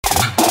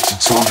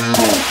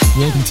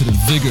Welcome to the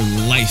Vigor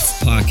Life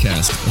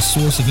Podcast, a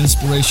source of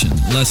inspiration,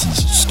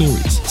 lessons,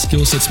 stories,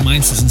 skill sets,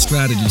 mindsets, and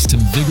strategies to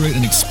invigorate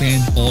and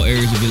expand all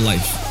areas of your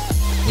life.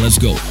 Let's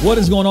go. What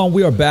is going on?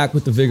 We are back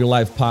with the Vigor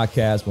Life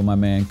Podcast with my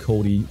man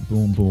Cody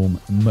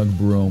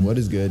McBroom. What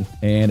is good?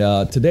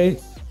 And today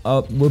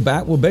we're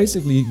back. We're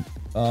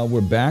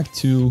back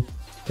to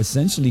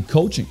essentially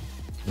coaching.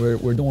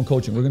 We're doing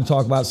coaching. We're going to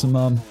talk about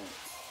some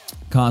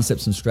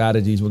concepts and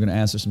strategies. We're going to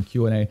answer some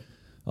Q&A.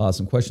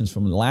 Some questions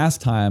from the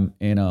last time,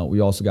 and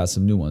we also got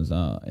some new ones.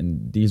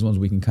 And these ones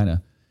we can kind of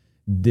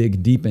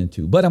dig deep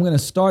into. But I'm going to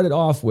start it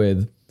off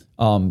with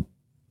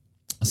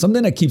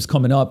something that keeps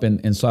coming up,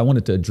 and so I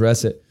wanted to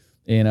address it.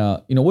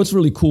 And what's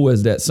really cool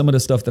is that some of the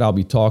stuff that I'll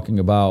be talking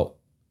about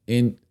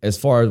in as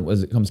far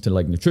as it comes to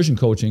like nutrition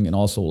coaching and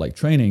also like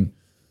training,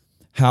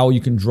 how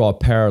you can draw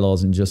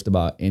parallels in just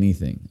about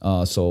anything.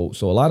 So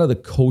a lot of the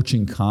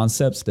coaching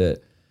concepts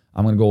that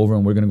I'm going to go over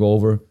and we're going to go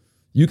over,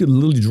 you could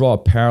literally draw a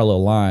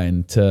parallel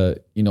line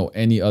to,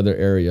 any other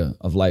area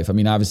of life. I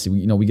mean,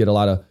 obviously, we get a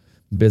lot of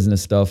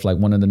business stuff. Like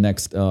one of the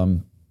next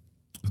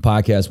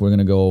podcasts, I'm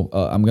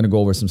going to go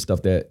over some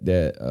stuff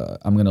that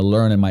I'm going to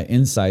learn in my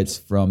insights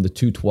from the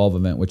 212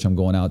 event, which I'm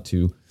going out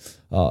to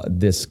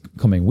this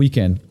coming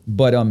weekend.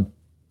 But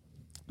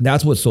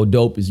that's what's so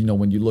dope is,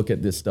 when you look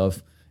at this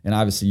stuff, and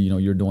obviously,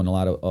 you're doing a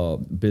lot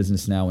of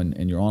business now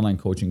and your online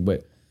coaching,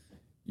 but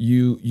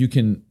you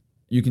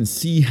can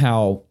see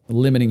how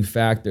limiting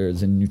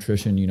factors in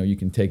nutrition, you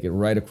can take it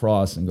right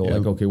across and go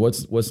like, okay,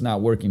 what's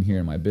not working here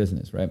in my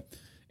business, right?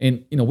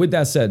 And, with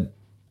that said,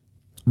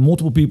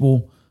 multiple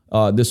people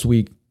this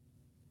week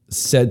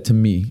said to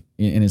me,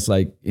 and it's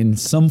like in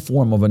some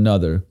form of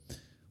another,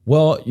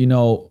 well,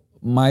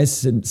 my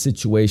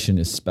situation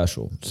is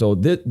special. So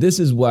this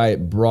is why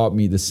it brought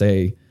me to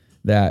say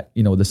that,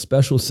 the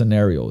special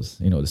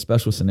scenarios,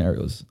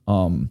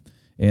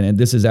 and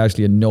this is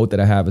actually a note that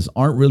I have,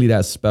 aren't really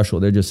that special.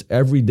 They're just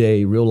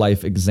everyday, real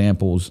life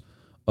examples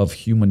of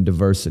human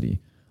diversity.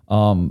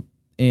 And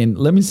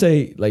let me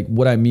say, like,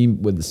 what I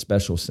mean with the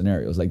special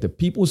scenarios. Like, the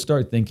people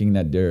start thinking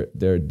that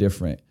they're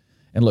different.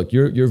 And look,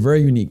 you're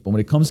very unique. But when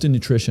it comes to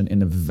nutrition, in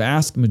the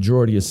vast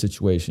majority of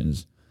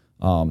situations,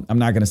 I'm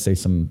not going to say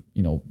some,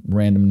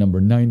 random number,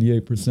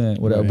 98%,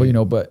 whatever.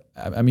 Right. But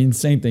I mean,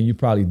 same thing. You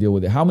probably deal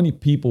with it. How many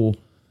people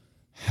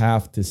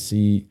have to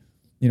see,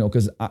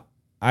 because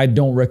I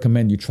don't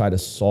recommend you try to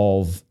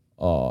solve,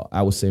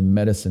 I would say,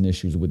 medicine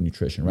issues with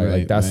nutrition, right?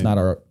 Like that's not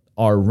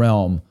our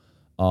realm.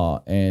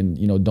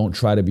 And, don't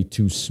try to be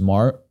too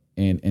smart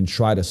and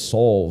try to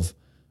solve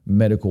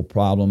medical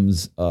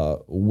problems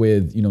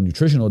with,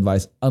 nutritional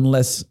advice,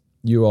 unless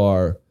you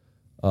are,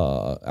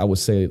 I would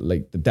say,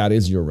 like that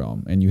is your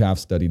realm and you have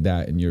studied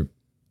that and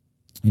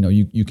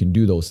you can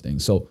do those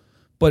things. So,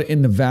 but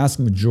in the vast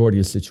majority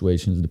of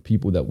situations, the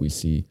people that we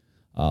see,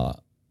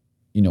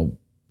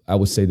 I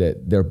would say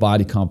that their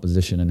body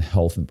composition and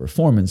health and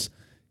performance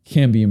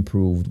can be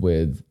improved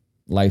with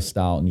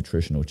lifestyle and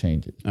nutritional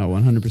changes. Oh,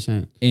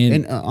 100%.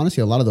 And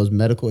honestly, a lot of those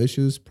medical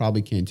issues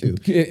probably can too.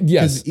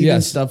 Yes.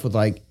 Even stuff with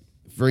like,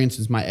 for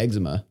instance, my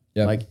eczema.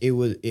 Yep. Like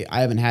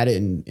I haven't had it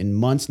in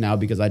months now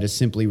because I just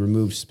simply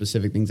removed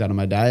specific things out of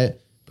my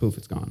diet. Poof,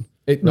 it's gone.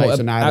 So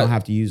now I don't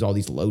have to use all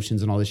these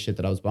lotions and all this shit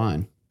that I was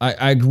buying.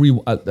 I agree.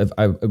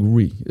 I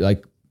agree.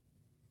 Like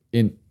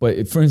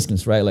but for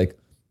instance, right? Like,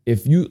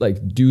 if you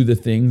like do the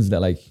things that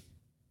like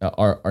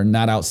are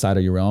not outside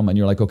of your realm, and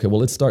you're like, okay,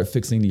 well, let's start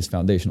fixing these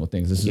foundational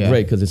things. This is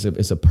great because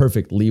it's a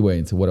perfect leeway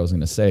into what I was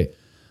going to say.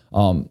 A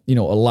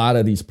lot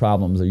of these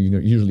problems are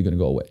usually going to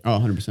go away. Oh,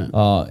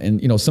 100%.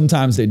 And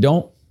sometimes they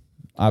don't.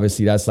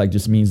 Obviously, that's like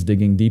just means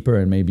digging deeper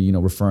and maybe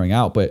referring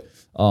out. But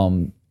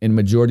in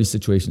majority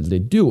situations, they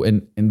do.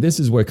 And this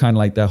is where kind of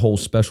like that whole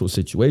special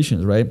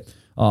situations, right?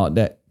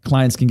 That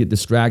clients can get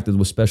distracted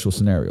with special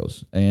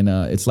scenarios. And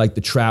it's like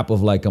the trap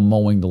of like a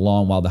mowing the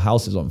lawn while the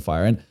house is on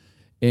fire.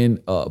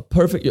 And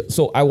perfect.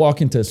 So I walk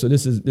into, so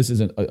this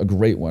is a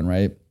great one,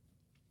 right?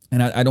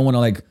 And I don't want to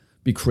like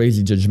be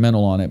crazy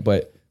judgmental on it,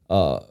 but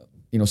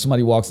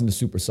somebody walks into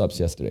Super Subs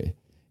yesterday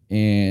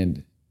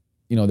and,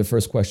 the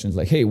first question is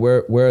like, hey,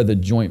 where are the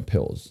joint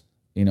pills?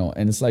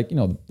 And it's like,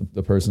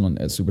 the person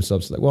at Super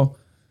Subs is like, well,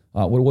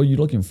 what are you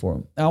looking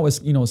for? Oh, it's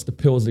the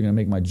pills that are going to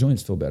make my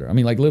joints feel better. I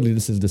mean, like literally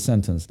this is the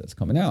sentence that's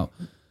coming out.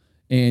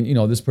 And,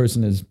 this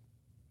person is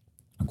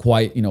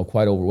quite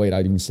overweight.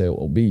 I'd even say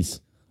obese.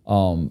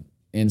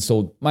 And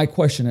so my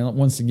question, and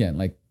once again,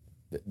 like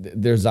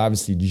there's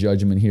obviously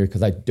judgment here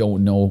because I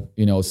don't know,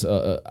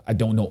 I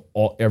don't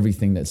know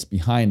everything that's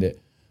behind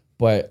it.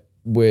 But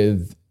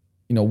with,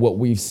 what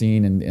we've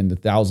seen and the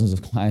thousands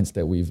of clients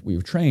that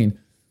we've trained,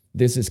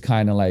 this is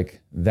kind of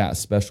like that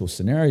special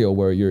scenario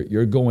where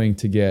you're going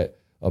to get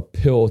a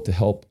pill to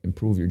help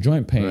improve your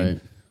joint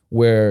pain,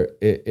 where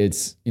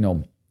it's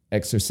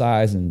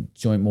exercise and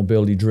joint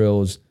mobility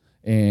drills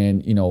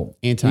and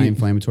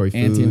anti-inflammatory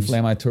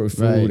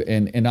food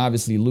and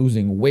obviously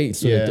losing weight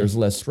so that there's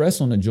less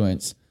stress on the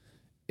joints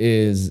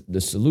is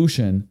the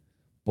solution.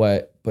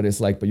 but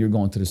it's like, but you're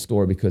going to the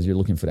store because you're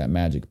looking for that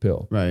magic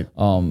pill. Right.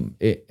 And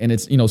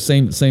it's,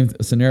 same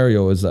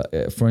scenario as,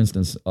 for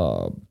instance,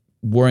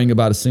 worrying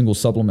about a single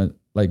supplement,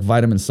 like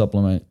vitamin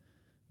supplement,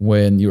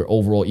 when your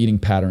overall eating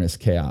pattern is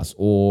chaos,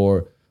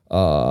 or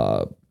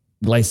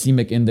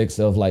glycemic index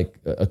of like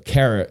a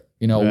carrot,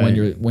 when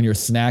you're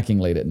snacking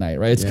late at night,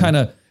 right?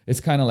 It's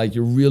kind of like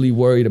you're really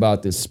worried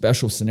about this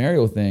special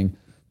scenario thing,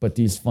 but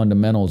these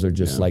fundamentals are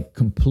just like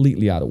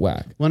completely out of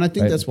whack. Well, and I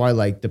think that's why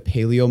like the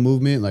paleo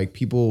movement, like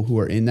people who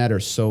are in that are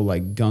so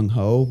like gung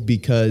ho,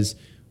 because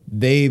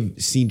they've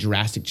seen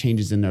drastic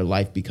changes in their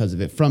life because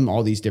of it, from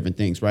all these different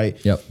things,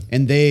 right? Yep.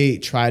 And they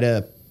try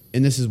to,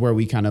 and this is where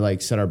we kind of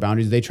like set our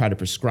boundaries. They try to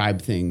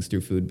prescribe things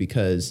through food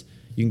because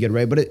you can get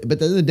away. But at the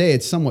end of the day,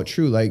 it's somewhat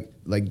true.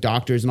 Like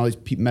doctors and all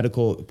these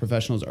medical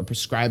professionals are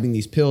prescribing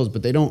these pills,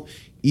 but they don't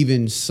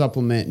even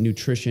supplement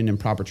nutrition and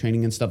proper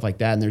training and stuff like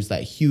that. And there's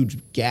that huge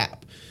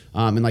gap.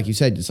 And like you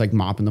said, it's like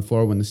mopping the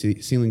floor when the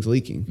ceiling's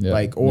leaking.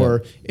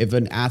 If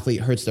an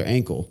athlete hurts their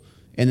ankle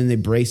and then they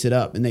brace it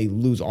up and they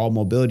lose all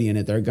mobility in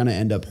it, they're going to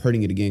end up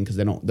hurting it again because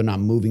they're not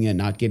moving it,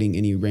 not getting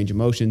any range of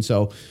motion.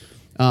 So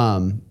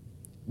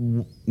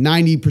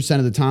 90%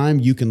 of the time,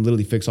 you can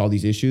literally fix all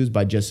these issues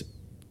by just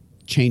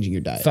changing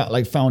your diet.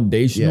 Like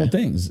foundational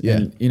things.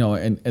 Yeah.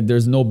 And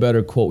there's no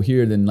better quote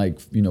here than like,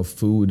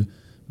 food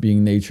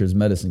being nature's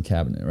medicine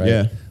cabinet,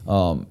 right?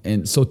 Yeah.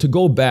 And so to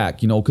go back,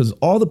 because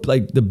all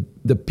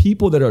the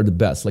people that are the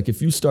best, like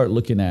if you start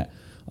looking at,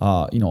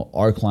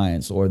 our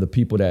clients or the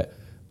people that,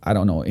 I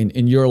don't know,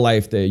 in your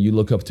life that you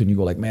look up to and you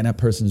go like, man, that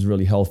person's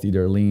really healthy,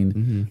 they're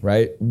lean,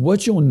 right?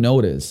 What you'll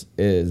notice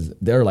is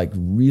they're like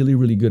really,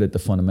 really good at the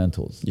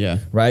fundamentals. Yeah.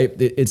 Right?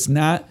 It's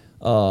not,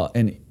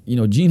 and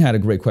Gene had a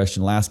great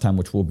question last time,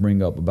 which we'll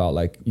bring up about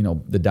like,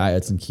 the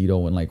diets and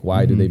keto and like,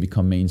 why do they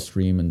become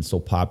mainstream and so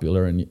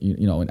popular? And,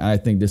 and I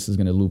think this is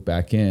going to loop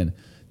back in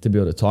to be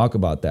able to talk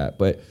about that.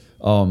 But,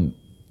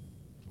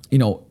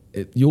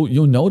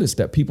 you'll notice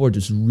that people are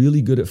just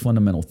really good at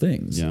fundamental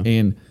things. Yeah.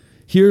 And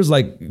here's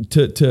like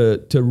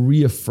to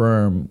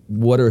reaffirm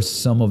what are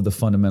some of the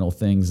fundamental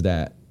things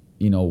that,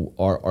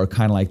 are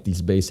kind of like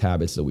these base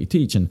habits that we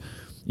teach. And,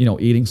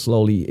 eating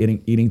slowly,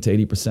 eating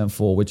to 80%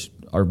 full, which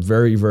are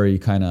very, very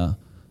kind of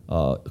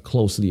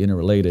closely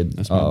interrelated.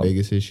 That's my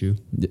biggest issue.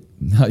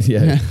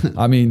 Yeah.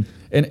 I mean,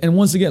 and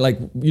once again, like,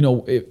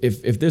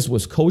 if this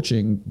was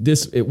coaching,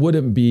 it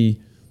wouldn't be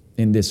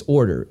in this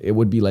order. It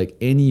would be like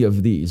any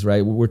of these,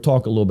 right? We're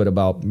talking a little bit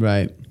about,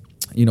 right,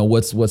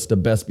 what's the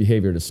best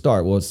behavior to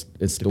start? Well, it's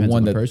the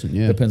one that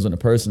depends on the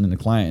person and the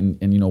client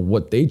and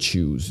what they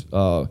choose.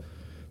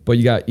 But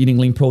you got eating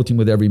lean protein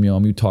with every meal.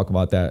 And we talk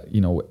about that,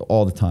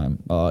 all the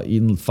time.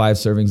 Eating 5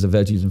 servings of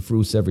veggies and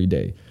fruits every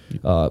day.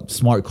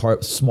 Smarter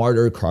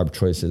carb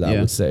choices, I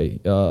would say.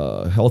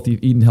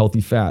 Eating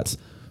healthy fats.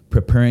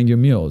 Preparing your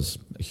meals,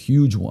 a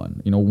huge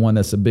one. One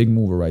that's a big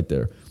mover right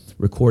there.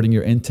 Recording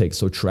your intake,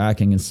 so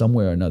tracking in some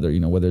way or another.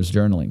 Whether it's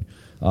journaling.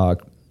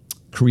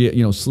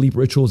 Create, sleep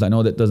rituals. I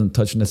know that doesn't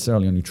touch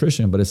necessarily on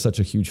nutrition, but it's such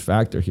a huge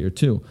factor here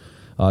too.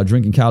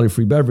 Drinking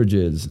calorie-free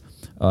beverages.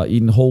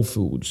 Eating whole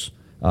foods.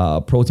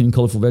 Protein,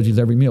 colorful veggies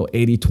every meal,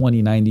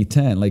 80-20,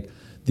 90-10. Like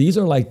these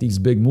are like these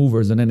big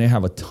movers, and then they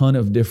have a ton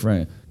of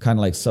different kind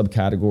of like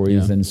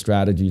subcategories and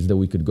strategies that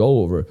we could go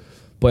over.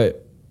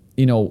 But,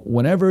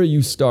 whenever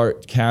you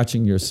start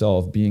catching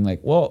yourself being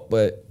like, well,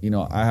 but,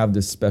 I have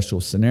this special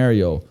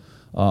scenario,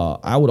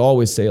 I would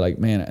always say like,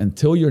 man,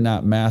 until you're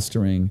not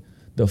mastering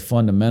the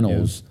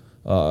fundamentals,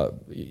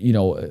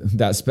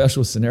 that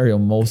special scenario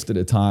most of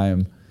the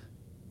time,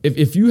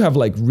 if you have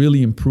like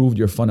really improved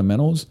your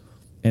fundamentals,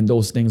 and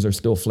those things are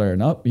still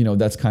flaring up,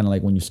 that's kind of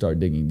like when you start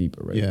digging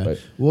deeper, right? Yeah.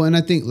 Well, and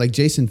I think like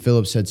Jason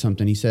Phillips said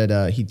something. He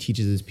said he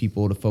teaches his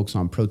people to focus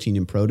on protein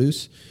and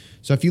produce.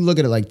 So if you look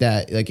at it like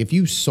that, like if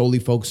you solely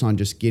focus on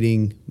just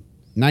getting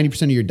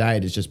 90% of your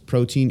diet is just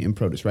protein and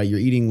produce, right? You're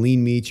eating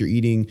lean meats, you're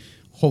eating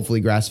hopefully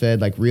grass-fed,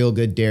 like real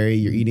good dairy.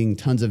 You're eating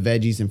tons of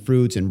veggies and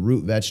fruits and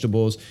root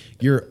vegetables.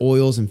 Your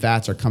oils and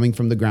fats are coming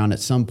from the ground at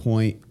some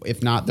point.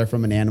 If not, they're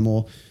from an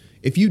animal.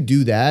 If you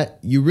do that,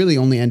 you really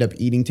only end up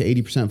eating to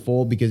 80%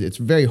 full because it's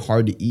very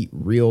hard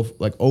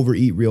to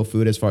overeat real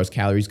food as far as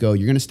calories go.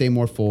 You're going to stay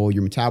more full.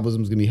 Your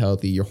metabolism is going to be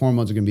healthy. Your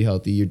hormones are going to be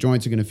healthy. Your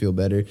joints are going to feel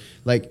better.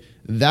 Like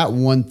that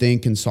one thing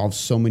can solve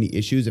so many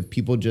issues if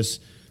people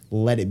just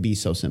let it be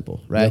so simple,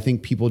 right? Yep. I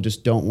think people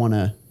just don't want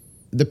to.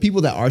 The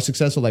people that are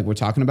successful, like we're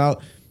talking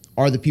about,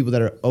 are the people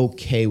that are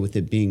okay with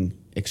it being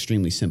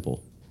extremely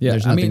simple. Yeah,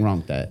 there's nothing wrong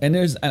with that. And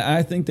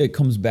I think that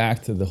comes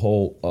back to the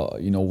whole,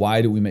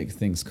 why do we make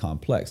things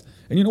complex?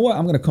 And you know what?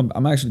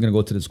 I'm actually gonna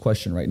go to this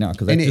question right now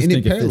because I just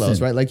think it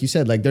parallels, right? Like you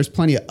said, like there's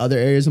plenty of other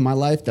areas in my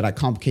life that I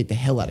complicate the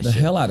hell out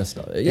of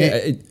stuff.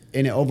 Yeah,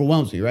 and it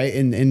overwhelms me, right?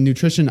 In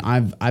nutrition,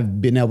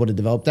 I've been able to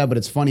develop that, but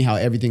it's funny how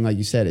everything, like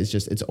you said,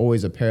 it's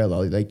always a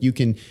parallel. Like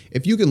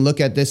if you can look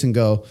at this and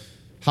go,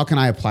 how can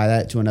I apply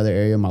that to another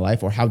area of my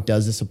life, or how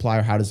does this apply,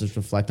 or how does this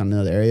reflect on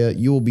another area?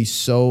 You will be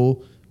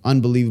so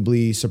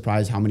unbelievably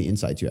surprised how many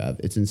insights you have.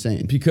 It's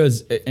insane.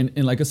 Because,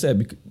 and like I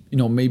said,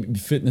 maybe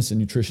fitness and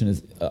nutrition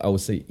is, I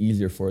would say,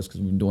 easier for us because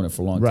we've been doing it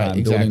for a long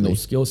time, building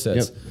those skill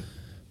sets. Yep.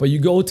 But you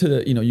go to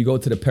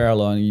the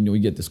parallel, and we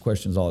get these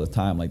questions all the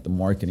time, like the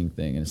marketing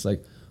thing, and it's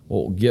like,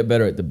 well, get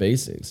better at the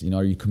basics.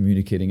 Are you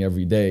communicating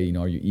every day?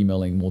 Are you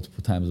emailing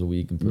multiple times a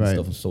week and putting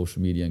stuff on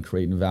social media and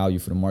creating value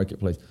for the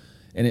marketplace?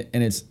 And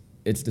it's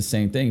the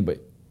same thing. But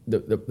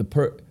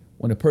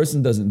when a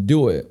person doesn't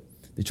do it,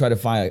 they try to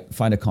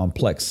find a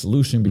complex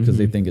solution because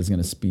they think it's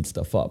going to speed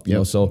stuff up. You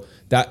know, so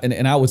that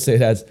and I would say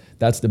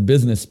that's the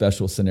business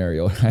special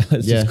scenario. Right?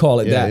 Let's just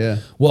call it that. Yeah.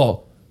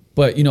 Well,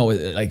 but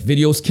like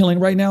video's killing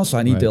right now, so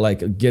I need to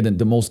like get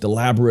the most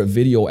elaborate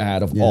video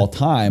ad of all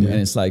time, and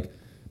it's like,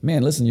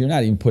 man, listen, you're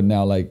not even putting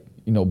out like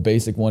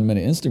basic 1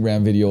 minute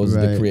Instagram videos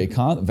to create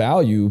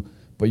value,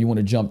 but you want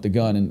to jump the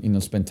gun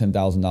and spend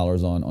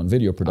 $10,000 on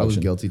video production. I was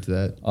guilty to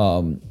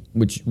that.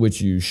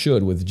 Which you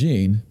should with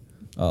Gene.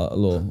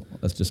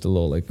 That's just a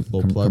little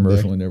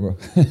commercial in there, bro.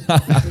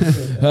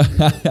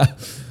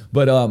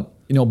 But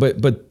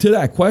to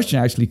that question,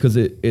 actually, because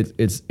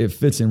it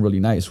fits in really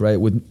nice, right?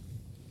 With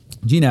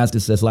Gene asked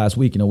this last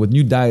week, with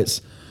new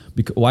diets,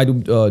 why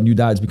do new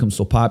diets become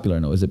so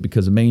popular? Is it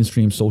because of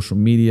mainstream social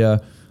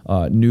media,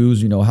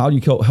 news? How do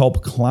you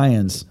help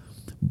clients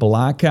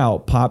block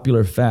out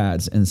popular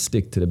fads and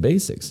stick to the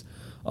basics?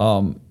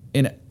 I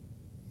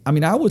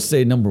would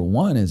say number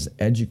one is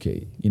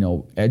educate.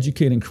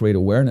 Educate and create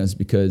awareness,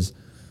 because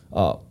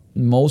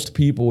most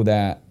people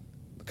that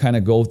kind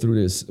of go through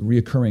this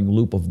reoccurring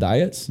loop of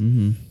diets,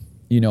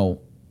 it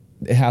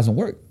hasn't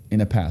worked in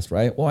the past,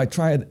 right? Well, I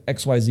tried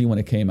XYZ when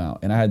it came out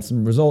and I had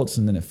some results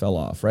and then it fell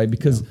off, right?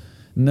 Because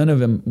none of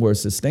them were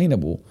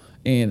sustainable.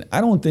 And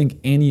I don't think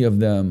any of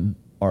them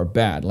are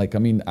bad.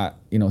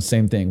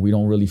 Same thing. We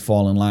don't really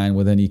fall in line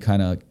with any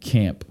kind of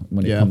camp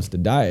when it comes to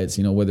diets,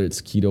 whether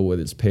it's keto,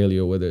 whether it's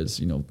paleo, whether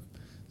it's,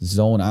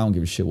 zone, I don't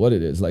give a shit what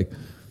it is. Like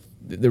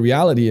the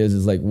reality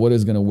is like what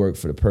is going to work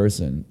for the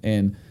person.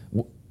 And,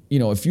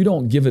 if you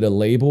don't give it a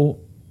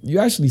label, you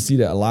actually see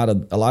that a lot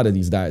of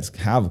these diets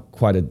have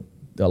quite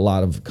a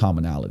lot of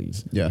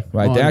commonalities. Yeah.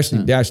 Right. Oh,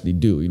 they actually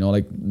do,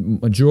 like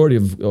majority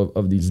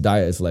of these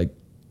diets,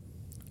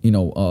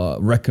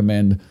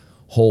 recommend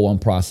whole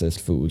unprocessed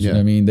foods. You know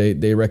what I mean?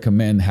 They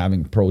recommend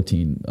having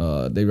protein.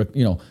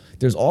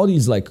 There's all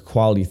these like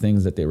quality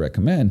things that they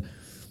recommend.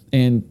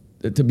 And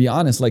to be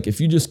honest, like if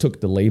you just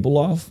took the label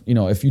off,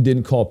 if you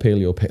didn't call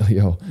paleo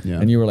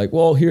and you were like,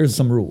 well, here's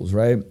some rules,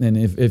 right? And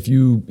if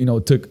you,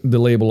 took the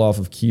label off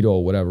of keto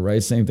or whatever,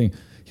 right? Same thing.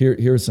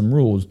 Here's some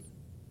rules.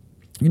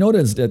 You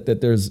notice that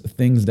there's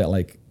things that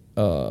like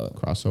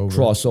cross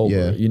over,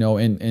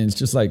 and it's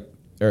just like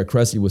Eric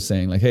Cressy was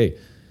saying, like, hey,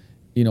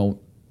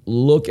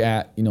 look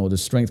at, the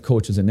strength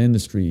coaches in the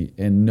industry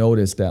and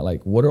notice that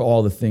like, what are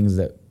all the things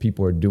that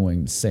people are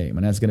doing the same?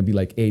 And that's going to be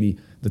like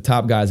the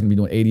top guys going to be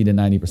doing 80 to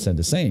 90%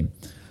 the same.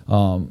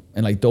 And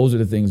like, those are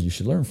the things you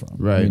should learn from.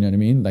 Right. You know what I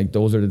mean? Like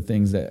those are the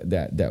things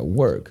that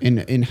work.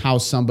 And how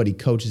somebody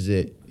coaches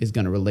it is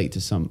going to relate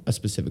to a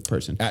specific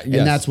person. And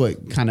that's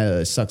what kind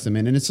of sucks them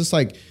in. And it's just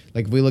like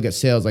if we look at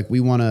sales, like we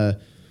want to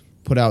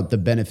put out the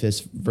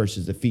benefits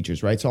versus the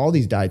features, right? So all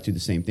these diets do the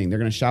same thing. They're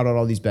going to shout out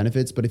all these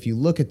benefits, but if you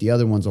look at the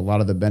other ones, a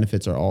lot of the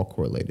benefits are all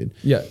correlated.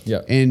 Yeah.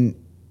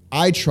 And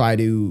I try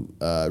to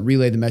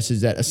relay the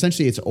message that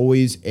essentially it's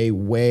always a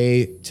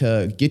way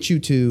to get you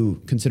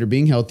to consider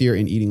being healthier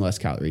and eating less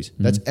calories.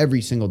 Mm-hmm. That's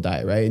every single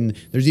diet, right? And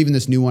there's even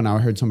this new one I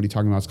heard somebody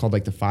talking about. It's called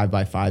like the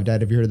 5x5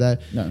 diet. Have you heard of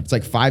that? No. It's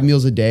like 5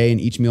 meals a day and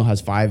each meal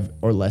has 5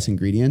 or less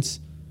ingredients.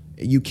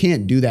 You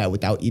can't do that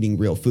without eating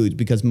real foods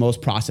because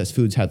most processed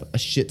foods have a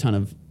shit ton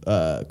of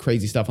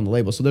crazy stuff on the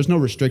label. So there's no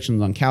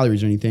restrictions on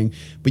calories or anything,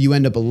 but you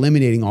end up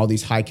eliminating all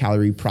these high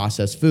calorie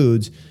processed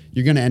foods.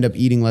 You're going to end up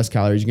eating less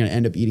calories. You're going to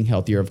end up eating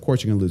healthier. Of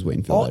course, you're going to lose weight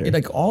and feel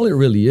better. All it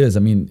really is,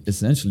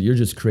 essentially, you're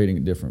just creating a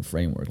different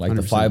framework, like 100%.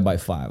 The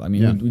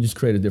 5x5. We just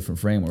create a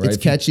different framework, right?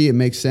 It's catchy. It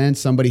makes sense.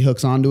 Somebody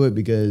hooks onto it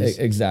because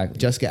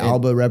Jessica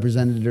Alba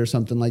represented it or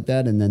something like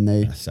that, and then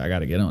they. I got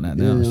to get on that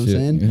now. You know what I'm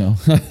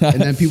saying?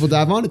 And then people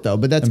dive on it though.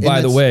 But that's. And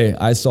by the way,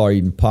 I saw her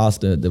eating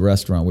pasta at the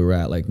restaurant we were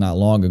at like not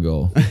long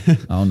ago. I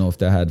don't know if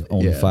that had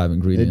only 5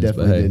 ingredients,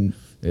 but hey, didn't.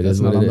 It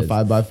is what it is.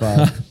 Not on the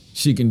 5x5.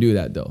 She can do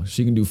that though.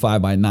 She can do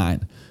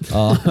 5x9.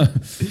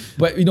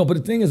 But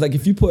the thing is, like,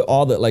 if you put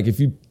if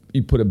you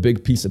put a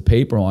big piece of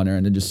paper on her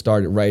and then just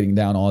started writing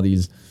down all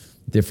these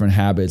different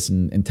habits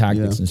and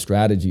tactics and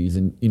strategies,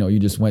 and you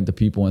just went to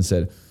people and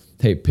said,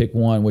 hey, pick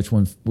one. Which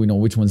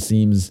one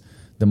seems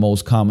the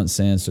most common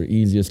sense or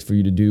easiest for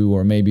you to do,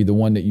 or maybe the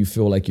one that you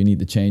feel like you need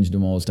to change the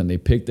most, and they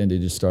picked it and they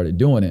just started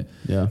doing it.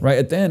 Yeah. Right.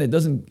 At the end, it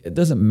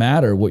doesn't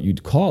matter what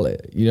you'd call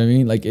it. You know what I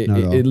mean? Like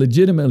it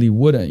legitimately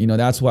wouldn't.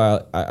 That's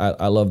why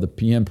I love the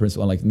PM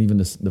principle, like even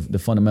the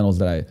fundamentals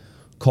that I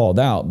called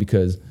out,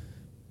 because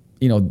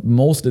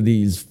most of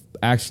these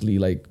actually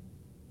like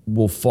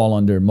will fall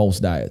under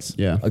most diets.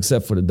 Yeah.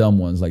 Except for the dumb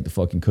ones like the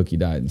fucking cookie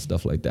diet and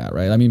stuff like that.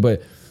 Right.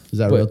 But is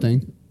that a real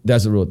thing?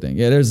 That's a real thing.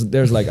 Yeah,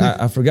 there's like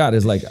I forgot.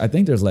 I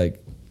think there's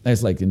like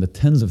it's like in the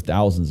tens of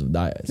thousands of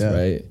diets,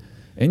 right?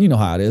 And you know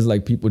how it is.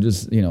 Like people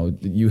just,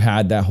 you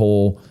had that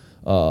whole,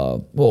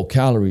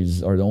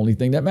 calories are the only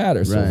thing that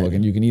matters. Right. So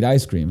fucking you can eat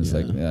ice cream. It's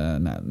like,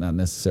 not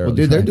necessarily. Well,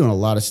 dude, they're doing a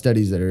lot of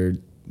studies that are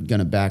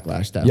gonna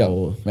backlash that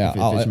whole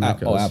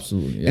macros. Oh,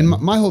 absolutely. Yeah. And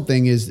my whole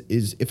thing is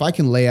if I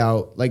can lay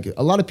out, like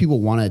a lot of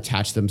people want to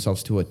attach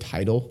themselves to a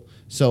title.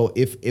 So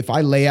if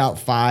I lay out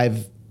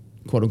 5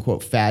 quote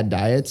unquote fad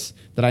diets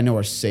that I know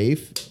are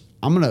safe,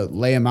 I'm going to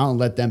lay them out and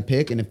let them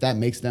pick. And if that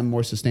makes them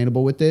more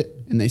sustainable with it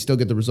and they still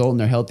get the result and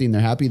they're healthy and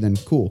they're happy, then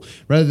cool.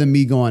 Rather than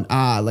me going,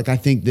 like I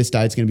think this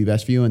diet's going to be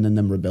best for you, and then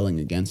them rebelling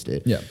against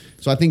it. Yeah.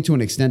 So I think to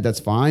an extent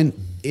that's fine.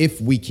 If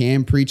we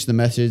can preach the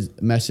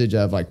message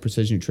of like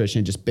precision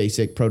nutrition, just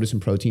basic produce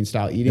and protein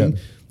style eating,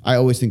 I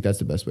always think that's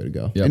the best way to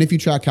go. Yep. And if you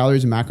track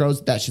calories and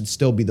macros, that should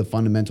still be the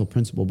fundamental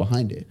principle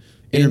behind it.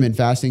 Intermittent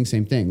fasting,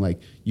 same thing. Like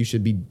you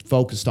should be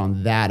focused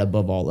on that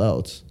above all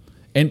else.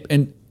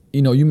 And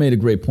you made a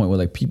great point where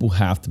like people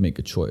have to make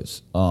a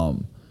choice.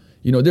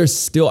 There's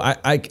still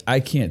I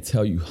can't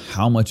tell you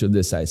how much of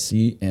this I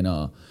see, and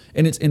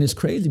it's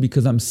crazy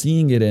because I'm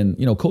seeing it in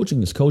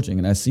coaching is coaching,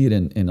 and I see it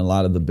in a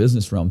lot of the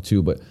business realm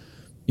too. But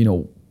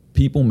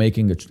people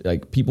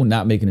people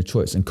not making a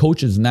choice, and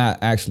coaches not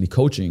actually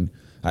coaching.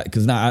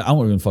 Because I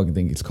don't even fucking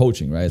think it's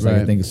coaching, right? It's like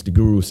I think it's the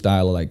guru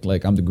style,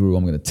 like I'm the guru,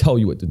 I'm going to tell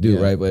you what to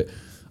do, right? But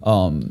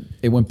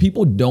when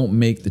people don't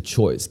make the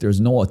choice,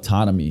 there's no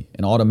autonomy,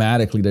 and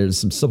automatically there's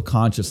some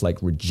subconscious like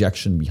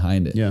rejection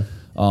behind it. Yeah.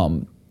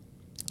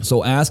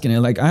 So asking,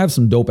 and like I have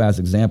some dope ass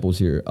examples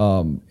here.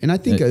 And I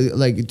think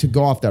like to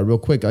go off that real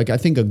quick, like I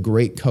think a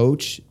great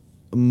coach,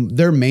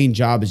 their main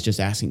job is just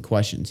asking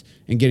questions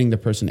and getting the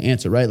person to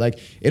answer, right? Like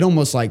it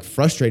almost like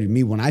frustrated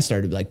me when I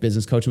started like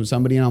business coaching with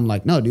somebody, and I'm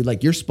like, no, dude,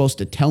 like you're supposed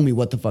to tell me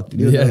what the fuck to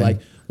do. Yeah. They're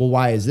like, well,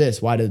 why is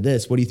this? Why did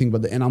this? What do you think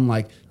about that? And I'm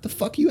like, the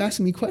fuck are you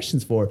asking me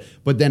questions for?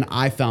 But then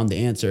I found the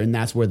answer, and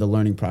that's where the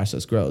learning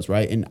process grows,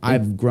 right? And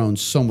I've grown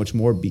so much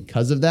more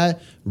because of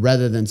that,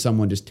 rather than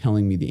someone just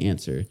telling me the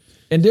answer.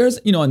 And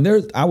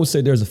I would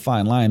say there's a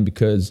fine line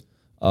because,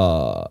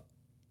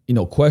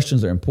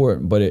 questions are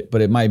important, but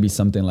it might be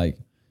something like,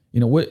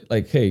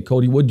 hey,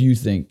 Cody, what do you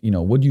think?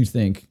 What do you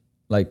think?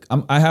 Like,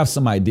 I have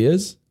some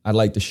ideas I'd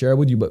like to share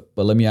with you, but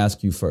let me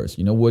ask you first.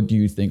 What do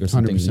you think are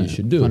some things you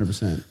should do?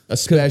 100%,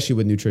 especially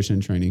with nutrition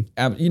and training.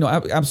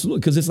 Absolutely,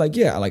 because it's like,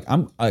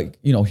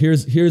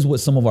 here's what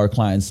some of our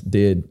clients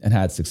did and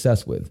had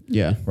success with.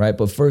 Yeah. Right.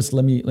 But first,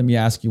 let me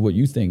ask you what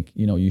you think.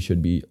 You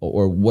should be,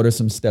 or what are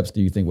some steps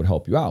do you think would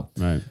help you out?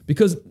 Right.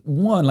 Because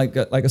one, like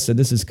I said,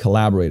 this is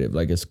collaborative.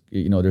 Like it's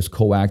there's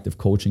coactive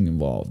coaching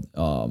involved.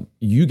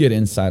 You get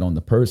insight on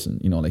the person.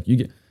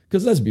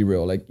 Because let's be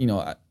real.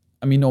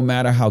 No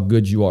matter how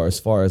good you are as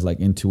far as like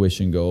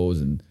intuition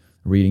goes and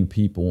reading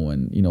people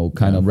and,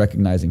 kind of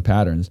recognizing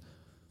patterns,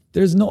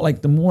 there's no,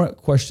 like the more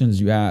questions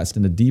you ask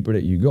and the deeper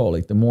that you go,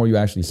 like the more you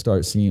actually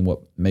start seeing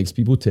what makes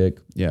people tick.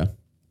 Yeah.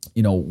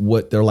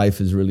 What their life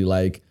is really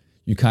like.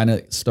 You kind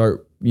of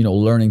start,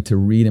 learning to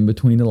read in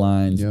between the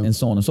lines and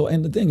so on and so.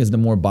 And the thing is, the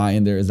more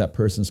buy-in there is, that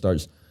person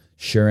starts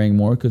sharing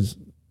more, because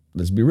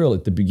let's be real,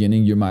 at the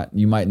beginning you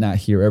might not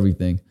hear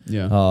everything.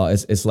 Yeah.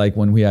 It's like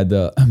when we had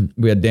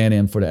Dan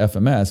in for the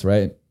FMS,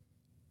 right?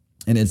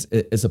 And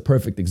it's a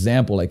perfect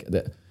example, like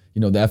the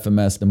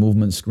FMS, the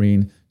movement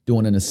screen,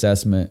 doing an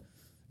assessment.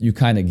 You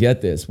kind of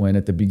get this when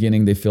at the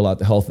beginning they fill out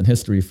the health and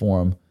history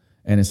form,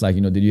 and it's like,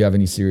 did you have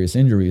any serious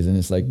injuries? And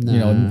it's like,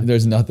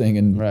 there's nothing,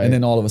 and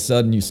then all of a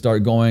sudden you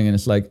start going, and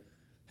it's like,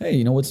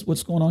 hey,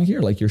 what's going on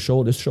here? Like this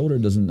shoulder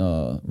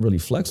doesn't really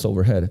flex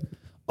overhead.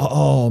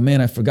 Oh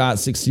man, I forgot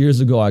 6 years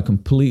ago I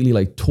completely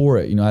like tore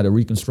it. I had a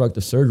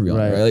reconstructive surgery on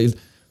it, right?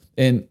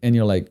 And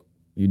you're like,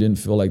 you didn't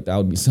feel like that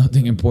would be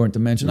something important to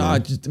mention. I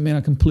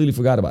completely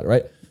forgot about it,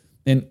 right?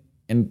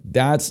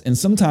 And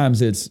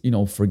sometimes it's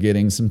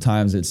forgetting.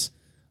 Sometimes it's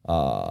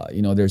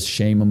there's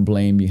shame and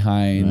blame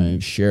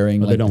behind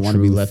sharing. They don't want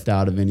to be left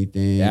out of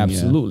anything.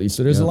 Absolutely.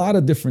 So there's a lot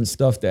of different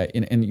stuff that,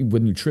 and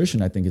with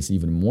nutrition, I think it's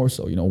even more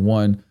so.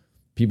 One,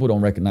 people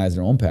don't recognize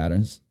their own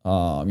patterns.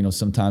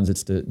 Sometimes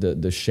it's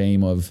the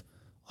shame of,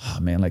 oh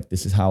man, like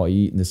this is how I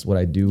eat and this is what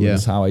I do and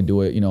this is how I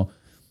do it.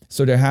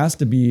 So there has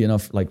to be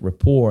enough like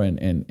rapport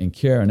and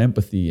care and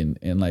empathy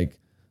and like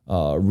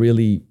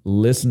really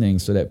listening,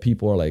 so that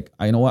people are like,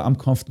 you know what, I'm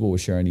comfortable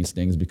with sharing these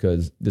things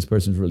because this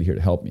person's really here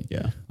to help me.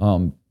 Yeah.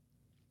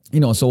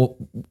 So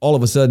all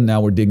of a sudden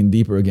now we're digging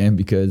deeper again,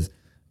 because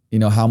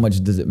how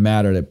much does it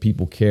matter that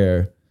people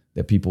care,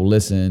 that people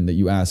listen, that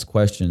you ask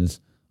questions.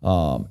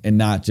 And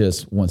not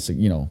just once,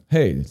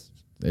 hey,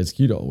 it's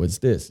keto, it's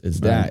this,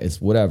 it's that,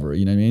 it's whatever,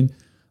 you know what I mean?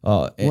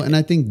 And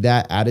I think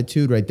that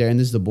attitude right there, and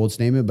this is a bold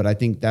statement, but I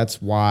think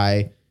that's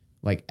why,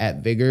 like at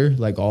Vigor,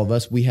 like all of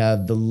us, we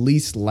have the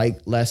least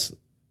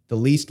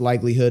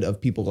likelihood of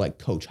people like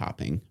coach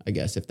hopping, I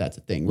guess, if that's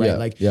a thing,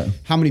 right?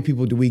 How many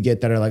people do we get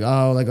that are like,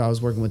 oh, like I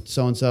was working with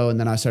so-and-so, and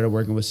then I started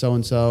working with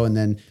so-and-so, and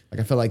then like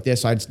I felt like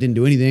this, so I just didn't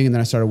do anything, and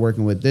then I started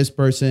working with this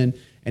person,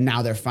 and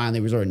now they're finally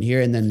resorting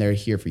here, and then they're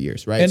here for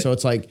years, right? So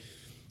it's like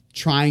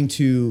trying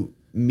to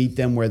meet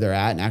them where they're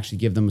at and actually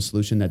give them a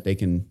solution that they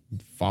can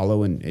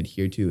follow and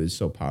adhere to is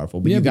so powerful.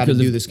 But you got to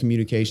do this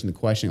communication, the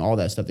questioning, all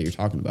that stuff that you're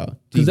talking about.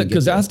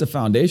 Because that's the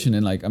foundation.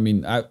 And like, I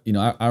mean, I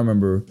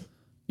remember,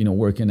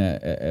 working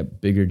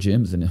at bigger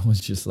gyms, and it was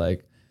just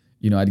like,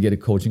 I'd get a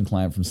coaching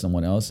client from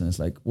someone else, and it's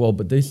like, well,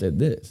 but they said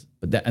this,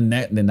 but then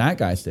that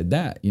guy said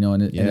that,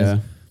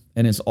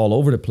 and it's all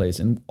over the place.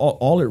 And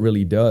all it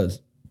really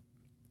does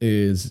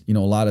is, a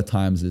lot of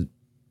times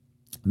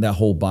that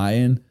whole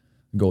buy-in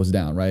goes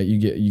down, right?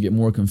 You get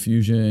more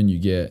confusion. You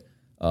get,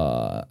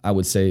 I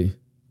would say,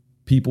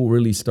 people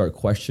really start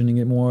questioning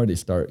it more. They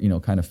start,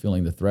 kind of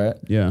feeling the threat.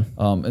 Yeah.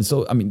 And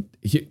so, I mean,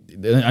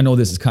 I know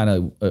this is kind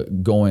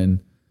of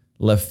going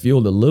left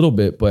field a little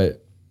bit,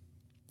 but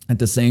at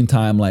the same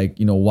time, like,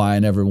 why I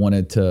never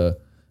wanted to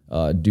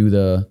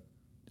do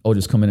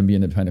just come in and be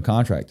an independent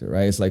contractor,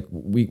 right? It's like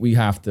we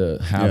have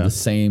to have the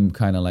same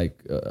kind of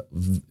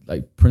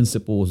like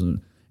principles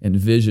and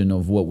vision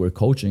of what we're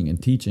coaching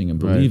and teaching and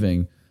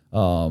believing.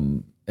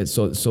 Right. And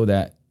so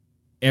that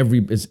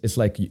it's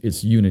like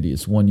it's unity,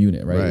 it's one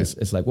unit, right?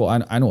 It's like, well,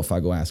 I know if I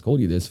go ask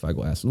Cody this, if I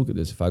go ask Luca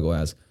this, if I go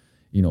ask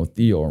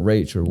Theo or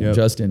Rach or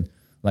Justin,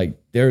 like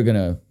they're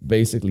gonna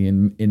basically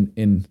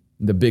in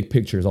the big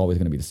picture is always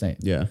gonna be the same.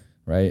 Yeah.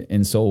 Right.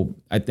 And so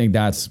I think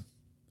that's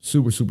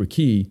super, super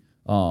key.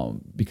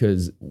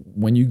 Because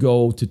when you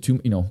go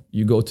to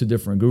you go to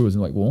different gurus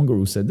and like, well, one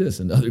guru said this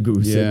and the other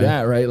guru said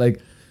that, right?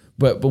 Like,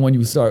 but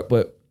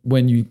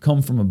when you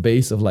come from a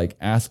base of like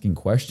asking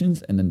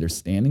questions and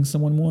understanding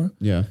someone more,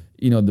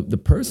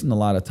 the person a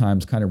lot of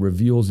times kind of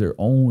reveals their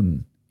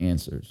own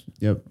answers.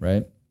 Yep.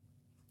 Right.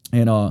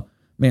 And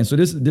man, so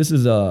this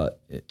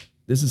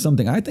is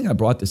something, I think I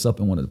brought this up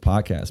in one of the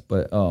podcasts,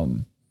 but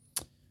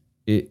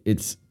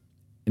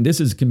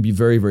can be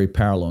very, very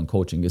parallel in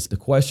coaching. It's the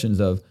questions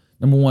of,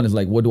 number one is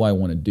like, what do I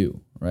want to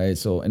do? Right.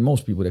 So, and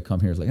most people that come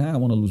here is like, I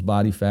want to lose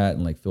body fat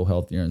and like feel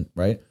healthier, and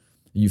right.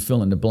 You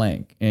fill in the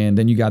blank. And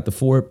then you got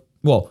put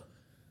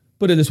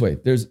it this way,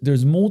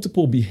 there's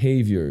multiple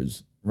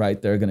behaviors,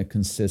 right? That are going to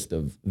consist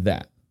of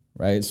that.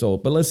 Right. So,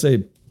 but let's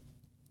say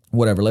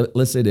whatever,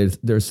 let's say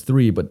there's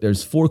 3, but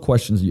there's 4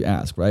 questions you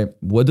ask, right?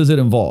 What does it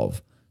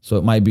involve? So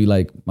it might be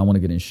like, I want to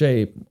get in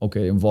shape.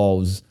 Okay. It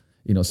involves,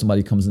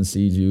 somebody comes and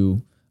sees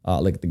you.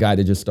 Like the guy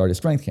that just started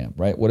strength camp,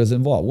 right? What does it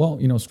involve?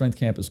 Well, strength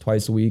camp is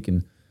twice a week,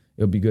 and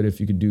it would be good if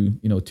you could do,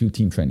 2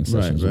 team training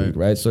sessions a week,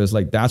 right? So it's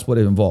like, that's what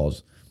it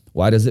involves.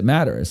 Why does it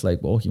matter? It's like,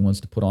 well, he wants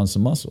to put on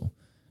some muscle,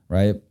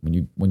 right?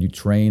 When you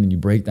train and you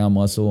break down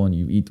muscle and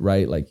you eat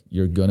right, like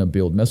you're gonna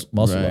build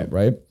muscle up,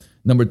 right?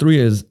 Number 3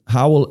 is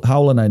how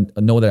will I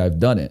know that I've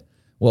done it?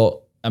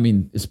 Well, I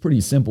mean, it's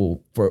pretty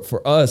simple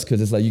for us,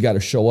 because it's like you got to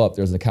show up.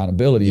 There's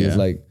accountability. Yeah. It's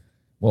like,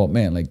 well,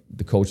 man, like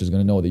the coach is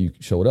going to know that you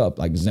showed up.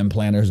 Like Zen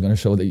Planner is going to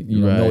show that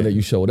know that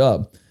you showed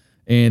up.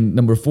 And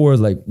number 4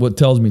 is like, what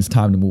tells me it's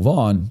time to move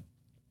on.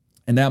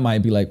 And that might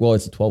be like, well,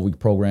 it's a 12-week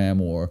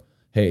program, or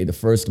hey, the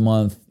first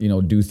month,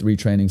 do 3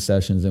 training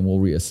sessions and we'll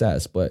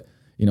reassess. But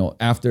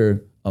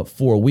after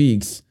 4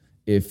 weeks,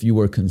 if you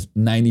were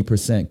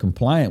 90%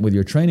 compliant with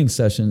your training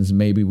sessions,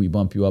 maybe we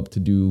bump you up to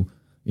do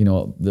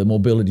the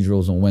mobility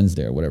drills on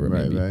Wednesday or whatever it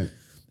may be. Right.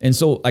 And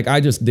so like I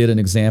just did an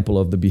example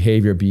of the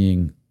behavior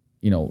being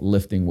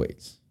lifting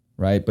weights,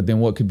 right? But then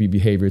what could be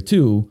behavior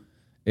 2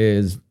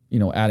 is,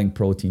 adding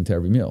protein to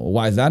every meal. Well,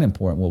 why is that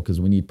important? Well, because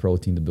we need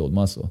protein to build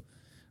muscle,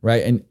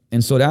 right?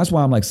 And so that's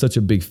why I'm like such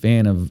a big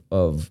fan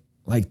of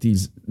like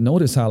these,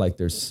 notice how like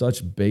there's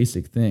such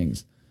basic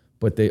things,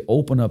 but they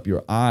open up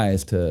your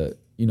eyes to,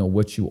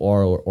 what you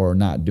are or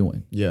not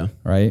doing. Yeah.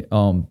 Right.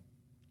 And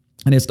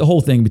it's the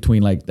whole thing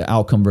between like the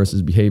outcome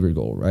versus behavior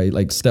goal, right?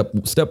 Like step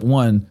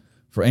 1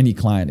 for any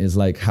client is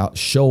like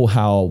show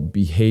how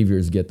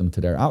behaviors get them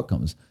to their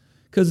outcomes.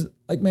 Cause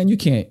like, man, you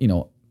can't,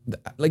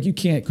 you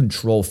can't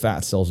control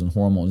fat cells and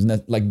hormones and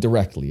that like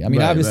directly. I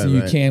mean, obviously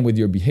you can with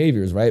your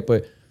behaviors, right?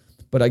 But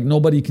like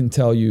nobody can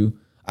tell you,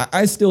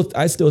 I still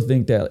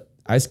think that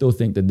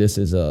this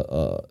is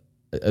a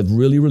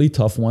really, really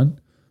tough one,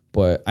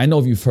 but I know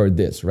if you've heard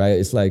this, right?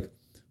 It's like,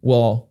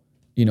 well,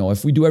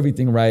 if we do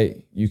everything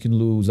right, you can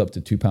lose up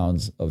to 2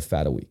 pounds of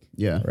fat a week.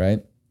 Yeah.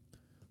 Right.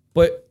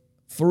 But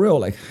for real,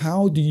 like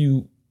how do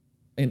you,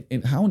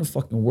 and how in the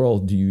fucking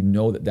world do you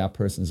know that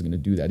person is going to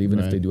do that, even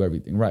if they do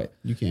everything right?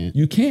 You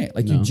can't.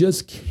 Like you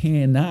just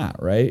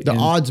cannot, right? The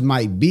odds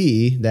might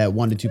be that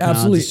 1 to 2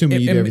 pounds,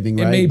 assuming you do everything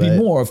right. It may be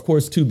more, of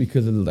course, too,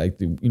 because of like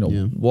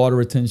the water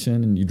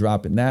retention and you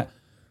drop in that.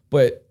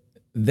 But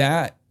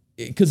that,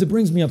 because it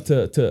brings me up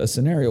to a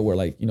scenario where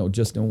like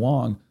Justin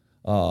Wong,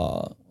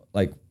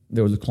 like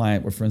there was a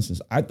client where, for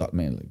instance, I thought,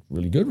 man, like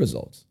really good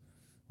results,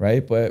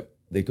 right? But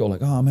they go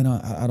like, oh man,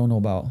 I don't know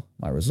about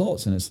my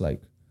results. And it's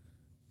like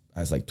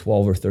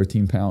 12 or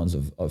 13 pounds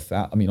of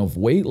fat, of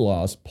weight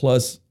loss.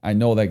 Plus I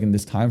know like in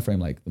this time frame,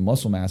 like the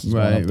muscle mass is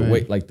going up, the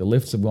weight, like the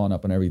lifts have gone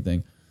up and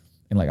everything.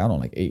 And like, I don't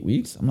know, like 8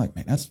 weeks. I'm like,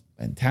 man, that's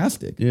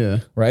fantastic. Yeah.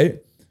 Right.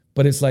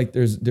 But it's like,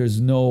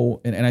 there's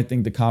no, and I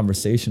think the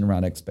conversation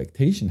around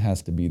expectation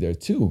has to be there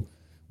too,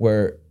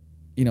 where,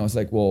 it's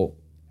like, well,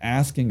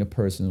 asking a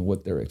person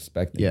what they're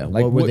expecting. Yeah.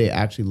 Like what were they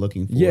actually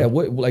looking for? Yeah.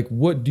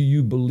 What do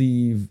you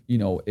believe,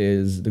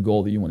 is the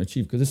goal that you want to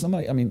achieve? Because if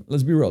somebody, I mean,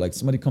 let's be real. Like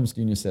somebody comes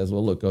to you and says,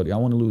 well, look, Cody, I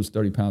want to lose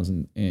 30 pounds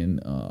in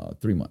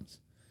 3 months.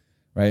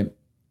 Right.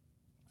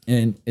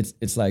 And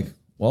it's like,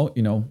 well,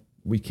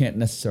 we can't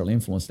necessarily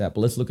influence that,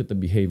 but let's look at the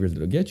behaviors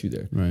that'll get you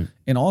there. Right.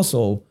 And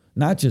also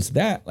not just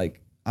that,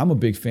 like I'm a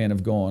big fan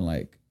of going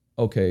like,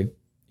 okay,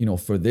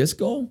 for this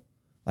goal,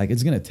 like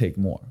it's going to take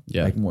more,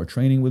 like more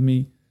training with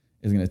me.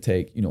 It's going to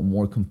take,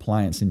 more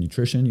compliance in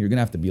nutrition. You're going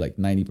to have to be like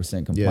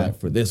 90% compliant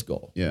for this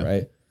goal. Yeah.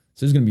 Right.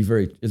 So it's going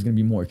to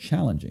be more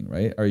challenging,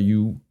 right? Are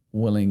you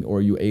willing or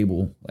are you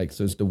able? Like,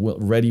 so it's the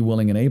ready,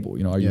 willing, and able,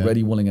 are you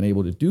ready, willing, and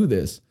able to do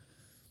this?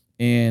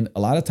 And a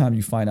lot of times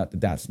you find out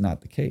that that's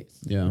not the case.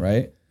 Yeah.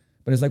 Right.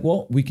 But it's like,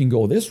 well, we can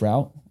go this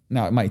route.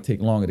 Now it might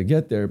take longer to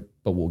get there,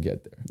 but we'll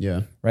get there.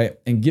 Yeah. Right.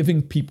 And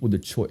giving people the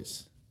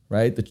choice,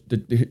 right?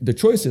 The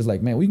choice is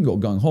like, man, we can go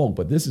gung ho,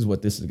 but this is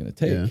what this is going to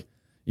take. Yeah.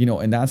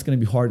 And that's going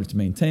to be harder to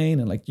maintain.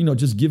 And like,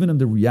 just giving them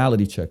the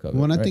reality check of it.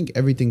 Well, I think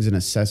everything's an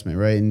assessment,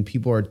 right? And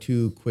people are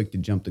too quick to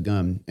jump the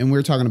gun. And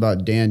we're talking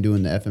about Dan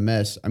doing the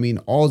FMS. I mean,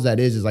 all that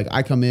is like,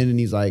 I come in and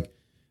he's like,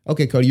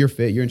 okay, Cody, you're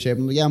fit, you're in shape.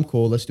 I'm like, yeah, I'm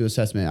cool. Let's do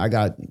assessment. I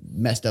got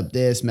messed up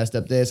this.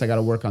 I got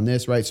to work on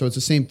this, right? So it's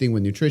the same thing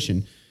with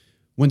nutrition.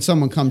 When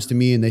someone comes to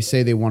me and they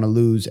say they want to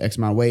lose X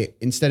amount of weight,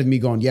 instead of me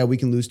going, yeah, we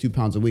can lose 2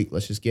 pounds a week,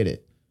 let's just get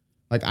it.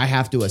 Like I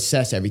have to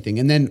assess everything.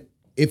 And then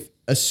if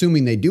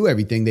assuming they do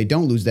everything, they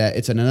don't lose that,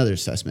 it's another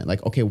assessment.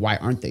 Like, okay, why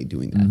aren't they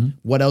doing that? Mm-hmm.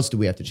 What else do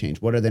we have to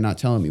change? What are they not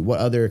telling me? What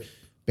other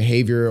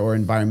behavior or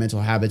environmental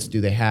habits do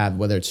they have,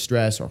 whether it's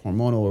stress or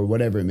hormonal or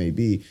whatever it may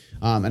be?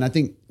 And I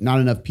think not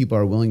enough people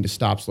are willing to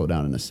stop, slow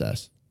down, and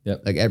assess.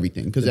 Yep. Like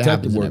everything. Because it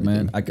happens work,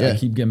 man. I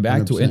keep getting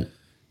back 100%. To it. And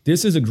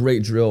this is a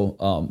great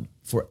drill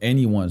for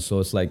anyone. So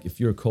it's like if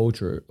you're a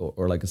coach or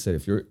like I said,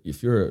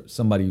 if you're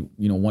somebody,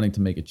 wanting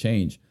to make a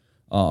change,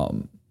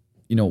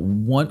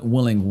 want,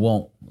 willing,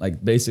 won't,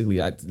 like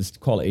basically I just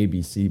call it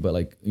ABC, but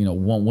like,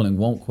 want, willing,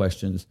 won't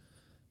questions,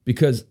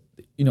 because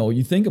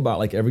you think about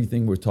like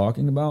everything we're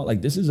talking about,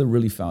 like this is a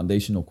really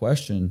foundational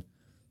question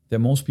that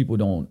most people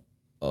don't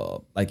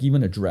like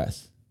even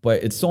address,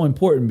 but it's so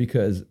important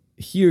because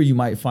here you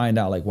might find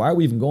out like, why are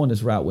we even going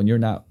this route when you're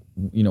not,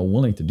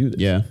 willing to do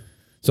this? Yeah.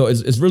 So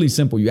it's really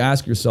simple. You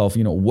ask yourself,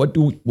 what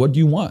do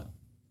you want?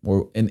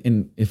 Or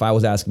and if I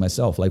was asking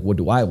myself, like, what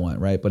do I want,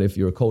 right? But if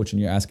you're a coach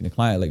and you're asking a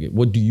client, like,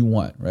 what do you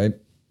want, right?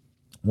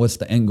 What's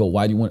the end goal?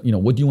 Why do you want,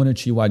 what do you want to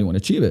achieve? Why do you want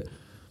to achieve it?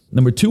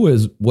 Number 2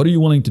 is, what are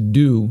you willing to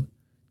do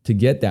to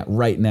get that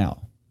right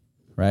now,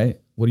 right?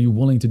 What are you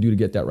willing to do to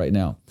get that right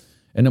now?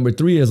 And number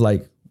 3 is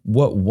like,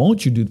 what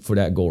won't you do for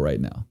that goal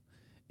right now?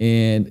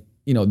 And,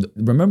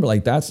 remember,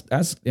 like that's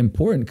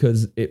important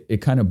because it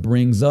kind of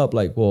brings up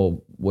like,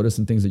 well, what are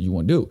some things that you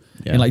want to do?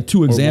 Yeah. And like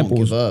 2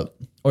 examples. Won't give up.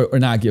 Or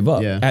not give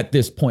up at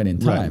this point in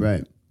time.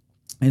 Right.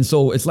 And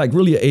so it's like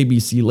really an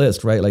ABC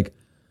list, right? Like,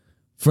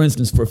 for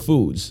instance, for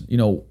foods,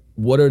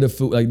 what are the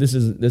food, like this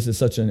is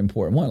such an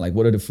important one. Like,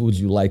 what are the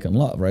foods you like and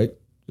love, right?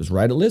 Just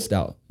write a list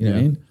out. You know what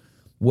I mean?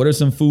 What are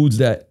some foods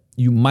that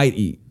you might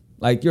eat?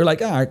 Like, you're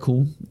like, all right,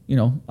 cool.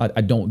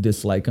 I don't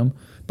dislike them.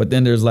 But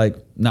then there's like,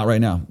 not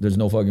right now. There's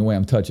no fucking way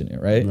I'm touching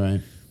it, right?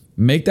 Right.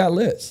 Make that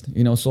list.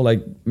 So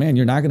like, man,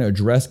 you're not going to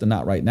address the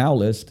not right now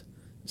list.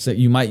 So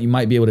you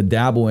might be able to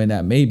dabble in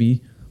that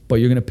maybe, but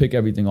you're going to pick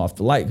everything off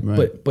the like.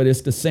 Right. But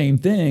it's the same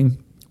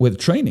thing with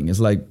training. It's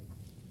like,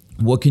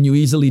 what can you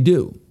easily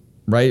do,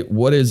 right?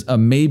 What is a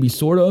maybe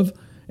sort of,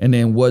 and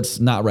then what's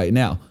not right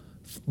now.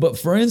 But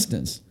for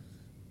instance,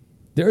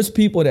 there's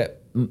people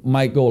that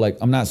might go like,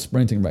 I'm not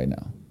sprinting right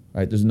now,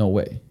 right? There's no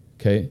way,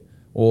 okay?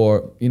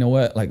 Or, you know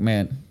what, like,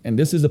 man, and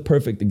this is a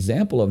perfect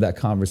example of that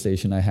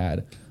conversation I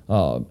had,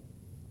 when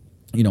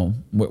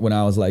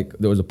I was like,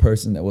 there was a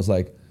person that was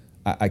like,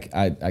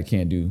 I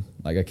can't do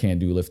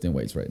lifting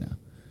weights right now.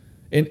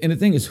 And the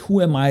thing is,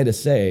 who am I to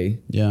say,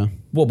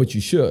 well, but you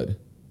should,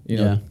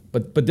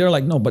 but they're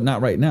like, no, but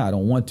not right now. I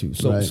don't want to.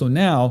 So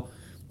now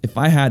if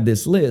I had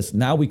this list,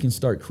 now we can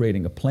start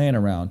creating a plan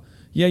around,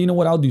 you know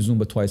what? I'll do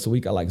Zumba twice a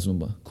week. I like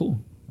Zumba.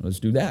 Cool. Let's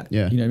do that.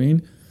 Yeah. You know what I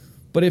mean?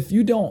 But if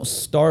you don't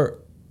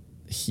start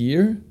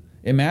here,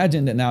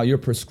 imagine that now you're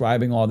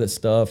prescribing all this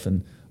stuff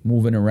and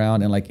moving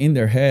around and like in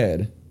their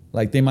head,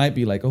 like they might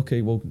be like,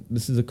 okay, well,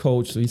 this is a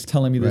coach, so he's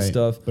telling me this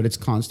stuff. But it's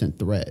constant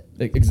threat.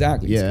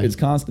 Exactly. Yeah. It's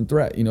constant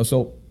threat,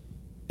 So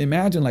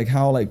imagine like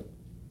how like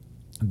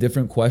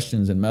different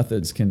questions and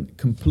methods can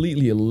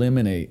completely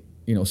eliminate,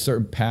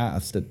 certain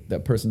paths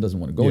that person doesn't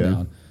want to go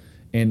down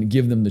and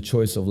give them the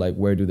choice of like,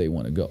 where do they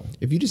want to go?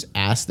 If you just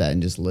ask that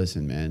and just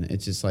listen, man,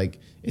 it's just like,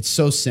 it's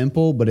so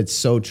simple, but it's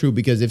so true.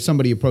 Because if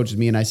somebody approaches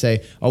me and I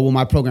say, oh, well,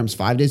 my program's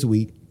 5 days a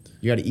week,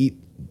 you got to eat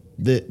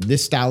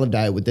this style of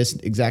diet with this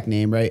exact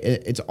name, right?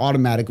 It's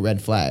automatic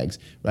red flags,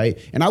 right?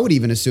 And I would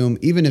even assume,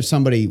 even if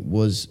somebody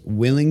was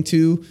willing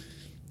to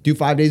do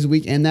 5 days a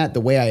week and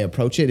the way I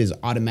approach it is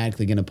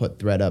automatically going to put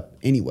threat up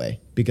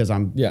anyway, because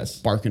I'm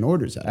barking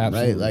orders at them,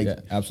 right? Like,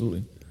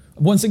 absolutely.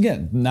 Once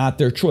again, not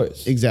their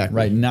choice. Exactly.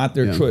 Right? Not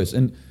their choice.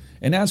 And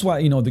And that's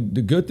why,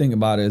 the good thing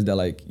about it is that,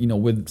 like,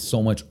 with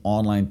so much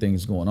online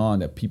things going on,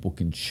 that people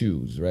can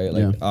choose, right?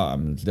 Like,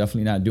 I'm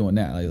definitely not doing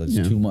that. Like,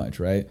 it's too much,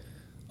 right?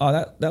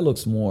 That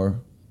looks more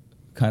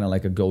kind of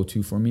like a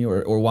go-to for me,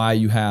 or why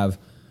you have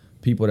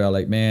people that are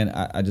like, man,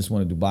 I just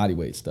want to do body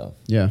weight stuff.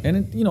 Yeah.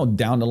 And then,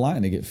 down the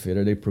line, they get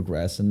fitter, they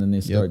progress, and then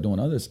they start doing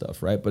other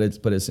stuff, right? But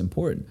it's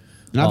important.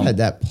 And I've had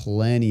that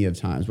plenty of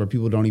times where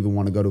people don't even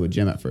want to go to a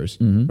gym at first,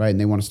 right? And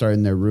they want to start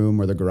in their room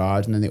or their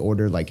garage, and then they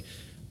order like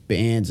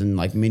bands and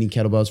like mini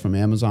kettlebells from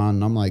Amazon.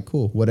 And I'm like,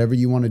 cool, whatever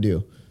you want to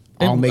do,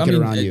 I'll make it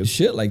around you.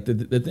 Shit, like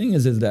the thing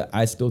is that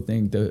I still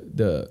think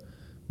the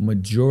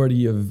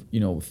majority of,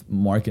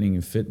 marketing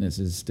and fitness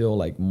is still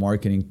like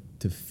marketing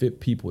to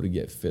fit people to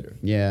get fitter.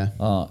 Yeah.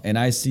 And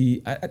I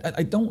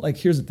don't like,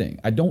 here's the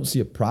thing. I don't see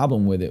a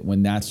problem with it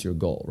when that's your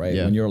goal, right?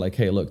 Yeah. When you're like,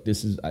 hey, look,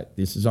 this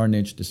is our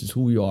niche. This is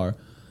who we are.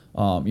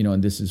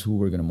 And this is who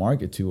we're going to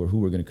market to, or who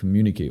we're going to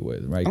communicate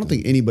with, right? I don't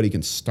think anybody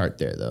can start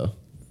there though.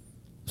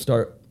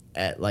 Start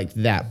at like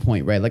that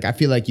point, right? Like I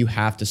feel like you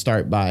have to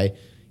start by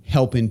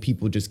helping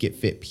people just get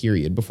fit,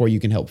 period, before you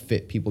can help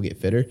fit people get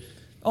fitter.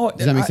 Oh,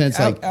 does that make sense?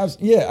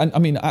 I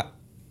mean,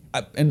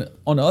 and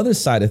on the other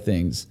side of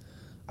things,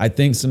 I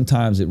think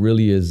sometimes it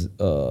really is,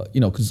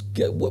 because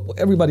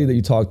everybody that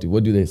you talk to,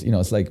 what do they?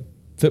 It's like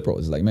Fit Pro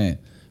is like, man,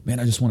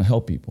 I just want to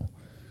help people,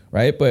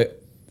 right?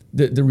 But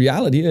the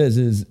reality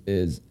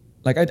is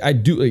like I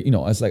do,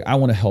 it's like I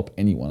want to help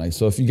anyone. Like,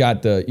 so if you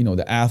got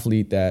the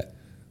athlete that,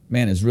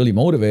 man, is really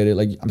motivated,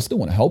 like I still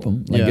want to help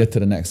him get to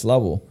the next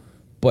level,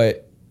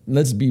 but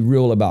let's be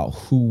real about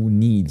who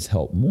needs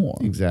help more.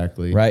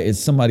 Exactly. Right? It's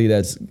somebody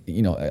that's,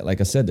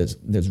 like I said,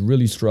 that's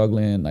really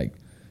struggling, like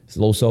it's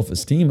low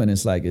self-esteem, and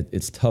it's like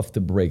it's tough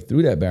to break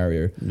through that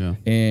barrier. Yeah.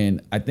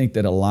 And I think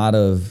that a lot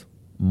of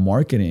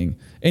marketing,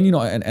 and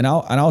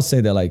I'll say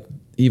that, like,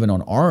 even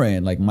on our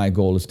end, like my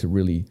goal is to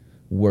really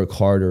work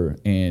harder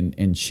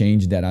and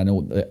change that. I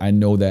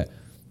know that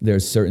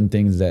there's certain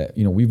things that,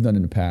 we've done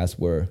in the past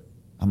where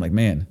I'm like,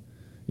 man,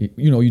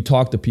 you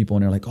talk to people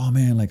and they're like, oh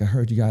man, like I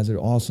heard you guys are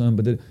awesome,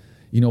 but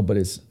but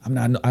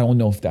I don't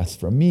know if that's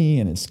for me,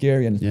 and it's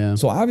scary. And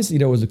so obviously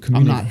there was a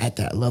community. I'm not at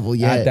that level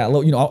yet. At that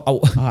level,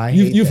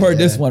 you've heard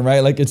this one,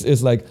 right? Like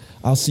it's like,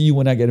 I'll see you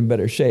when I get in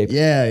better shape.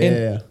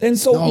 Yeah. And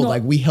so,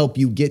 like we help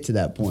you get to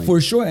that point. For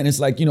sure. And it's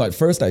like, at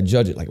first I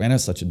judge it like, man,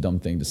 that's such a dumb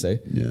thing to say.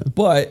 Yeah.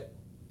 But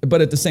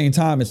at the same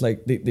time, it's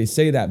like they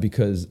say that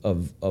because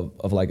of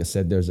like I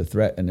said, there's a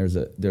threat, and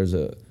there's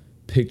a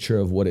picture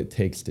of what it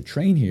takes to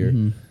train here.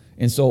 Mm-hmm.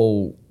 And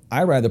so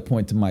I rather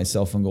point to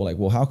myself and go like,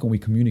 well, how can we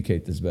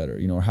communicate this better?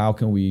 Or how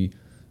can we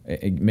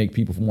make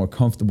people more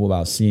comfortable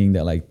about seeing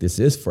that like this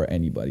is for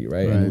anybody,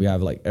 right? And we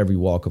have like every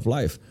walk of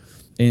life.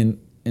 And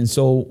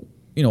so,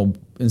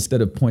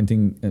 instead of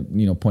pointing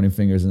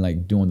fingers and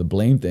like doing the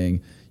blame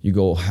thing, you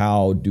go,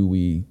 how do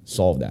we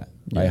solve that?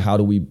 Right? How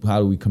do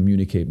we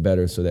communicate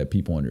better so that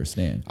people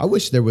understand? I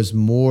wish there was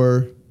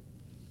more,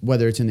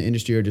 whether it's in the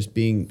industry or just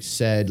being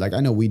said, like I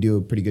know we do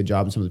a pretty good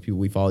job, and some of the people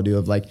we follow do,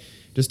 of like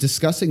just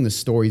discussing the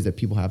stories that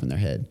people have in their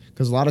head.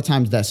 Because a lot of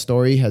times that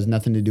story has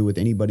nothing to do with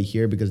anybody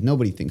here, because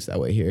nobody thinks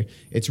that way here.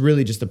 It's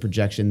really just a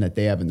projection that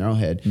they have in their own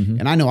head. Mm-hmm.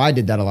 And I know I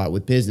did that a lot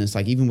with business,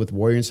 like even with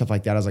Warrior and stuff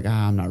like that. I was like,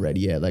 I'm not ready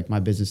yet. Like my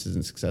business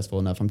isn't successful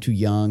enough. I'm too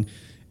young.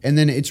 And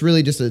then it's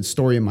really just a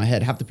story in my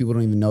head. Half the people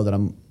don't even know that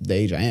I'm the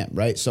age I am,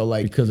 right? So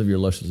like, because of your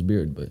luscious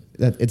beard, but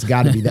it's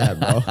got to be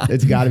that, bro.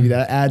 It's got to be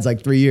that. It adds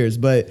like 3 years,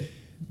 but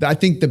I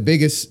think the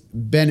biggest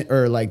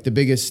the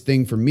biggest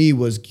thing for me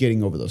was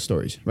getting over those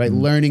stories, right?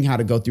 Mm-hmm. Learning how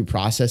to go through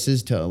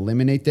processes to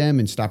eliminate them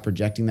and stop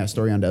projecting that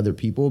story onto other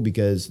people,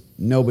 because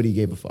nobody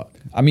gave a fuck.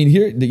 I mean,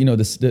 here,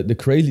 the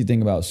crazy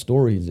thing about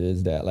stories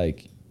is that,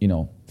 like,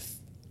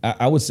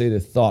 I would say that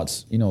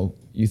thoughts,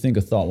 you think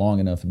a thought long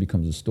enough, it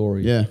becomes a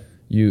story. Yeah.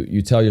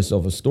 You tell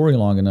yourself a story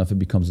long enough, it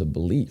becomes a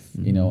belief,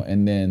 mm-hmm.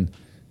 And then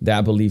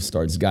that belief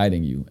starts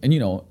guiding you. And,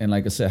 and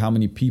like I said, how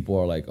many people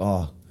are like,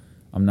 oh,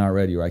 I'm not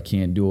ready, or I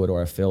can't do it,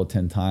 or I failed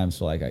 10 times.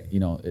 So like,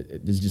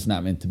 it's just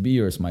not meant to be,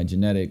 or it's my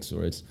genetics,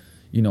 or it's,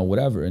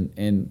 whatever.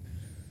 And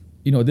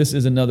this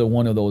is another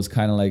one of those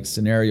kind of like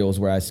scenarios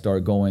where I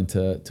start going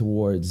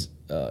towards,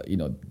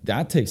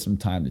 that takes some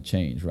time to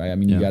change, right? I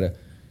mean, you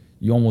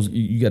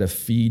gotta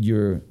feed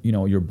your,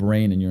 your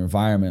brain and your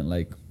environment,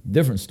 like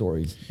different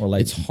stories, or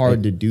like. It's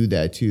hard to do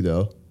that too,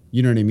 though.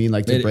 You know what I mean?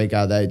 Like to break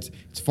out that.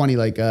 It's funny.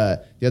 Like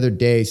the other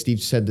day,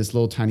 Steve said this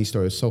little tiny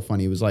story. It was so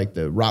funny. It was like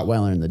the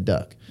Rottweiler and the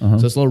duck. Uh-huh.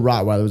 So this little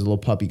Rottweiler was a little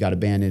puppy, got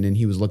abandoned, and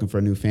he was looking for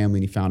a new family,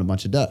 and he found a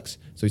bunch of ducks.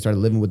 So he started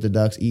living with the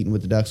ducks, eating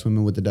with the ducks,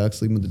 swimming with the ducks,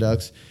 sleeping with the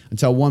ducks,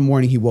 until one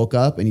morning he woke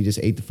up and he just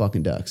ate the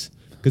fucking ducks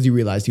because he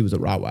realized he was a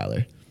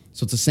Rottweiler.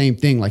 So it's the same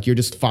thing. Like you're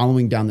just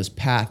following down this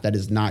path that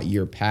is not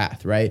your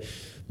path, right?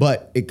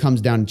 But it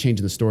comes down to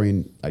changing the story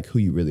and like who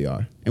you really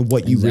are and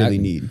what you really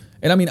need.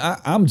 And I mean,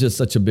 I'm just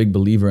such a big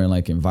believer in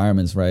like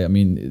environments, right? I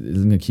mean, it's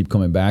gonna keep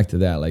coming back to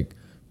that. Like,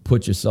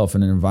 put yourself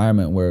in an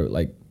environment where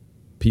like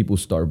people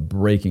start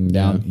breaking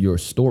down your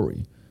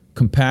story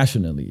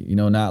compassionately,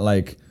 not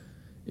like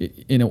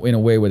in a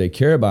way where they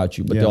care about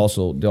you, but they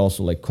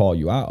also like call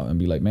you out and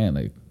be like, man,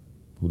 like,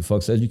 who the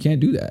fuck says you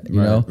can't do that?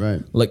 You know,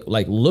 right.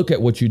 Like look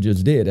at what you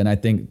just did. And I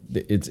think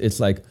it's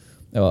like,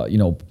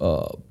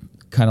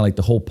 kind of like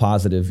the whole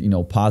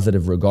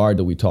positive regard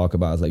that we talk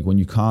about is like when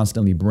you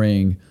constantly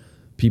bring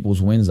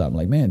people's wins up. I'm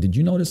like, man, did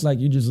you notice like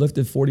you just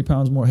lifted 40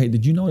 pounds more? Hey,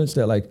 did you notice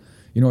that like,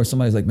 or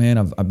somebody's like, man,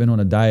 I've been on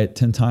a diet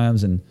 10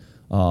 times and,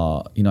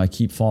 I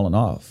keep falling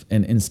off.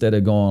 And instead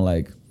of going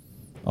like,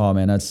 oh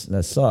man, that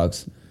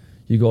sucks.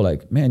 You go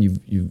like, man,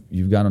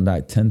 you've got on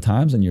diet 10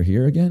 times and you're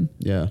here again.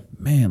 Yeah,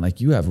 man,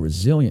 like you have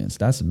resilience.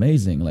 That's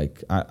amazing.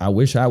 Like I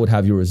wish I would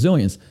have your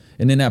resilience.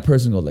 And then that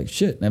person goes like,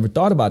 shit, never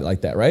thought about it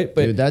like that, right?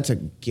 But dude, that's a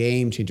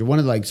game changer. One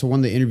of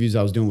the interviews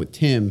I was doing with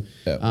Tim,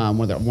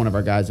 one of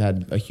our guys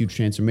had a huge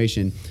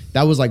transformation.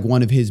 That was like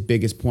one of his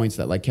biggest points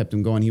that like kept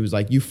him going. He was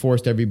like, you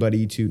forced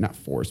everybody to, not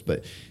forced,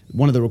 but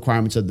one of the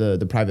requirements of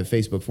the private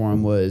Facebook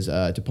forum was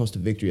to post a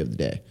victory of the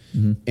day.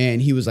 Mm-hmm.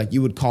 And he was like,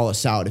 you would call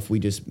us out if we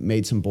just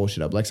made some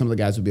bullshit up. Like some of the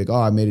guys would be like,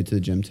 oh, I made it to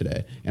the gym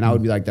today. And I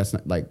would be like, that's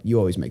not like, you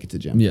always make it to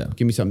the gym. Yeah.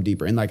 Give me something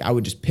deeper. And like, I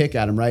would just pick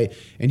at him, right?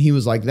 And he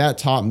was like, that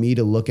taught me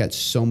to look at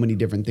so many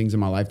different things in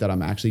my life that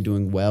I'm actually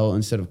doing well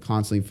instead of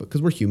constantly,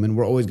 because we're human,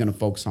 we're always going to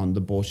focus on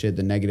the bullshit,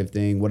 the negative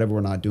thing, whatever we're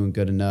not doing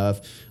good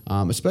enough,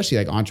 especially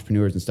like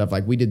entrepreneurs and stuff.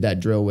 Like we did that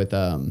drill with,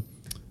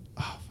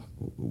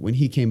 when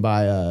he came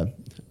by, I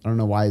don't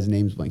know why his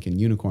name's blanking,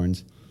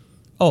 unicorns.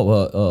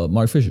 Oh,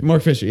 Mark Fisher.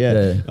 Mark Fisher,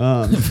 yeah.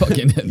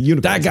 Fucking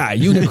that guy,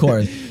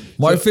 unicorn.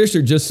 Mark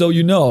Fisher, just so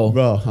you know.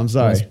 Bro, I'm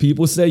sorry. When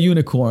people say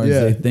unicorns,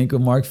 they think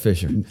of Mark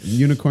Fisher.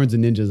 Unicorns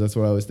and ninjas, that's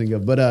what I always think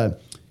of. But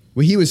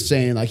what he was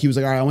saying, like, he was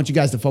like, all right, I want you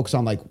guys to focus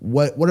on, like,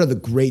 what are the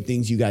great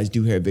things you guys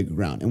do here at Bigger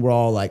Ground? And we're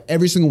all like,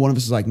 every single one of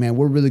us is like, man,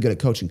 we're really good at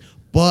coaching.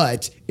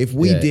 But if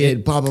we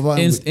did blah, blah, blah.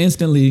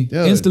 Instantly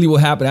what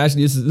happened,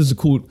 actually, this is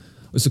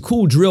it's a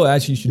cool drill,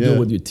 actually, you should do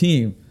with your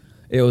team.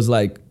 It was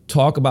like,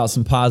 talk about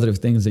some positive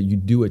things that you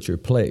do at your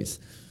place.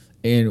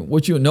 And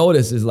what you'll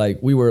notice is like,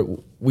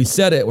 we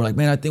said it, we're like,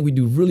 man, I think we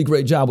do a really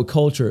great job with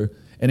culture.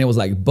 And it was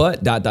like,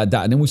 but ... And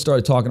then we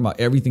started talking about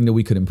everything that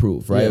we could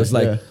improve, right? It was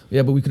like,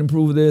 but we could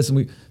improve this.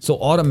 And so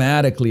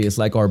automatically it's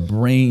like our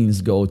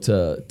brains go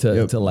to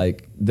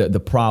like the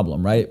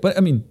problem, right? But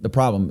I mean, the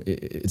problem,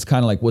 it's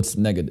kind of like what's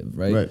negative,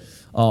 right?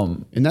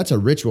 And that's a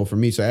ritual for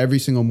me. So every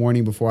single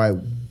morning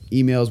before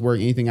emails, work,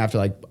 anything after,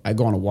 like I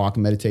go on a walk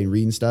and meditate and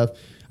read and stuff,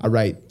 I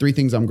write 3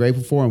 things I'm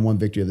grateful for and 1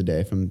 victory of the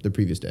day from the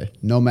previous day,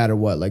 no matter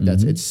what. Like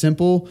it's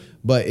simple,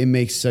 but it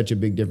makes such a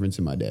big difference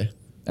in my day.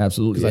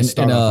 Absolutely. I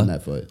start off on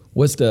that foot.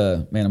 What's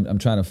the, man, I'm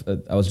trying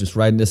to, I was just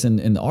writing this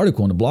in the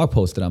article, in the blog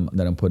post that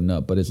I'm putting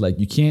up, but it's like,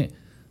 you can't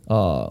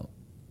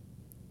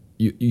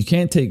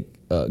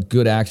take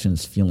good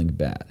actions feeling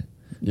bad.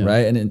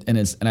 Right.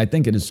 And I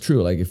think it is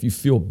true. Like if you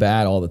feel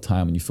bad all the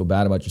time and you feel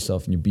bad about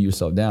yourself and you beat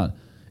yourself down,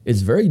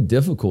 it's very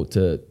difficult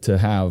to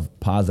have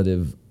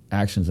positive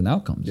actions and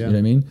outcomes. You know what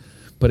I mean?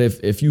 But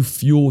if you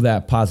fuel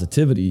that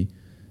positivity,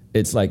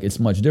 it's like, it's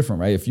much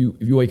different, right? If you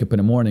wake up in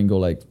the morning and go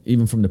like,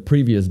 even from the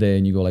previous day,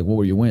 and you go like, what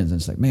were your wins?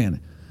 And it's like,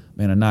 man,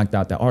 I knocked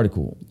out that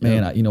article.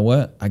 Man, you know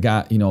what? I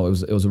got, it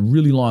was a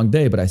really long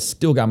day, but I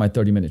still got my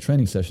 30-minute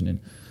training session in.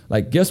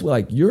 Like, guess what?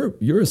 Like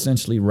you're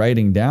essentially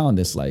writing down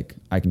this, like,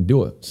 I can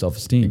do it.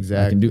 Self-esteem.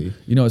 Exactly. I can do,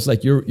 it's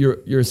like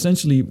you're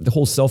essentially, the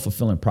whole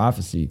self-fulfilling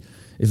prophecy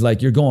is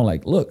like, you're going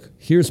like, look,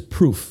 here's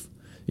proof.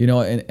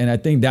 And I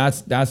think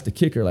that's the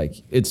kicker. Like,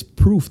 it's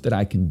proof that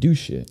I can do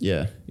shit.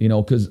 Yeah.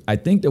 Because I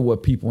think that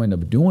what people end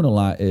up doing a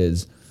lot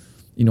is,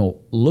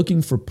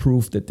 looking for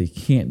proof that they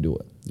can't do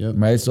it. Yep.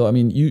 Right. So, I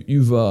mean,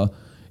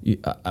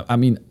 I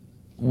mean,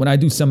 when I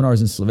do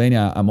seminars in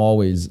Slovenia, I'm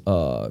always,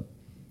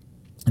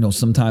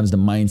 sometimes the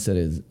mindset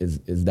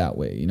is that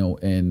way,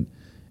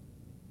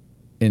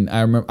 and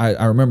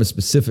I remember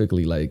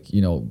specifically, like,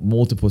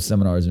 multiple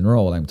seminars in a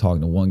row, like I'm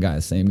talking to one guy,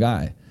 the same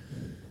guy.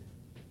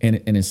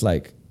 And it's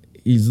like,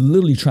 he's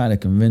literally trying to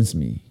convince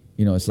me,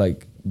 it's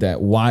like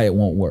that why it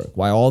won't work,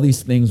 why all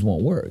these things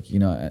won't work,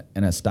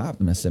 and I stopped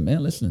him. I said,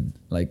 man, listen,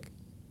 like,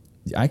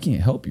 I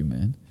can't help you,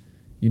 man.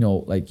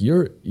 Like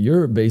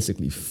you're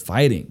basically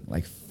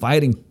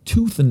fighting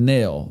tooth and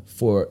nail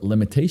for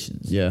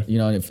limitations. Yeah.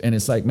 And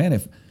it's like, man,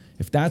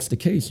 if that's the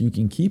case, you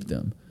can keep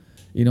them,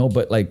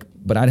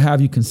 but I'd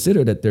have you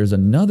consider that there's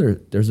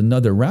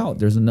another route,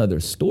 there's another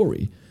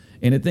story.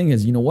 And the thing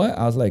is, you know what?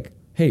 I was like,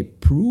 hey,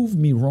 prove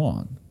me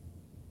wrong,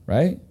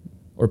 right?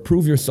 Or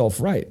prove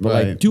yourself right. But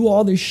like, do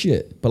all this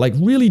shit, but like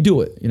really do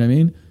it. You know what I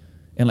mean?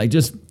 And like,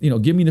 just,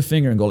 give me the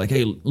finger and go like,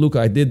 hey, Luca,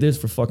 I did this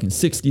for fucking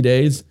 60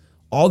 days.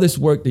 All this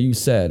work that you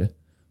said,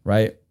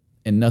 right?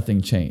 And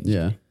nothing changed.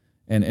 Yeah.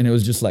 And it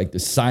was just like the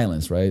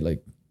silence, right?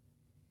 Like,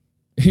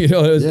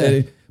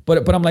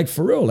 but I'm like,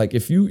 for real, like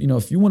if you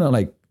want to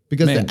like,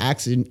 because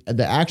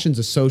the actions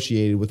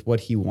associated with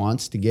what he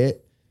wants to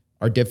get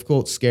are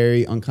difficult,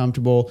 scary,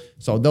 uncomfortable.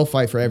 So they'll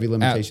fight for every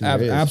limitation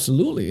there is.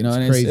 Absolutely.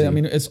 And crazy.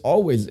 It's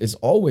always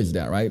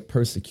that, right?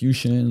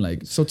 Persecution,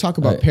 like. So talk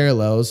about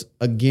parallels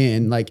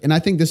again, like, and I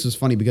think this was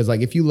funny because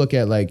like, if you look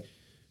at like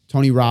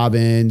Tony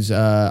Robbins.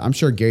 I'm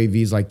sure Gary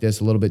Vee's like this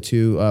a little bit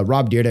too.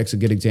 Rob Dyrdek's a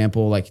good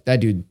example. Like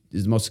that dude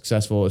is the most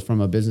successful from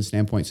a business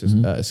standpoint. So,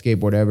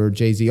 skateboard ever,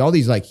 Jay-Z, all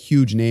these like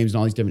huge names in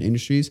all these different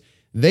industries.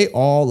 They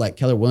all, like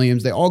Keller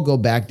Williams, they all go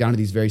back down to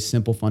these very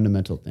simple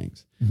fundamental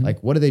things.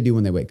 Like what do they do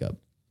when they wake up?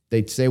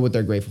 They say what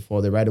they're grateful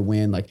for. They write a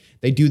win. Like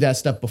they do that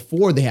stuff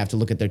before they have to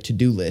look at their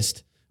to-do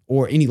list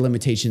or any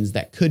limitations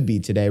that could be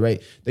today,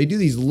 right? They do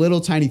these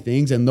little tiny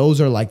things and those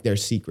are like their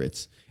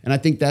secrets. And I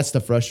think that's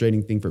the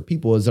frustrating thing for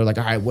people is they're like,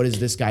 all right, what is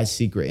this guy's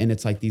secret? And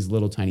it's like these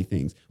little tiny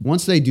things.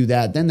 Once they do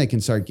that, then they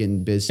can start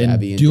getting biz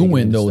savvy and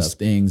doing those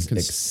things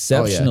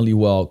exceptionally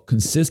well,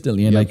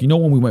 consistently. And like,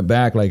 when we went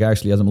back, like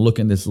actually, as I'm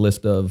looking at this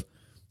list of,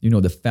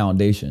 the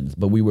foundations,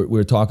 but we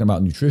were talking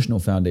about nutritional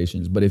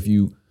foundations. But if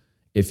you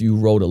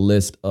wrote a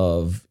list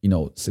of,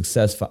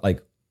 success,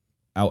 like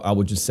I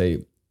would just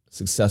say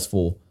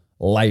successful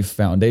life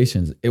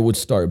foundations, it would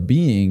start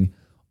being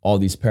all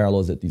these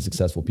parallels that these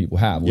successful people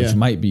have, which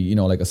might be,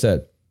 like I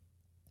said,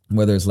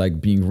 whether it's like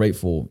being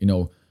grateful,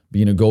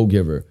 being a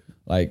go-giver,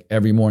 like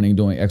every morning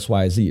doing X,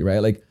 Y, Z,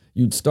 right? Like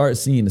you'd start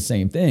seeing the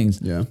same things.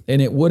 Yeah.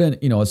 And it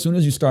wouldn't, as soon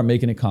as you start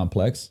making it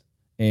complex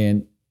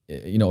and,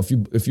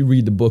 if you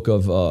read the book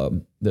of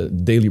the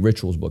Daily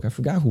Rituals book, I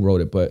forgot who wrote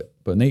it, but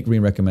Nate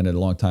Green recommended it a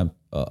long time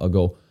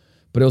ago.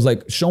 But it was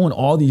like showing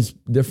all these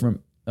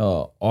different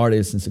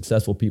artists and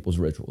successful people's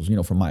rituals,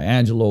 from Maya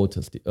Angelou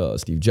to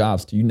Steve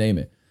Jobs to you name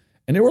it.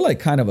 And they were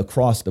like kind of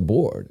across the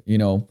board,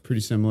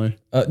 Pretty similar.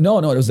 No,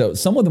 it was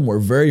some of them were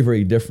very,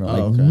 very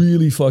different,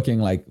 really fucking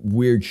like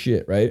weird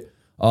shit, right?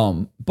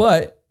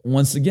 But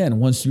once again,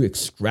 once you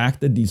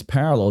extracted these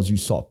parallels, you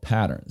saw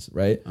patterns,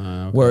 right?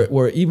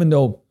 Where even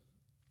though,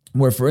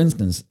 for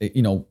instance,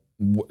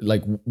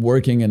 like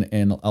working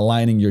and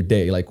aligning your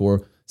day, like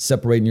or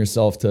separating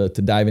yourself to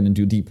dive in and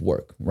do deep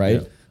work,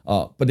 right?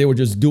 Yeah. But they would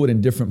just do it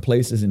in different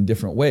places in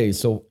different ways.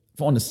 So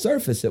on the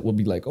surface, it will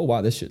be like, oh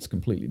wow, this shit's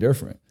completely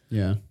different.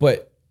 Yeah.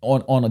 But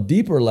on a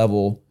deeper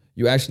level,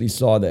 you actually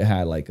saw that it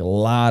had like a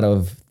lot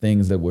of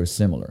things that were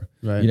similar.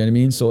 Right. You know what I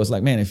mean? So it's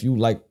like, man, if you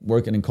like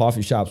working in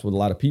coffee shops with a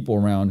lot of people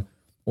around,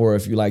 or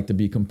if you like to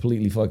be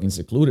completely fucking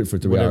secluded for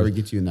 3 hours. Whatever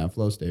gets you in that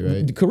flow state,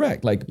 right?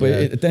 Correct. Like, but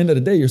at the end of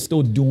the day, you're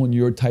still doing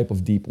your type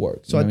of deep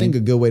work. So I think a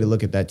good way to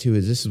look at that too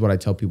is this is what I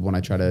tell people when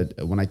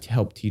I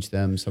help teach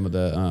them some of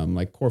the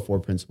like core 4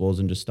 principles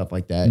and just stuff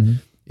like that.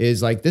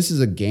 Is like, this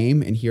is a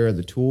game and here are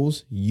the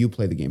tools. You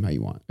play the game how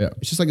you want. Yeah.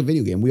 It's just like a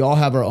video game. We all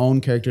have our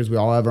own characters. We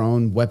all have our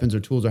own weapons or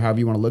tools or however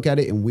you want to look at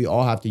it. And we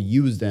all have to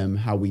use them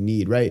how we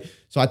need, right?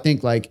 So I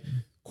think like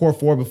core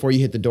 4 before you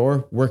hit the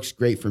door works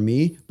great for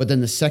me. But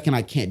then the second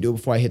I can't do it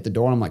before I hit the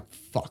door, I'm like,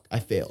 fuck, I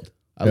failed.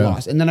 I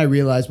lost. And then I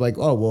realized like,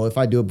 oh, well, if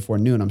I do it before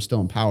noon, I'm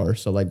still in power.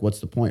 So like, what's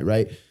the point,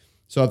 right?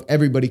 So if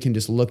everybody can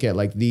just look at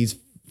like these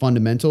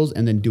fundamentals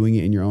and then doing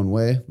it in your own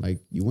way, like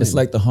you win. It's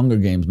like the Hunger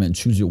Games, man.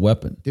 Choose your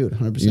weapon. Dude,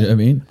 100%. You know what I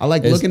mean? I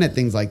like looking at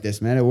things like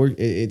this, man.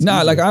 It's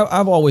like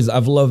I've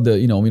loved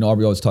the,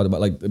 Aubrey always talked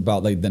about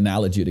the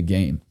analogy of the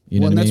game. You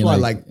know what I mean? That's why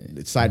like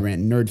side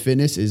rant, Nerd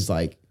Fitness is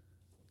like,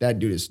 that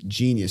dude is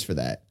genius for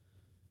that.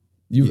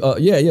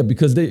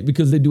 Because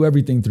they do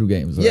everything through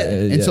games.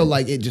 And so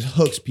like it just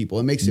hooks people.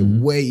 It makes it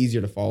way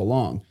easier to follow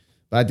along.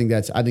 But I think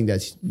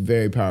that's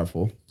very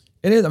powerful.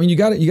 It is. I mean, you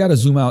got to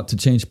zoom out to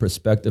change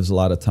perspectives a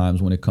lot of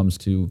times when it comes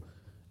to,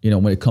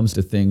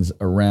 things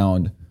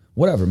around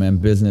whatever, man,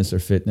 business or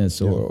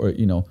fitness or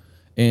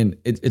and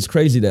it's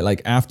crazy that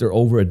like after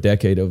over a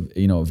decade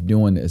of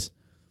doing this,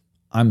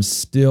 I'm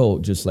still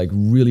just like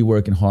really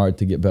working hard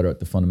to get better at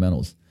the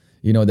fundamentals.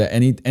 That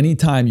any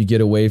time you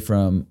get away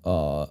from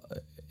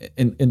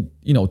and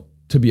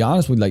to be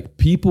honest with you, like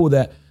people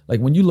that like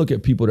when you look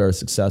at people that are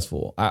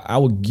successful, I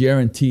would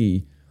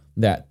guarantee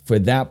that for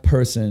that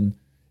person,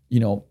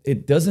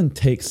 it doesn't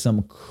take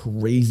some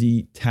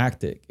crazy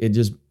tactic.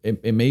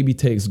 It maybe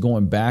takes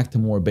going back to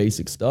more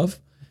basic stuff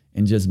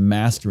and just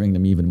mastering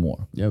them even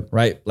more. Yep.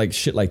 Right? Like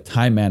shit like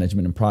time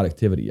management and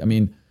productivity. I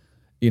mean,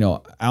 I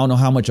don't know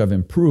how much I've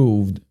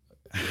improved,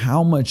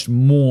 how much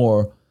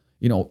more,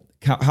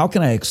 how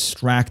can I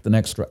extract an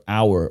extra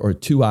hour or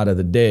 2 out of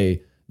the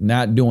day,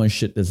 not doing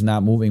shit that's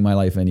not moving my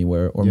life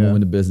anywhere or moving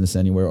the business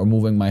anywhere or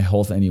moving my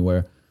health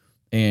anywhere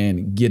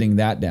and getting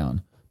that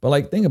down. But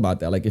like, think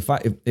about that. Like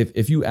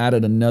if you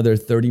added another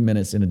 30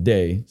 minutes in a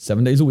day,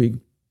 7 days a week,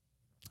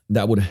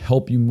 that would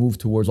help you move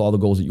towards all the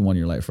goals that you want in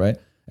your life, right?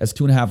 That's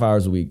 2.5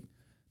 hours a week.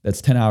 That's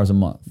 10 hours a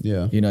month.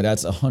 Yeah.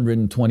 That's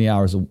 120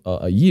 hours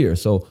a year.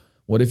 So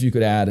what if you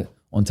could add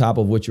on top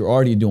of what you're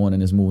already doing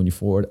and is moving you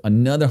forward,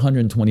 another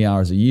 120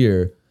 hours a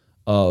year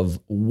of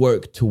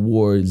work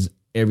towards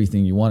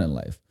everything you want in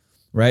life,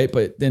 right?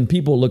 But then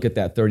people look at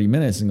that 30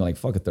 minutes and go like,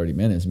 fuck it, 30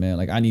 minutes, man.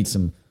 Like I need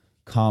some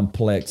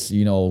complex,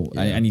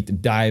 I need to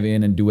dive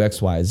in and do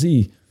X, Y,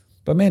 Z.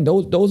 But man,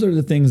 those are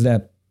the things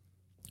that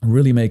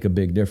really make a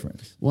big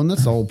difference. Well, and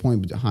that's the whole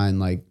point behind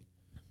like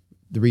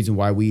the reason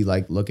why we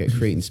like look at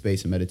creating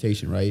space and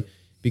meditation, right?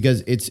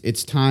 Because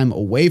it's time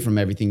away from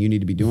everything you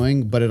need to be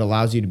doing, but it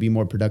allows you to be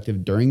more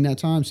productive during that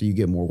time, so you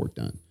get more work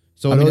done.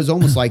 So it is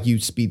almost like you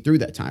speed through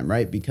that time,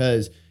 right?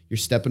 Because you're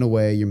stepping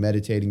away, you're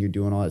meditating, you're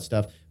doing all that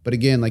stuff. But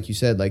again, like you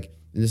said, like,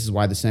 and this is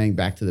why the saying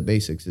 "back to the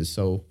basics" is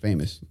so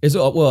famous. It's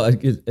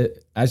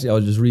actually, I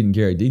was just reading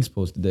Gary Deek's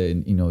post today,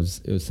 and it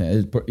was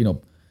saying,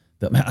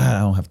 I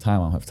don't have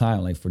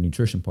time, like for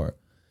nutrition part,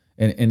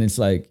 and it's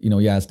like,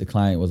 he asked the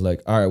client, was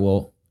like, all right,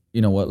 well,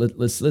 you know what,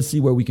 let's see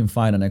where we can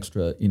find an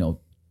extra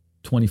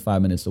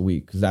 25 minutes a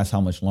week, because that's how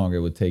much longer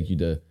it would take you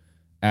to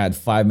add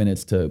 5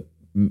 minutes to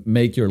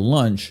make your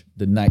lunch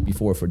the night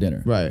before for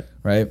dinner,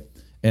 right?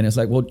 And it's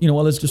like, well,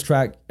 let's just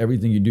track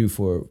everything you do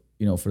for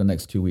for the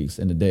next 2 weeks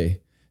in the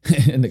day.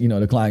 And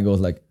the client goes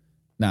like,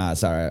 nah,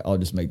 it's all right, I'll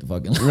just make the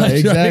fucking lunch. Right,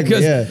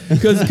 exactly.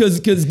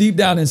 Because deep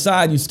down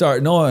inside you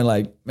start knowing,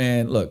 like,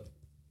 man, look,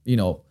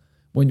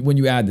 when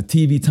you add the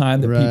TV time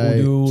that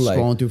people do, like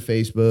scrolling through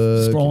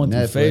Facebook,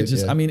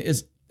 Netflix, I mean,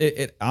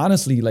 it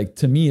honestly, like,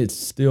 to me, it's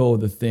still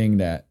the thing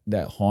that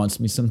haunts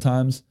me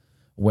sometimes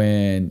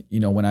when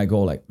I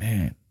go like,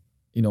 man,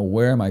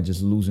 where am I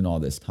just losing all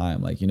this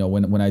time? Like,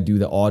 when I do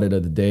the audit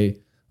of the day,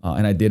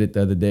 and I did it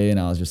the other day, and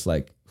I was just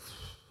like,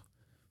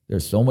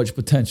 there's so much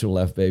potential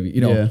left, baby.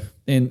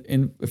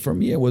 And for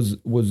me, it was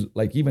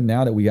like, even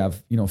now that we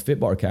have, Fit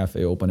Bar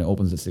Cafe open, it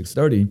opens at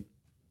 6:30.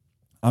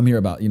 I'm here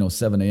about,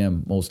 7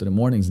 a.m. most of the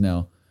mornings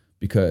now,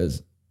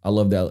 because I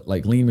love that,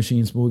 like, lean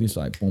machine smoothie.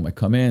 So I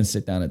come in,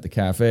 sit down at the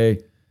cafe,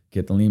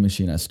 get the lean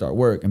machine, I start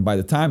work. And by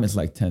the time it's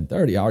like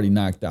 10:30, I already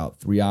knocked out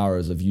 3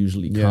 hours of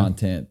usually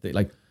content,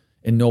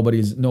 and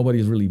nobody's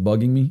really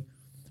bugging me.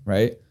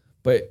 Right.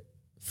 But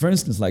for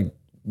instance, like,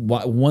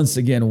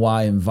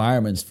 why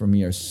environments for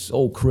me are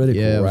so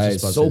critical, right?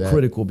 So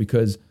critical,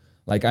 because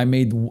like I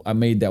made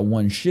that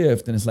one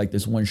shift, and it's like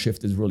this one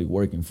shift is really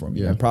working for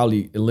me. I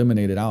probably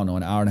eliminated, I don't know,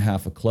 an hour and a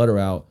half of clutter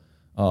out,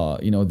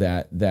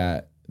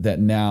 that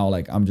now,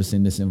 like, I'm just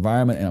in this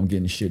environment and I'm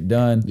getting shit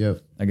done.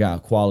 I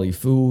got quality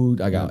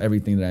food, I got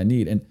everything that I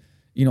need. And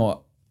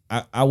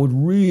I would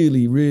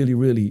really, really,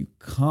 really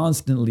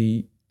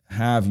constantly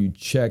have you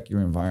check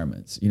your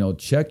environments.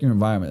 Check your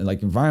environment.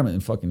 Like,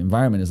 environment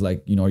is like,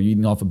 are you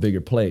eating off a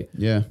bigger plate?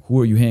 Who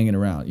are you hanging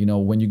around?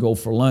 When you go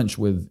for lunch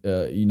with,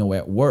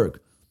 at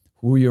work,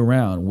 who are you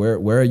around?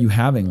 Where are you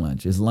having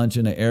lunch? Is lunch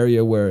in an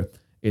area where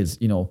it's,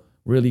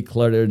 really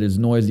cluttered, it's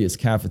noisy, it's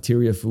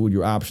cafeteria food,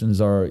 your options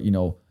are,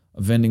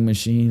 vending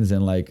machines,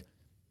 and like,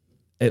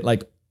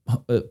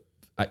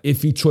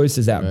 iffy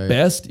choices at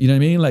best, you know what I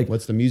mean? Like,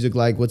 what's the music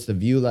like? What's the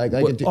view like?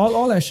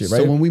 All that shit,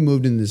 right? So when we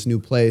moved into this new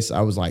place,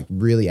 I was like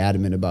really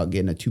adamant about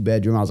getting a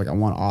 2-bedroom. I was like, I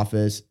want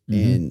office.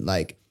 And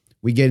like,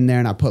 we get in there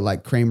and I put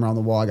like Kramer on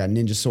the wall. I got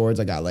ninja swords.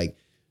 I got like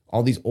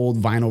all these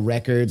old vinyl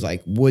records,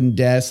 like wooden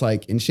desks.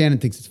 Like, and Shannon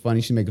thinks it's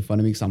funny. She's making fun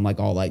of me because I'm like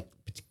all like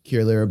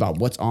particular about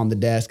what's on the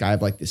desk. I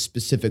have like this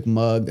specific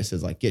mug that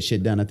says like, get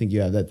shit done. I think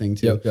you have that thing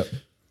too. Yep.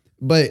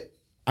 But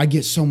I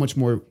get so much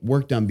more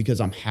work done because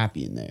I'm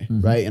happy in there,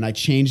 right? And I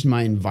changed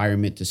my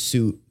environment to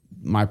suit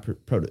my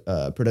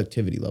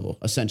productivity level,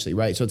 essentially,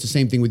 right? So it's the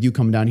same thing with you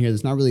coming down here.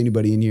 There's not really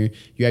anybody in here.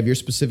 You have your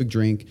specific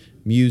drink,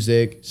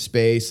 music,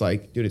 space.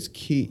 Like, dude, it's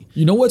key.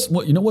 You know what's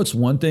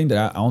one thing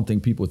that I don't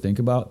think people think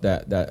about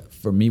that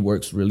for me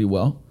works really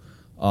well,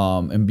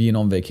 and being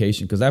on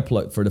vacation, because I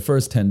plugged for the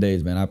first 10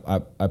 days, man.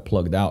 I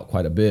plugged out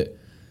quite a bit,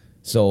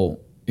 so.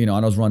 And I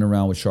was running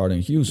around with Chardon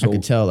and Hughes. So I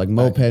could tell, like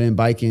mopeding,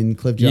 biking,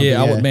 cliff jumping.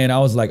 I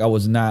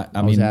was not.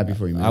 I was happy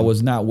for you, man. I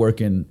was not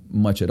working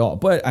much at all,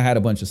 but I had a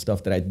bunch of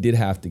stuff that I did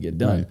have to get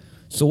done. Right.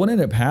 So what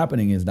ended up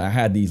happening is that I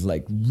had these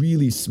like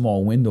really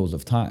small windows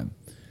of time,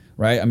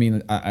 right? I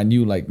mean, I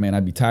knew like, man,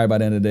 I'd be tired by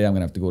the end of the day. I'm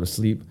gonna have to go to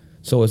sleep.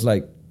 So it's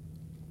like,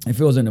 if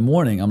it was in the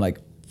morning, I'm like,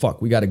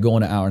 fuck, we got to go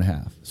in an hour and a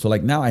half. So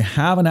like now I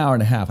have an hour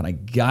and a half, and I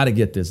got to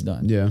get this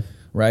done. Yeah.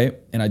 Right?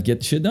 And I'd get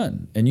the shit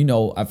done. And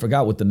I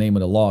forgot what the name of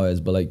the law is,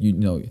 but like,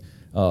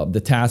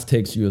 the task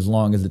takes you as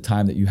long as the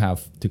time that you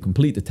have to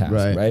complete the task,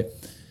 right?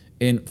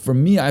 And for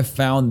me, I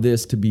found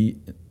this to be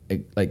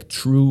like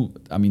true,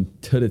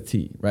 to the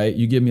T, right?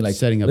 You give me like,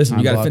 setting up listen,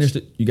 you got to blocks. finish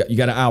it. You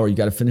got an hour. You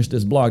got to finish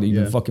this blog that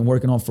you've been fucking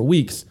working on for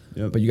weeks,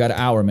 but you got an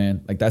hour,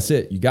 man. Like, that's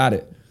it. You got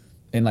it.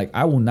 And like,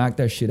 I will knock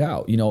that shit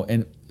out,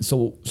 And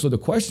so the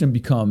question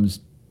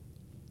becomes,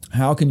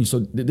 how can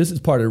you, this is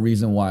part of the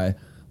reason why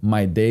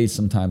my days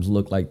sometimes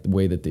look like the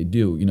way that they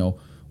do,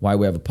 why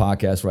we have a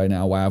podcast right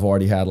now, why I've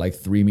already had like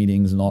 3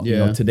 meetings and all,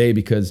 today,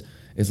 because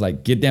it's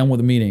like, get down with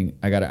a meeting.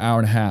 I got an hour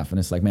and a half, and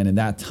it's like, man, in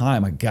that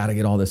time, I got to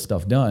get all this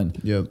stuff done.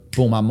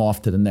 Boom, I'm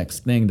off to the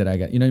next thing that I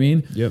got, you know what I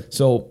mean?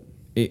 So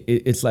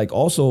it's like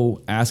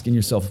also asking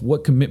yourself,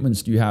 what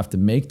commitments do you have to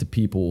make to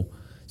people?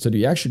 So do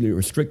you actually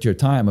restrict your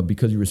time, or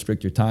because you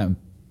restrict your time,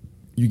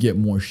 you get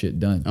more shit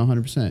done?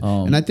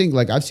 100%. And I think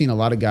like I've seen a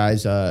lot of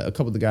guys, a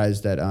couple of the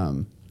guys that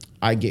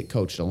I get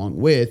coached along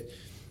with,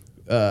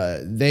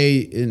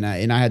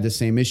 I had the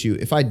same issue.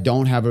 If I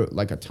don't have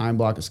a time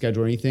block, a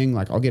schedule or anything,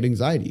 like I'll get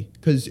anxiety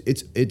because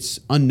it's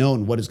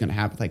unknown what is going to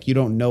happen. Like you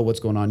don't know what's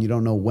going on. You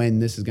don't know when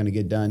this is going to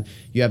get done.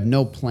 You have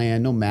no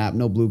plan, no map,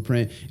 no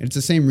blueprint. And it's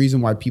the same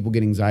reason why people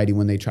get anxiety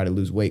when they try to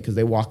lose weight, because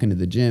they walk into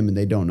the gym and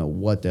they don't know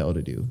what the hell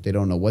to do. They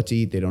don't know what to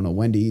eat. They don't know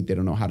when to eat. They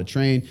don't know how to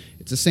train.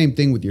 It's the same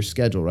thing with your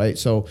schedule, right?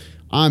 So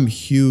I'm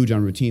huge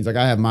on routines. Like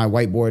I have my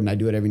whiteboard and I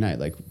do it every night.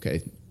 Like,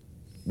 okay,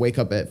 wake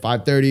up at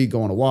 5:30,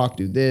 go on a walk,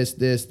 do this,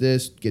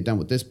 get done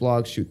with this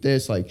blog, shoot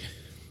this, like,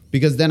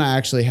 because then I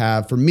actually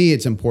have, for me,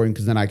 it's important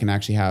because then I can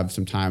actually have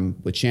some time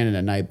with Shannon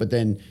at night. But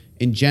then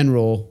in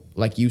general,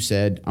 like you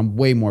said, I'm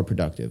way more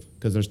productive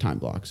because there's time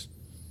blocks.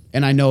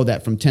 And I know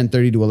that from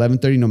 10:30 to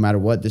 11:30, no matter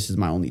what, this is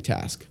my only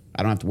task.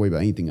 I don't have to worry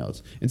about anything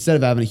else. Instead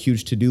of having a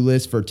huge to-do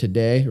list for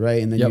today,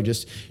 right? And then you're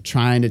just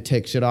trying to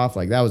tick shit off.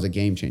 Like that was a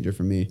game changer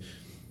for me.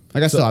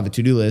 Like I still have a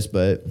to-do list,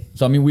 but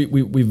so I mean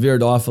we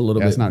veered off a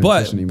little bit,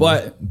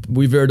 but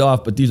we veered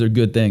off. But these are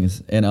good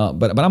things, and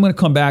but I'm going to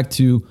come back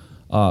to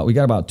we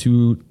got about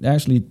two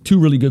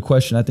really good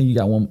questions. I think you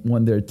got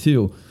one there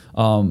too.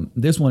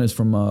 This one is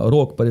from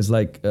Rok, but it's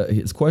like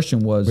his question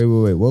was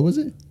wait, what was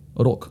it?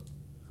 Rok.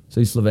 So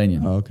he's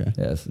Slovenian. Oh, okay.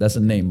 Yes, that's a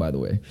name, by the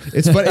way.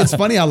 It's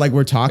funny how like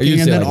we're talking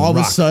and then all of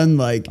a sudden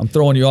like I'm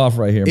throwing you off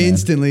right here, man.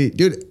 Instantly,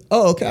 dude.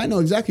 Oh, okay. I know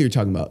exactly what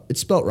you're talking about.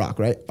 It's spelt rock,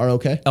 right?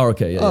 R-O-K?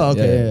 R-O-K, yeah. Oh,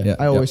 okay. Yeah.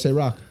 I always say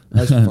rock.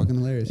 That's fucking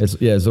hilarious.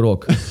 It's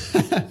Rok.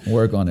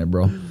 Work on it,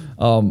 bro.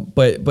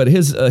 But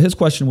his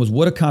question was,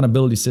 what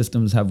accountability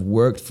systems have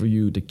worked for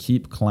you to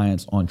keep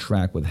clients on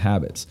track with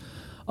habits?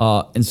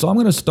 And so I'm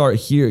going to start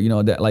here. You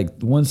know that like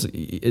once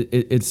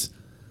it's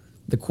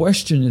the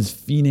question is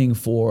fiending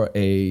for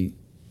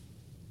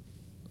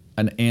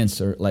an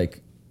answer,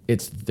 like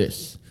it's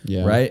this,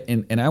 right?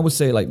 And I would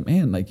say like,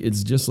 man, like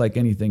it's just like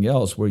anything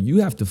else where you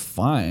have to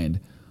find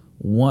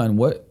one,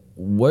 what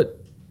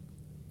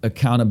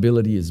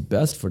accountability is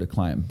best for the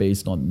client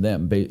based on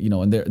them,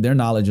 and their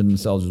knowledge of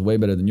themselves is way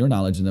better than your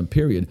knowledge of them,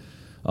 period.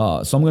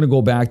 So I'm going to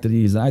go back to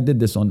these, and I did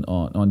this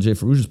on Jay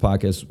Ferrugia's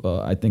podcast.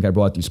 I think I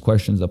brought these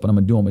questions up, and I'm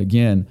going to do them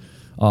again.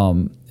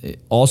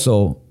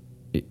 Also,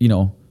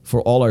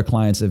 for all our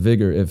clients at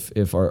Vigor,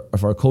 if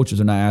our coaches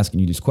are not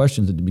asking you these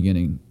questions at the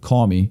beginning,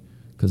 call me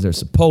because they're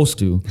supposed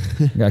to.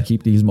 I got to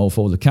keep these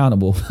mofos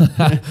accountable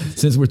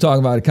since we're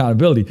talking about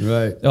accountability.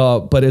 Right.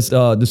 But it's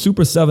the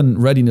Super 7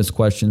 readiness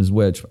questions,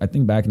 which I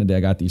think back in the day I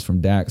got these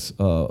from Dax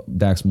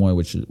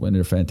Moy, when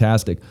they're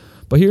fantastic.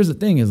 But here's the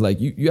thing: is like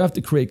you have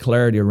to create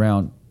clarity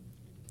around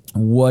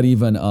what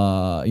even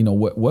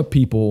what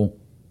people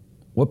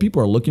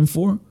are looking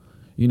for.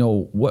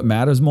 What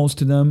matters most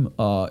to them,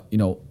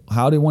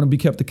 how they want to be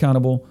kept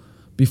accountable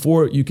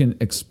before you can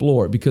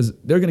explore, because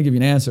they're going to give you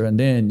an answer. And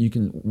then you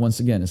can, once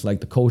again, it's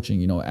like the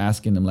coaching,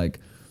 asking them, like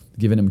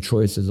giving them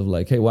choices of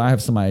like, hey, well, I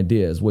have some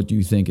ideas. What do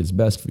you think is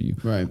best for you?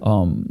 Right.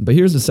 But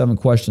here's the 7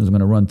 questions. I'm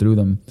going to run through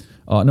them.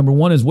 Number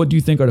 1 is, what do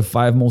you think are the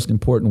 5 most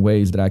important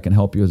ways that I can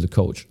help you as a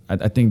coach?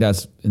 I think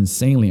that's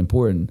insanely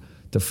important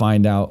to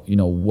find out,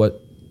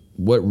 what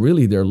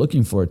really they're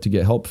looking for to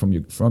get help from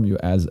you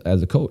as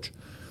a coach.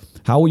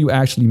 How will you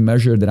actually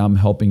measure that I'm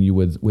helping you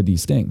with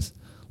these things?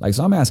 Like,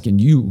 so I'm asking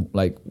you,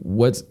 like,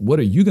 what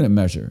are you going to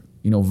measure,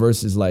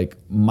 versus like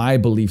my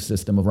belief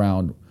system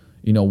around,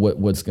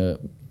 what's going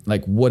to,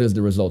 like, what is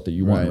the result that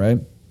you want, right?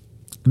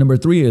 Number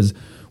 3 is,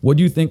 what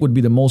do you think would be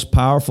the most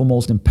powerful,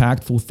 most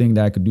impactful thing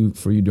that I could do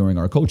for you during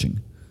our coaching?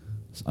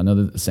 It's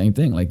another same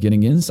thing, like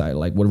getting insight,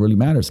 like what really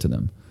matters to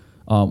them.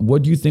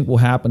 What do you think will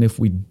happen if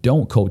we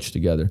don't coach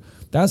together?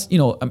 That's,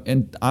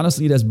 and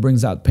honestly, that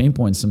brings out pain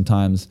points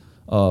sometimes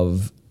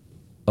of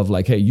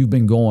like, hey, you've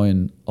been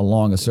going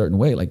along a certain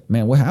way. Like,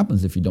 man, what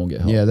happens if you don't get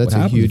help? Yeah, that's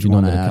a huge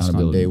one I ask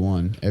on day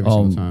one, every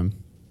single time.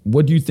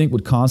 What do you think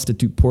would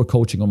constitute poor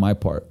coaching on my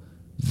part?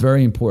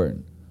 Very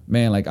important.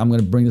 Man, like, I'm going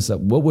to bring this up.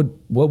 What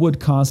would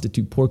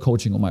constitute poor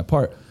coaching on my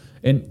part?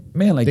 And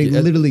man, like, they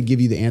literally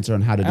give you the answer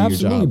on how to do your job.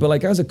 Absolutely, but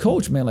like as a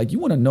coach, man, like you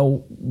want to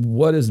know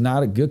what is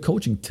not a good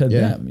coaching to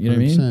them. You know 100%.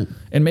 What I mean?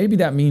 And maybe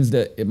that means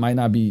that it might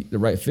not be the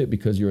right fit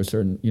because you're a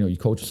certain, you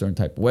coach a certain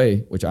type of way,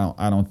 which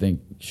I don't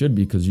think should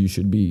be, because you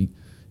should be,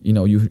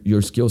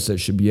 your skill set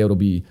should be able to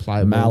be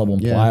malleable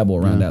and pliable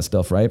around that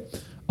stuff, right?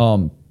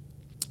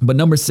 But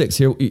number 6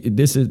 here,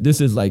 this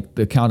is like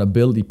the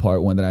accountability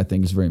part, one that I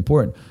think is very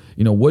important.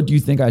 What do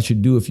you think I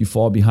should do if you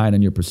fall behind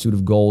in your pursuit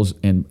of goals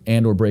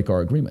and or break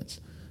our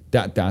agreements?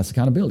 That's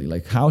accountability.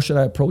 Like, how should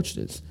I approach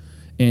this?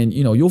 And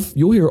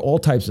you'll hear all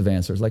types of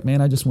answers. Like,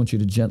 man, I just want you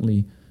to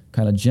gently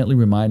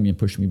remind me and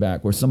push me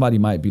back. Where somebody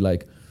might be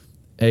like,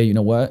 hey, you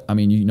know what? I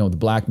mean, the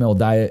blackmail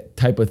diet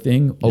type of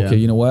thing. Okay,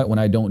 you know what? When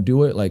I don't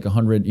do it, like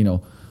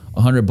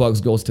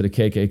 $100 goes to the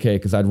KKK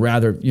because I'd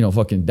rather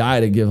fucking die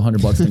to give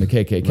 $100 to the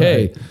KKK.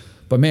 Right.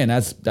 But man,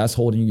 that's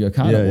holding you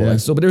accountable. Yeah. Like,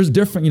 so, but there's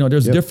different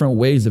different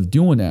ways of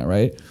doing that,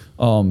 right?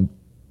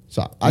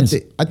 So I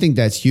think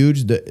that's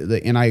huge.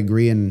 And I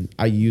agree, and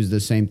I use the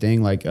same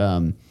thing. Like,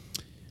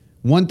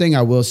 one thing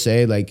I will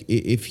say, like,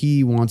 if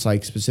he wants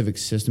like specific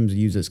systems to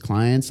use as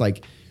clients,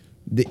 like,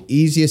 the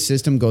easiest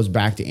system goes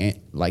back to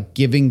like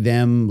giving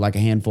them like a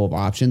handful of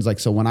options. Like,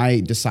 so when I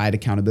decide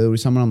accountability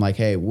with someone, I'm like,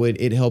 hey, would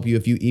it help you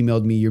if you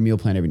emailed me your meal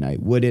plan every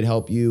night? Would it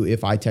help you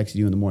if I texted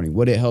you in the morning?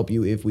 Would it help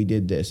you if we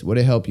did this? Would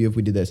it help you if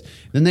we did this?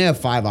 Then they have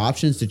 5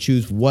 options to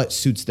choose what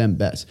suits them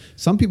best.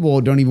 Some people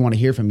don't even want to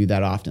hear from you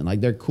that often.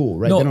 Like, they're cool,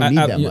 right? They don't need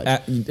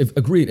that much.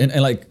 Agreed.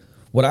 And like,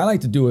 what I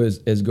like to do is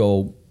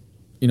go,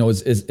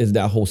 is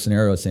that whole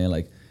scenario saying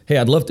like, hey,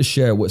 I'd love to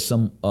share what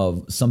some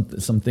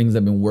things that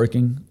have been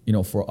working,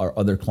 for our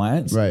other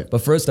clients. Right.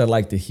 But first, I'd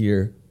like to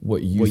hear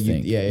what you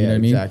think. Yeah, you know what I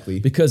mean? Exactly.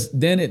 Because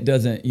then it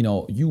doesn't,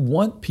 you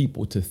want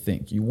people to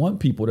think. You want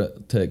people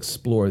to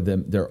explore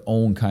their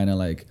own kind of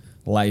like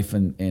life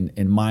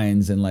and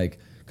minds and like,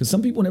 because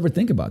some people never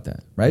think about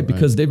that, right?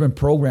 Because they've been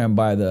programmed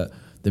by the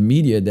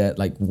media that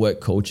like what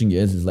coaching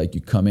is like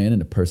you come in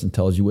and the person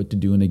tells you what to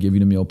do and they give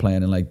you the meal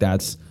plan and like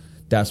that's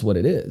what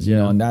it is,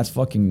 and that's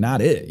fucking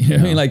not it. You know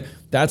what I mean? Like,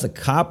 that's a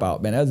cop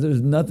out, man.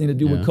 There's nothing to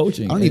do with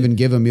coaching. I don't even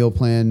give a meal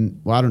plan.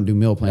 Well, I don't do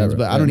meal plans,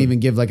 but I don't even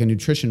give like a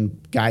nutrition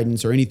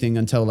guidance or anything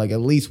until like at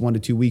least 1 to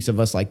 2 weeks of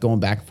us like going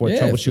back and forth,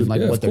 troubleshooting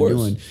like what they're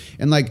doing.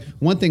 And like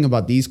one thing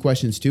about these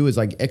questions too is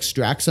like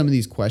extract some of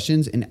these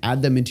questions and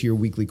add them into your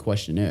weekly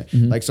questionnaire.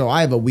 Like, so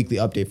I have a weekly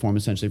update form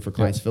essentially for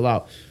clients to fill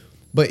out.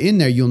 But in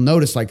there, you'll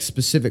notice like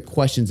specific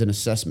questions and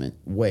assessment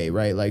way,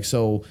 right? Like,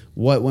 so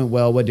what went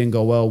well, what didn't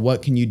go well,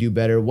 what can you do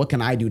better? What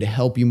can I do to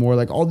help you more?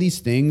 Like all these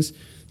things,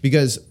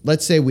 because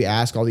let's say we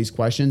ask all these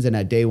questions and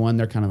at day 1,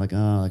 they're kind of like,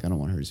 oh, like I don't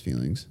want to hurt his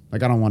feelings.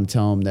 Like, I don't want to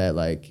tell him that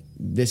like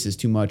this is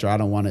too much or I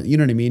don't want to, you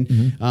know what I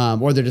mean?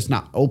 Or they're just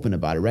not open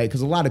about it, right?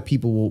 Because a lot of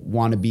people will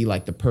want to be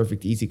like the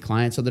perfect, easy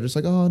client. So they're just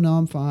like, oh, no,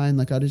 I'm fine.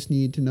 Like, I just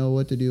need to know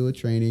what to do with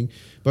training.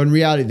 But in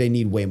reality, they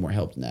need way more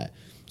help than that.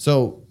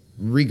 So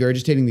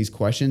regurgitating these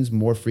questions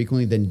more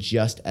frequently than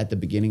just at the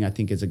beginning, I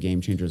think is a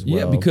game changer as well.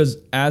 Yeah, because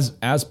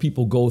as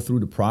people go through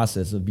the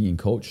process of being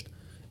coached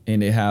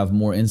and they have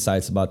more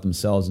insights about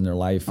themselves and their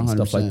life and 100%.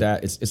 Stuff like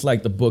that, it's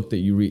like the book that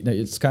you read.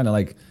 It's kind of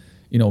like,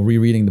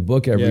 rereading the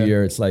book every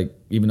year. It's like,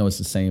 even though it's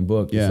the same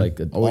book, it's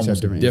like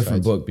almost a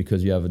different book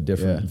because you have a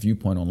different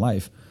viewpoint on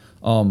life.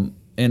 And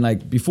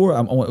like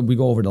before we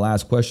go over the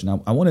last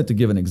question, I wanted to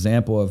give an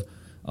example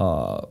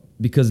of,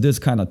 because this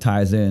kind of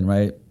ties in,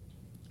 right?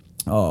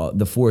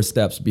 The 4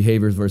 steps,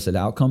 behaviors versus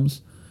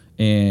outcomes.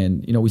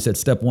 And, we said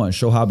step 1,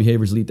 show how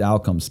behaviors lead to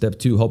outcomes. Step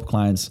 2, help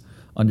clients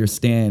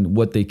understand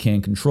what they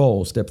can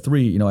control. Step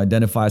 3,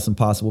 identify some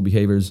possible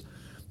behaviors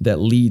that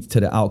lead to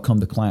the outcome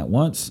the client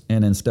wants.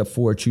 And then step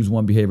 4, choose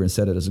one behavior and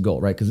set it as a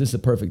goal, right? Because this is a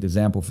perfect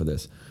example for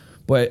this.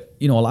 But,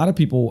 a lot of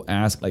people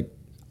ask, like,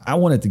 I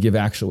wanted to give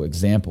actual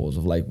examples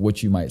of like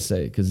what you might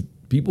say, because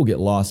people get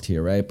lost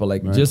here, right? But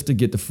like, just to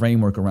get the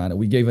framework around it,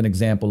 we gave an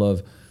example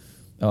of,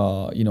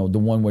 the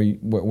one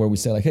where we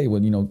say like, hey,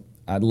 well,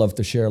 I'd love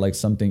to share like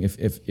something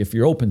if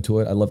you're open to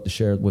it. I'd love to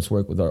share what's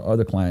worked with our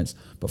other clients,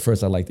 but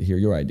first I'd like to hear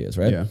your ideas,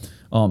 right?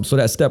 Yeah. So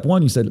that step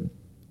 1, you said,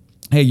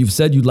 hey, you've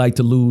said you'd like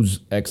to lose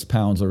X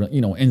pounds or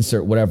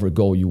insert whatever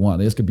goal you want.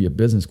 This could be a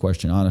business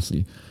question,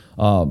 honestly.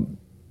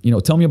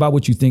 Tell me about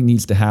what you think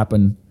needs to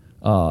happen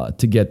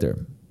to get there.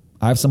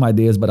 I have some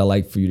ideas, but I'd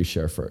like for you to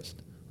share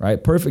first,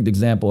 right? Perfect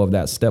example of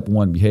that step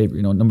 1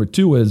 behavior. Number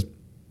 2 is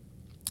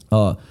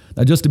now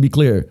just to be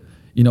clear.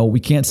 We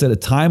can't set a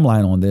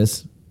timeline on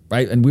this,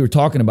 right? And we were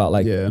talking about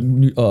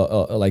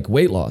like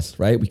weight loss,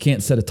 right? We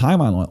can't set a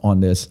timeline on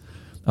this.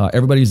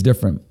 Everybody's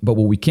different, but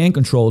what we can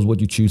control is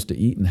what you choose to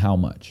eat and how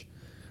much,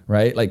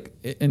 right? Like,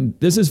 and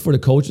this is for the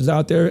coaches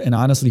out there, and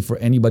honestly for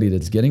anybody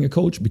that's getting a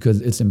coach,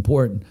 because it's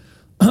important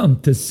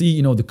to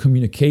see, the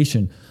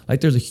communication.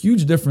 Like, there's a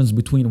huge difference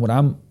between what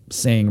I'm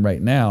saying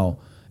right now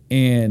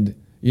and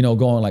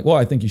going like, well,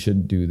 I think you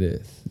should do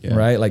this,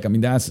 right? Like, I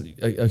mean, that's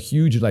a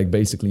huge, like,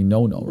 basically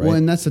no-no, right? Well,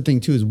 and that's the thing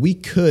too, is we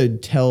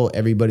could tell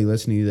everybody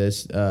listening to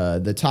this,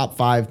 the top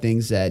 5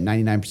 things that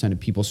 99% of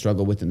people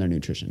struggle with in their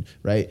nutrition,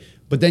 right?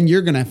 But then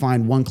you're going to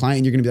find one client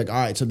and you're going to be like,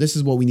 all right, so this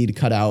is what we need to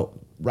cut out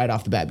right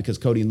off the bat because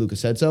Cody and Lucas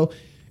said so.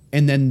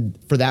 And then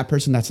for that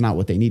person, that's not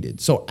what they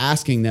needed. So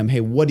asking them,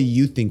 hey, what do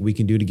you think we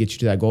can do to get you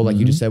to that goal? Like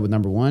you just said with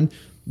number 1,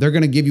 they're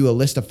going to give you a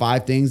list of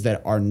 5 things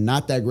that are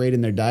not that great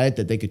in their diet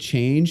that they could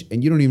change.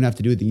 And you don't even have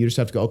to do it. Then you just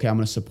have to go, okay, I'm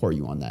going to support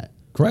you on that.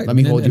 Correct. Let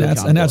me hold you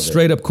accountable. And that's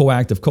straight up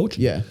coactive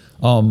coaching. Yeah.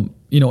 I'm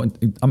going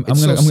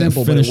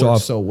to finish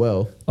off so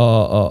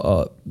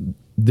well.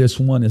 This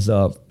one is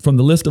from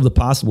the list of the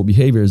possible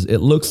behaviors. It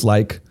looks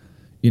like,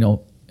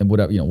 and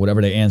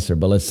whatever they answer,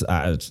 but let's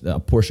it's,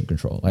 portion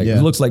control. Like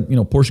it looks like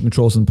portion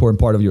control is an important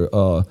part of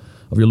your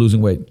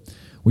losing weight.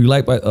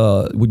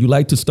 Would you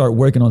like to start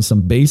working on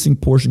some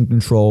basic portion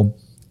control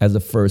as a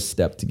first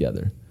step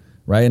together,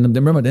 right? And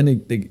remember, then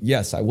they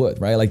yes, I would,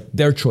 right? Like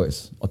their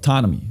choice,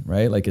 autonomy,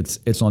 right? Like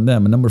it's on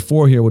them. And number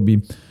 4 here would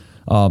be,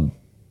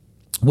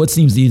 what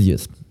seems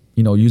easiest?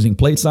 Using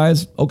plate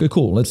size. Okay,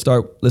 cool. Let's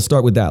start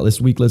with that.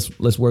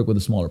 Let's work with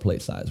a smaller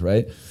plate size,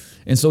 right?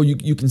 And so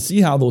you can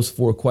see how those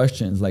 4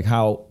 questions, like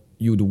how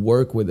you'd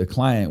work with a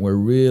client where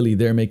really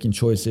they're making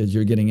choices,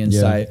 you're getting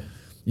insight.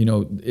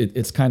 Yeah.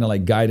 It's kind of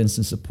like guidance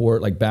and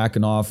support, like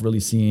backing off,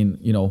 really seeing,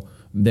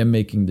 them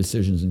making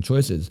decisions and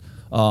choices.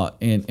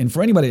 And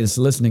for anybody that's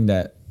listening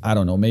that, I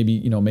don't know, maybe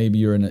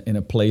you're in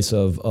a place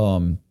of,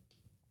 I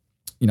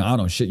don't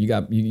know, shit, you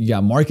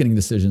got marketing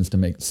decisions to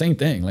make. Same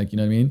thing. Like, you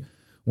know what I mean?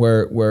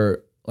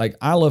 Where like,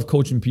 I love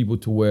coaching people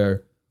to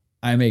where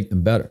I make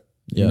them better.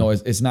 Yeah. You know,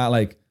 it's not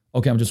like,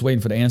 okay, I'm just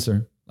waiting for the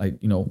answer. Like,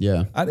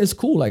 it's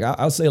cool. Like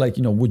I'll say like,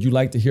 would you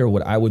like to hear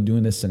what I would do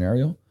in this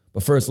scenario?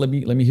 But first, let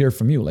me hear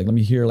from you. Like, let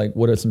me hear like,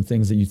 what are some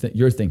things that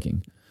you're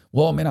thinking?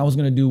 Well, man, I was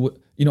going to do what,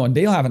 and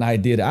they'll have an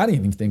idea that I didn't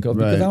even think of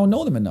because I don't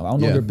know them enough. I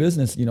don't know their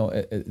business,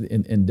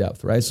 in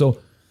depth. Right. So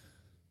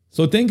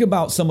think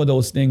about some of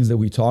those things that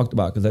we talked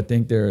about, because I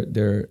think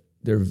they're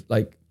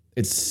like,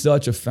 it's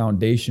such a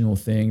foundational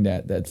thing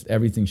that's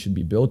everything should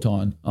be built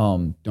on.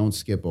 Don't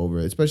skip over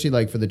it, especially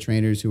like for the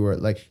trainers who are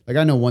like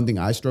I know one thing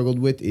I struggled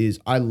with is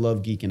I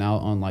love geeking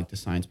out on like the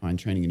science behind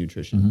training and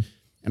nutrition. Mm-hmm.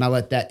 And I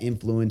let that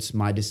influence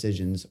my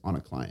decisions on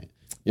a client.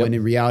 Yep. When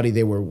in reality,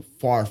 they were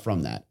far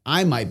from that.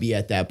 I might be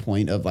at that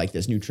point of like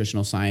this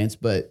nutritional science,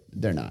 but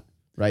they're not,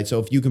 right? So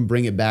if you can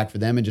bring it back for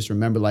them and just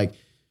remember, like,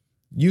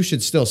 you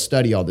should still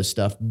study all this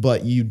stuff,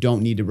 but you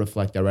don't need to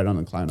reflect that right on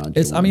the client. At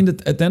the end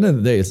of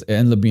the day, it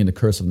ends up being the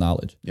curse of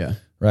knowledge. Yeah.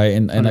 Right.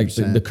 And like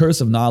the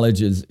curse of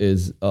knowledge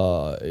is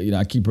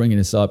I keep bringing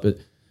this up.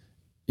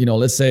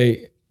 Let's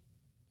say,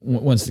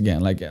 once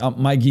again, like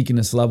my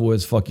geekiness level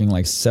is fucking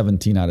like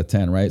 17 out of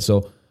 10. Right.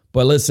 So,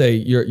 but let's say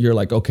you're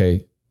like,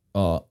 okay,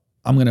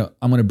 I'm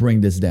gonna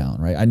bring this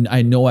down, right?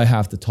 I know I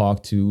have to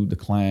talk to the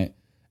client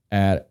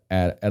at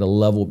a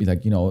level, be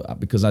like,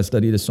 because I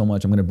study this so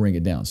much, I'm gonna bring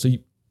it down.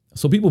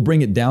 So people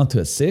bring it down to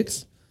a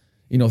 6,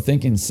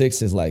 thinking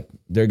 6 is like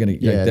they're gonna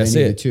that's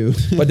it. 2.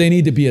 But they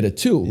need to be at a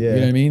 2. Yeah. You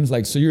know what I mean? It's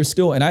like, so you're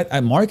still, and I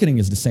marketing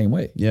is the same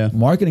way. Yeah,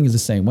 marketing is the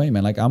same way,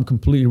 man. Like I'm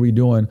completely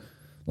redoing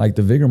like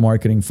the vigor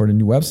marketing for the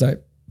new website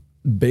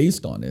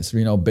based on this.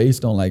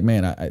 Based on like,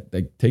 man, I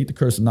take the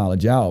curse of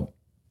knowledge out.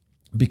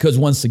 Because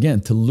once again,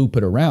 to loop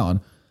it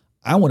around,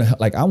 I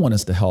want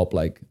us to help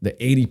like the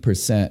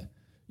 80%,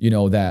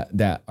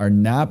 that are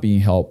not being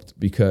helped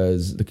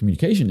because the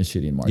communication is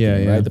shitty in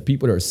marketing, right? The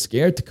people that are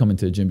scared to come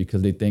into the gym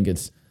because they think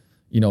it's,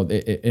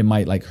 it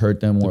might like hurt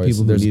them, or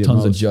there's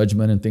tons of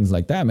judgment and things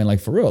like that, man. Like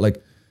for real,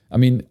 like, I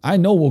mean, I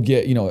know we'll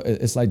get,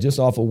 it's like just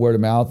off of word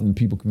of mouth and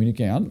people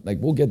communicating, like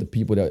we'll get the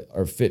people that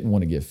are fit and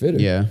want to get fitter.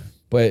 Yeah.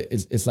 But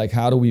it's like,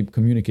 how do we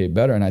communicate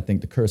better? And I think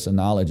the curse of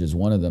knowledge is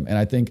one of them. And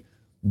I think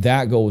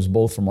that goes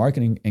both for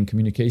marketing and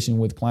communication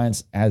with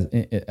clients at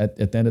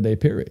the end of the day,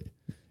 period.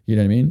 You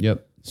know what I mean?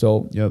 Yep.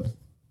 So let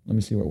me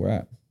see where we're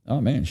at.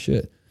 Oh man,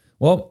 shit.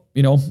 Well,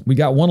 we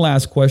got one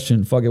last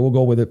question. Fuck it, we'll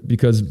go with it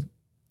because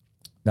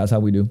that's how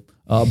we do.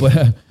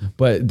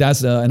 But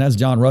that's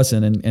John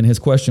Russin, and his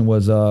question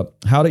was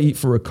how to eat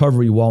for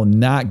recovery while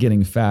not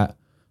getting fat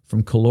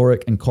from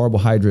caloric and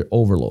carbohydrate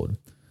overload.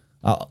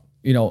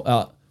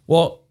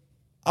 Well,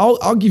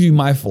 I'll give you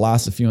my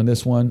philosophy on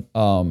this one.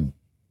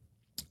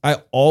 I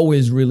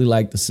always really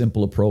like the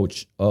simple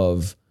approach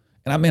of,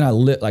 and I mean,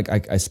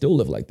 I still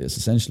live like this,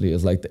 essentially,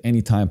 is like the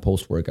anytime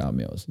post-workout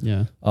meals.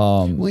 Yeah.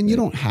 When you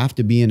don't have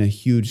to be in a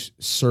huge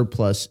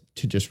surplus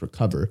to just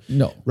recover.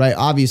 No. Right.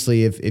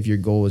 Obviously, if your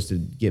goal is to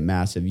get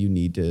massive, you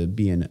need to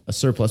be in a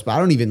surplus. But I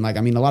don't even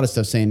a lot of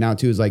stuff saying now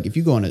too is like, if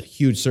you go in a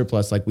huge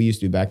surplus like we used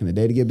to do back in the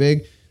day to get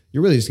big,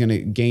 you're really just going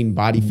to gain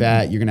body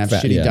fat. You're going to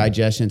have shitty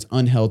digestion. It's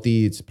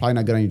unhealthy. It's probably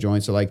not good on your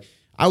joints. So like,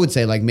 I would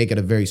say like make it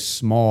a very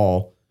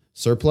small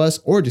surplus,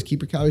 or just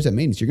keep your calories at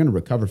maintenance. You're going to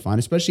recover fine,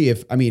 especially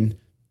if,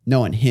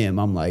 knowing him,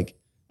 I'm like,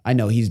 I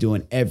know he's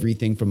doing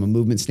everything from a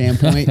movement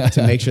standpoint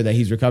to make sure that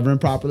he's recovering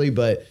properly.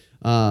 But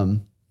I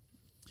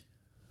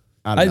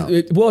don't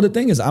know. Well, the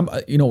thing is,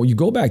 you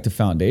go back to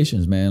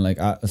foundations, man. Like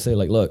I say,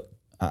 like, look,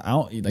 I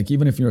don't like,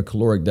 even if you're a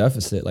caloric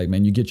deficit, like,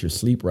 man, you get your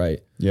sleep right.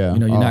 Yeah.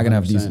 You're not going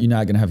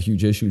to have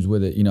huge issues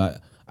with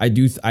it. I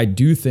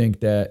do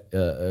think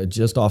that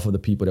just off of the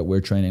people that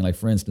we're training, like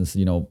for instance,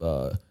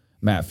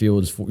 Matt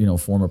Fields,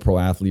 former pro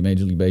athlete,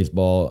 Major League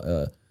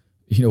Baseball,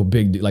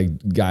 big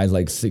like guys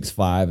like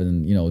 6'5",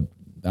 and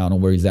I don't know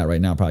where he's at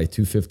right now, probably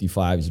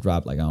 255. He's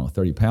dropped like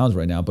 30 pounds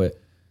right now. But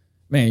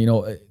man,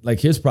 like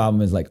his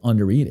problem is like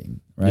under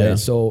eating, right? Yeah.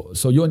 So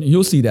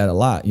you'll see that a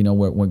lot.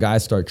 When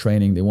guys start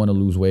training, they want to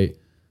lose weight.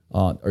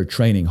 Or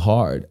training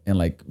hard and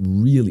like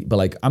really, but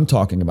like I'm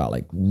talking about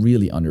like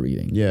really under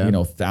eating. Yeah.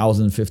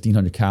 1,000,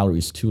 1,500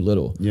 calories too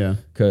little. Yeah.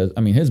 Cause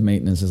his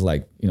maintenance is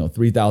like,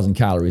 3,000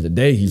 calories a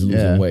day he's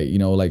losing weight,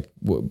 like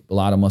a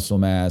lot of muscle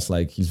mass,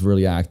 like he's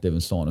really active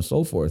and so on and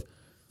so forth.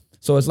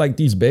 So it's like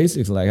these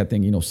basics, like I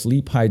think,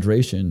 sleep,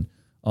 hydration,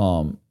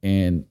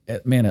 and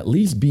man, at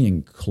least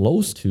being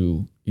close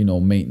to,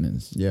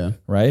 maintenance. Yeah.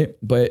 Right.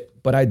 But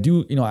I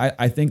do,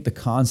 I think the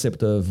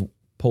concept of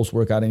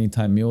post-workout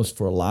anytime meals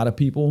for a lot of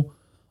people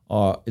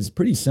is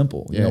pretty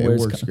simple. It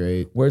works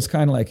great. Where it's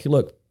kind of like, hey,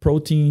 look,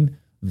 protein,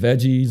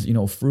 veggies,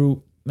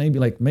 fruit, maybe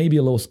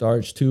a little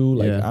starch too.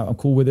 Like I'm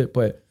cool with it,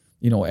 but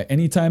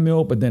anytime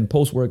meal. But then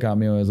post-workout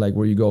meal is like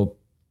where you go,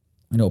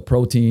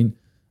 protein,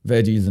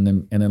 veggies,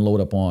 and then load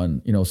up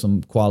on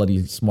some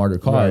quality smarter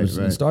carbs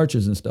and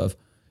starches and stuff.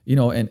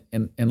 And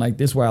like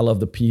this, where I love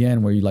the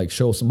PN, where you like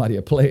show somebody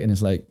a plate and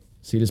it's like,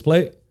 see this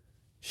plate.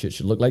 shit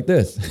should look like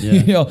this.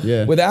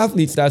 Yeah. With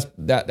athletes,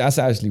 that's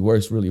actually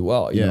works really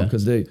well, you know,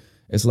 because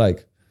it's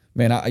like,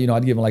 man,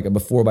 I'd give them like a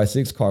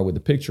 4x6 card with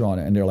the picture on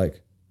it, and they're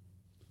like,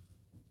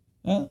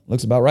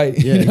 looks about right.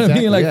 Yeah, you know what I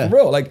mean? Like yeah. for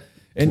real, like,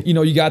 and you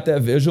know, you got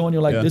that visual, and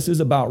you're like, this is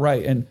about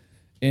right, and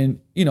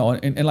you know,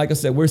 and like I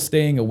said, we're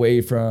staying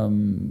away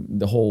from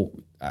the whole,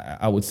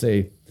 I would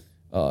say,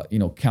 you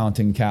know,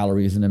 counting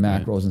calories and the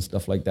macros and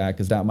stuff like that,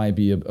 because that might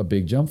be a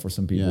big jump for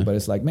some people. But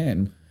it's like,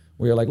 man,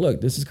 we're like, look,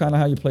 this is kind of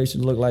how your play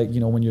should look like, you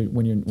know, when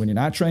you're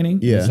not training.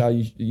 This is how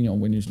you know,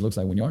 when it looks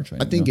like when you are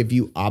training. I think if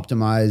you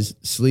optimize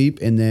sleep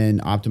and then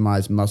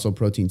optimize muscle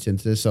protein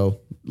synthesis, so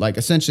like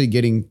essentially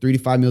getting 3 to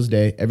 5 meals a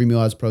day, every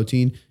meal has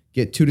protein,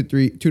 get 2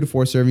 to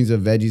 4 servings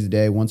of veggies a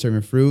day, 1 serving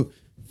of fruit,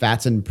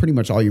 fats in pretty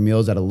much all your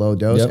meals at a low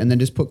dose, and then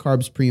just put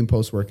carbs pre and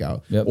post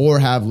workout, or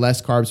have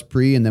less carbs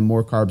pre and then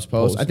more carbs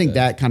post. I think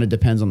that kind of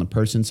depends on the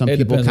person. Some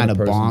people kind of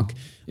bonk,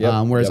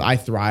 whereas I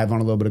thrive on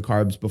a little bit of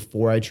carbs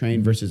before I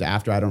train versus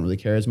after. I don't really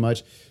care as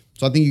much.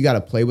 So I think you got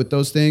to play with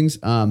those things.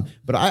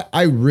 But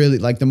I really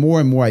like, the more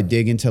and more I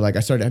dig into, like,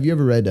 have you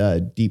ever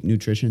read Deep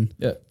Nutrition?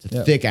 It's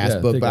a thick ass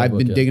book, but I've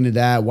been digging into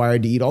that,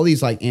 Wired to Eat, all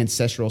these like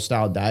ancestral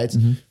style diets.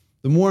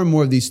 The more and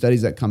more of these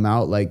studies that come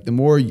out, like the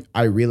more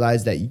I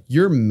realize that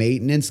your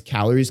maintenance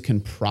calories can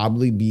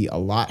probably be a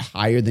lot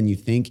higher than you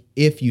think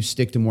if you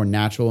stick to more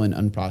natural and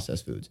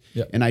unprocessed foods.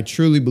 And I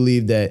truly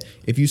believe that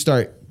if you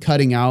start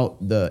cutting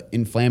out the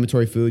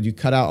inflammatory food, you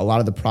cut out a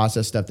lot of the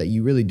processed stuff that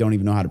you really don't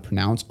even know how to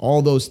pronounce,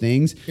 all those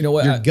things, you know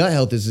what, your gut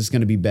health is just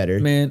going to be better.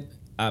 Man,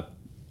 I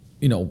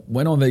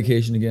went on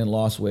vacation again,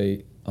 lost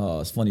weight.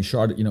 It's funny,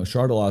 Charlotte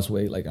lost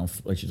weight. Like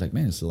she's like,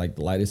 man, it's like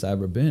the lightest I've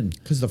ever been.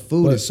 Because the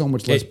food is so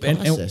much less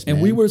processed. And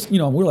we were,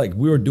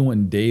 we were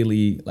doing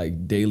daily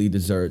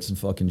desserts and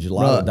fucking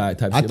gelato diet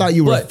type. I thought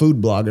you were a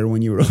food blogger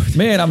when you were.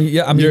 Man, I mean,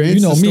 your Insta you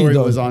know me story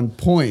though. was on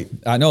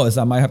point. I know,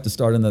 I might have to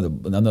start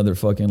another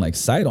fucking like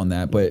site on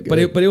that. But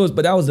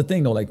that was the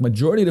thing though. Like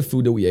majority of the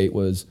food that we ate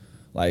was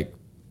like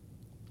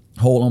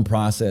whole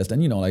unprocessed,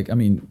 and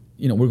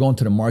we're going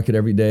to the market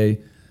every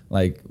day.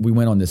 Like we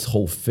went on this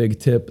whole fig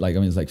tip, like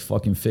it's like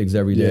fucking figs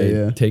every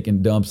day,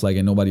 taking dumps like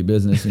in nobody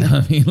business, you know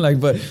what I mean? Like,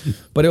 but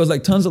it was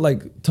like tons of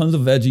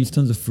veggies,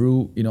 tons of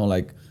fruit, and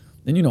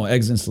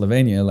eggs in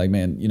Slovenia, like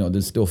man,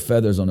 there's still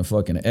feathers on the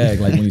fucking egg,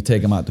 like when you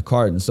take them out the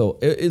carton. So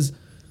it is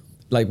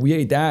like we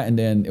ate that, and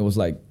then it was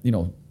like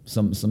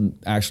some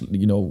actual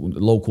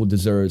local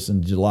desserts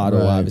and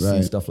gelato, obviously,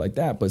 and stuff like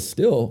that. But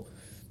still,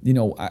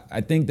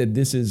 I think that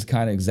this is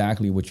kind of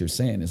exactly what you're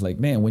saying. It's like,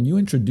 man, when you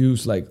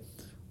introduce like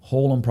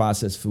whole and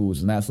processed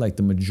foods, and that's like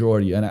the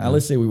majority. And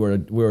let's say we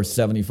were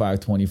 75,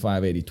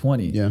 25, 80,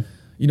 20. Yeah.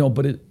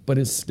 But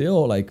it's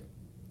still like,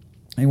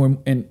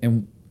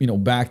 and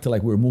back to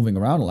like we're moving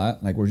around a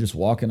lot, like we're just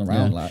walking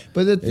around a lot.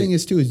 But the thing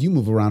is you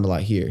move around a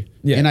lot here.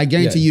 Yeah. And I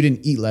guarantee you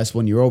didn't eat less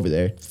when you're over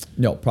there.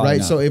 No, probably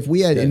not. So if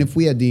we had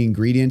the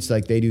ingredients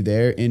like they do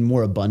there in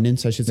more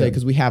abundance, I should say,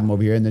 because we have them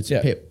over here, and that's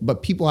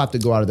but people have to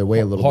go out of their way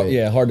a little bit.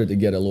 Yeah, harder to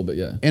get a little bit.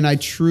 Yeah. And I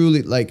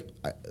truly like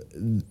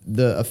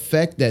the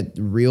effect that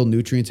real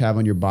nutrients have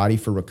on your body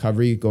for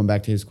recovery, going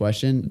back to his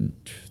question,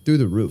 through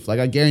the roof. Like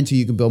I guarantee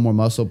you can build more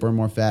muscle, burn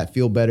more fat,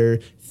 feel better,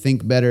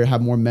 think better,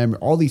 have more memory.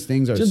 All these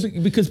things are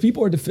just because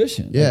people are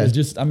deficient. Yeah. Like it's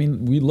just,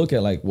 we look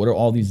at like what are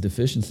all these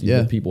deficiencies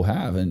that people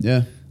have,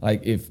 and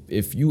like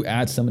if you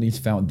add some of these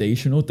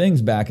foundational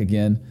things back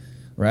again,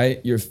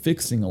 right, you're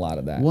fixing a lot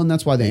of that. Well, and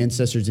that's why the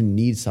ancestors didn't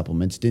need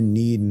supplements, didn't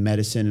need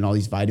medicine and all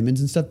these vitamins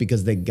and stuff,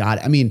 because they got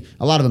it.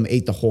 A lot of them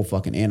ate the whole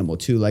fucking animal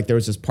too. Like there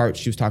was this part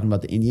she was talking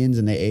about the Indians,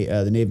 and they ate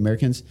the Native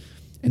Americans,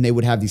 and they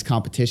would have these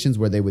competitions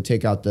where they would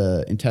take out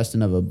the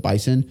intestine of a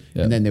bison,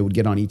 and then they would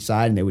get on each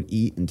side and they would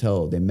eat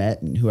until they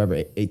met, and whoever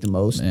ate the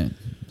most. Man,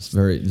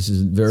 this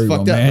is very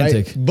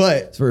romantic. Up, right? But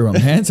it's very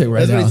romantic right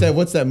now. That's what he said.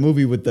 What's that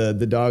movie with the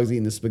dogs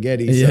eating the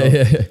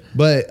spaghetti?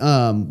 But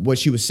what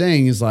she was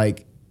saying is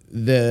like,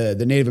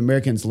 the Native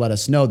Americans let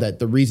us know that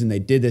the reason they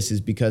did this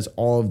is because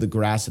all of the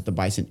grass that the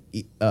bison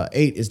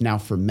ate is now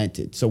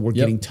fermented. So we're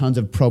getting tons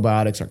of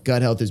probiotics. Our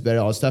gut health is better,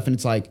 all this stuff. And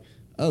it's like,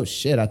 oh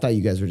shit, I thought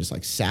you guys were just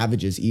like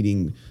savages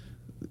eating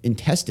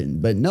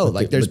intestine. But no,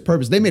 there's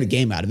purpose. They made a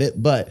game out of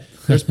it, but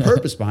there's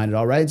purpose behind it,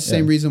 all right? It's the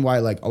same reason why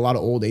like a lot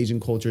of old Asian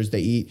cultures, they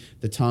eat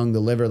the tongue, the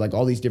liver, like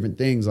all these different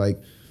things. Like,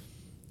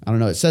 I don't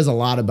know. It says a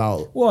lot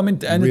about and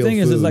the thing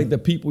is like the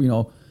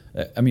people,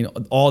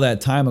 all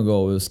that time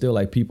ago, it was still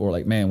like people were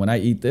like, man, when I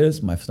eat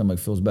this, my stomach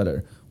feels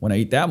better. When I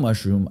eat that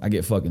mushroom, I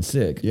get fucking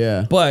sick.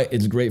 Yeah. But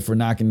it's great for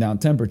knocking down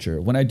temperature.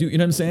 When I do, you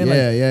know what I'm saying?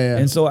 Yeah.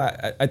 And so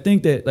I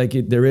think that like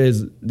there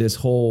is this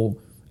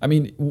whole,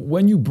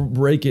 when you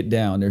break it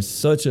down, there's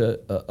such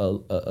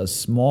a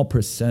small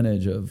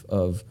percentage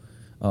of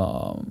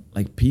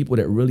like people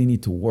that really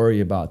need to worry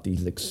about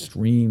these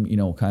extreme,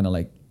 kind of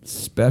like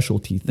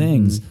specialty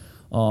things.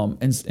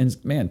 And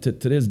man, to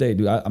this day,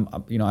 dude,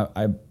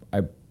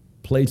 I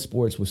played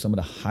sports with some of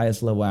the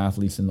highest level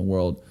athletes in the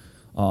world,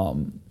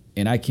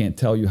 and I can't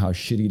tell you how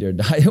shitty their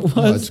diet was.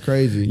 Oh, it's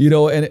crazy.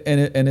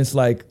 And it's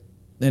like,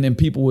 and then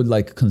people would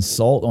like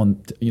consult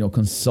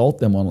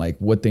them on like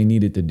what they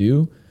needed to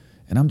do,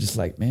 And I'm just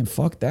like, man,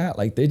 fuck that.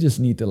 Like they just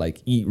need to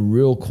like eat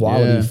real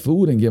quality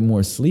food and get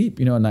more sleep,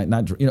 you know,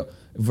 not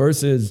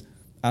versus,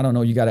 I don't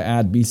know, you got to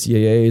add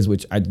BCAAs,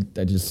 which I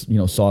just,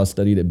 saw a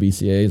study that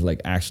BCAAs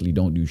like actually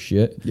don't do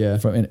shit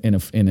from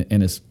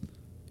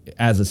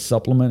as a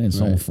supplement in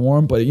some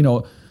form. But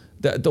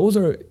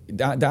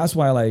that's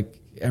why like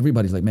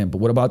everybody's like, man, but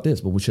what about this?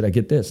 But what should I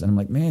get this? And I'm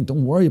like, man,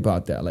 don't worry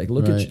about that. Like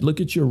look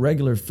at your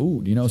regular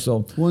food,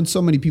 so. Well, and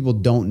so many people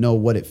don't know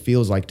what it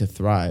feels like to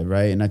thrive,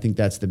 right? And I think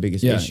that's the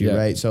biggest issue,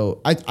 right?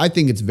 So I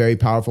think it's very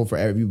powerful for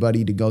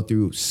everybody to go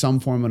through some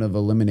form of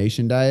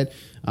elimination diet,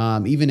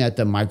 even at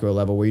the micro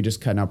level where you're just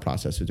cutting out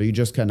processed foods or you're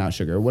just cutting out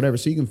sugar or whatever,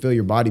 so you can fill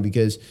your body.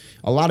 Because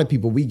a lot of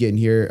people we get in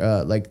here,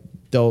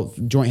 though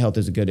joint health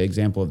is a good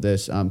example of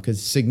this,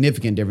 because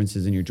significant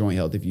differences in your joint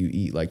health if you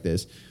eat like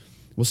this.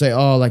 We'll say,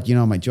 oh, like,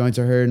 my joints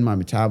are hurting, my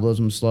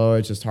metabolism's slower,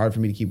 it's just hard for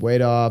me to keep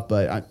weight off,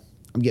 but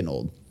I'm getting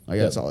old. Like,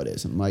 that's all it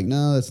is. I'm like,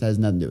 no, that has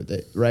nothing to do with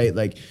it, right?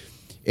 Like,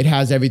 it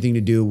has everything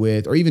to do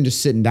with, or even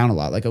just sitting down a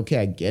lot. Like, okay,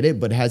 I get it,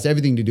 but it has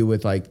everything to do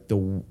with, like,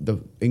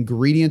 the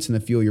ingredients and the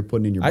fuel you're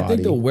putting in your body. I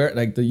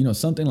think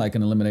something like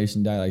an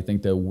elimination diet, I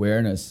think the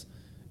awareness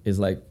is,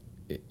 like,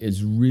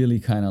 is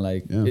really kind of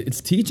like, it's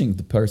teaching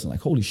the person,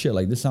 like, holy shit,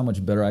 like, this is how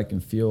much better I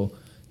can feel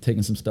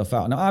taking some stuff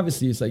out. Now,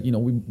 obviously, it's like,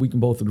 we can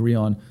both agree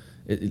on,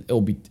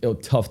 it'll be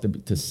tough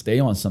to stay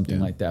on something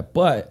like that,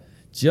 but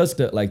just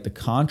the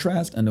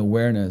contrast and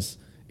awareness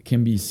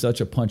can be such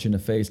a punch in the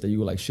face that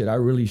you're like, shit, I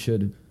really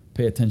should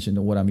pay attention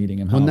to what I'm eating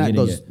and how I'm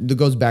eating it. That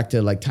goes back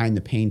to like tying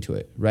the pain to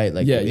it, right?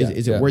 Like,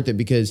 is it worth it?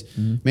 Because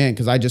man,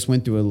 because I just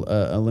went through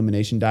a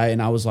elimination diet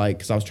and I was like,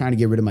 because I was trying to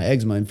get rid of my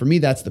eczema, and for me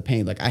that's the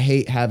pain. Like I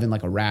hate having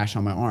like a rash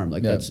on my arm.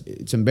 Like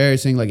it's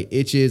embarrassing. Like it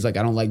itches. Like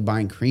I don't like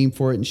buying cream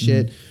for it and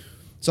shit.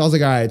 So I was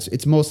like, all right,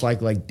 it's most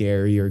likely like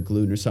dairy or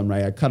gluten or something,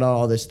 right? I cut out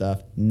all this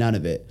stuff. None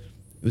of it.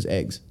 It was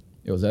eggs.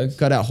 It was eggs?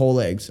 Cut out whole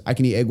eggs. I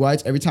can eat egg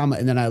whites every time.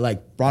 And then I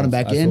like brought them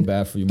back in. I feel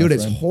bad for you, dude, my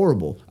it's friend.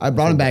 horrible. I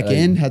brought them back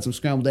in, had some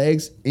scrambled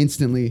eggs,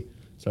 instantly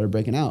started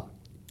breaking out.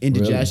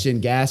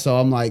 Indigestion, gas. So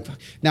I'm like,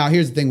 now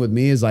here's the thing with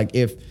me is like,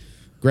 if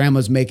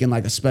grandma's making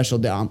like a special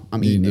day,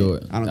 I'm eating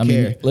it. I don't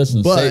care.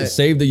 Listen,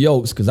 save the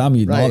yolks because I'm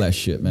eating all that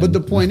shit, man. But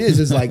the point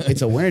is like,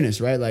 it's awareness,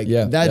 right? Like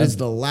that is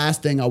the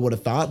last thing I would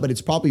have thought, but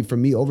it's probably for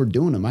me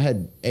overdoing them. I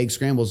had egg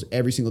scrambles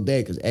every single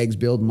day because eggs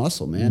build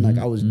muscle, man. Like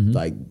I was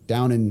like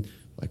down in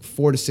like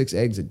 4 to 6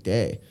 eggs a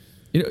day.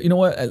 You know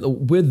what?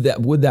 With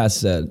that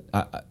said,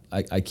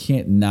 I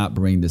can't not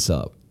bring this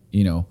up,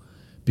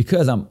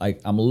 because I'm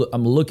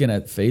looking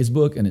at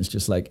Facebook and it's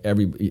just like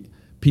every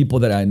people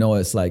that I know,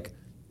 it's like,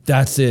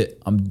 that's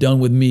it. I'm done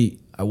with meat.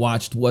 I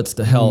watched What's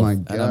the Health,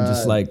 and I'm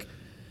just like,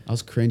 I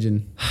was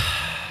cringing.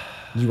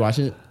 Did you watch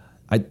it?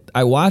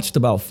 I watched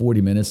about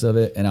 40 minutes of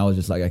it, and I was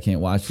just like, I can't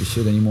watch this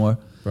shit anymore,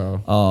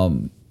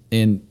 bro.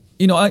 And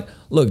I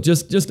look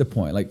just a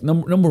point. Like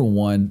number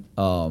one,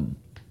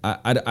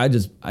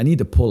 I need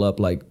to pull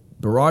up like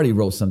Berardi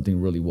wrote something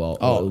really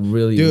well.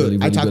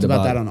 Really I talked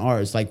about that on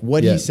ours. Like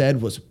what he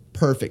said was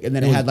perfect, and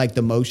then it had like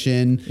the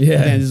motion.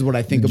 Yeah, and this is what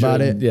I think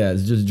about it. Yeah,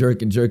 it's just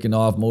jerking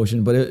off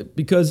motion. But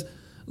because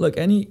look,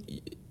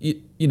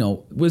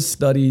 with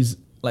studies,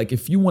 like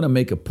if you want to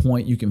make a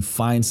point, you can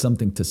find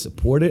something to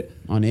support it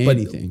on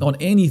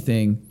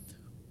anything.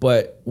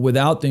 But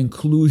without the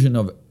inclusion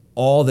of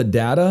all the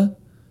data,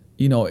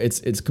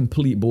 it's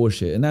complete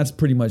bullshit. And that's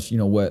pretty much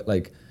what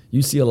like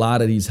you see a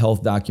lot of these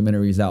health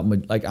documentaries out.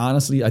 Like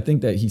honestly, I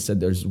think that he said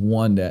there's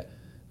one that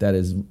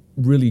is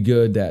really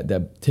good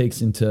that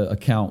takes into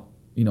account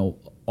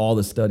all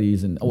the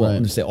studies and I'm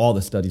going to say all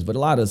the studies, but a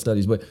lot of the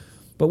studies. But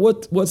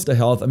what's the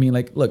health? I mean,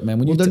 like, look, man.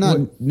 They're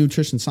not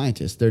nutrition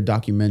scientists. They're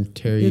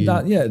documentary.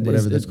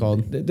 Whatever that's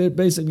called. They're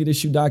basically they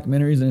shoot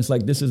documentaries, and it's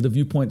like this is the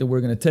viewpoint that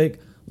we're going to take.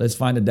 Let's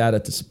find the data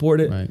to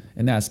support it,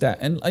 and that's that.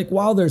 And like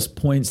while there's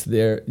points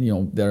there,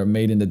 that are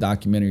made in the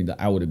documentary that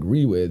I would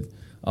agree with,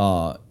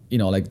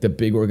 like the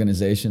big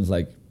organizations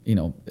like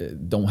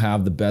don't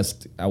have the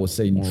best, I would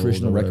say,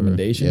 nutritional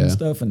recommendations and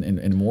stuff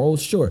and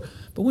morals, sure.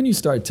 But when you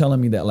start telling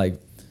me that like,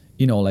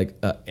 like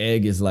an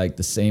egg is like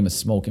the same as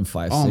smoking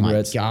 5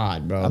 cigarettes. Oh my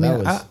God, bro. I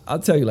mean, I'll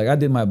tell you, like I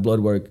did my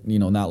blood work,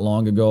 not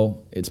long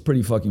ago. It's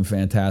pretty fucking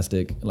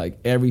fantastic. Like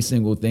every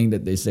single thing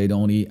that they say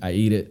don't eat, I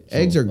eat it.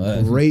 Eggs are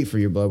great for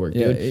your blood work,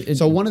 dude.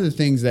 So one of the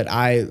things that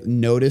I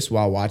noticed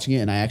while watching it,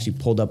 and I actually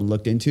pulled up and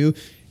looked into,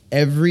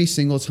 every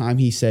single time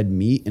he said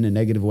meat in a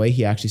negative way,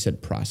 he actually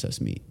said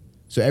processed meat.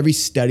 So every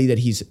study that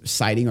he's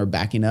citing or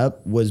backing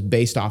up was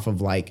based off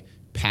of like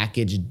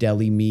packaged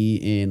deli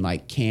meat and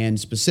like canned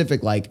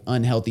specific, like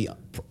unhealthy,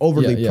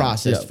 overly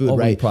processed food,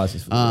 overly right?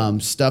 Processed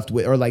food, stuffed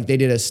with, or like they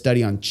did a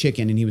study on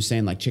chicken and he was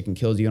saying like chicken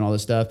kills you and all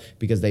this stuff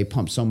because they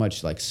pump so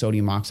much like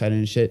sodium oxide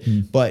and shit.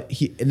 But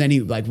then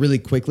he like really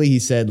quickly, he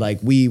said like,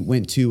 we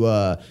went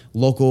to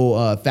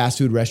local fast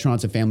food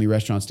restaurants and family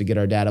restaurants to get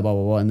our data, blah,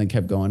 blah, blah. And then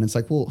kept going. It's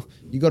like, well,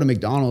 you go to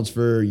McDonald's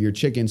for your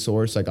chicken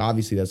source. Like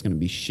obviously that's going to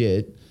be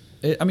shit.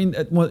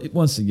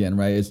 Once again,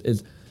 right?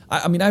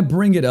 I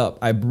bring it up.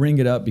 I bring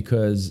it up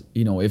because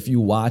if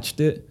you watched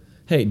it,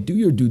 hey, do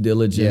your due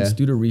diligence,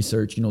 do the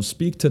research.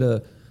 Speak to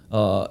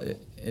the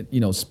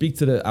speak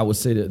to I would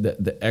say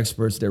the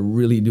experts that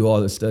really do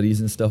all the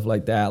studies and stuff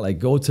like that. Like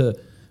go to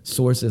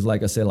sources,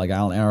 like I said, like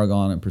Alan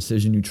Aragon and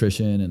Precision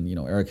Nutrition and,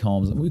 Eric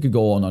Helms. And we could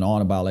go on and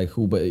on about like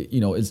who, but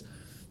it's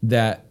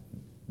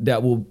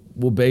that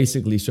will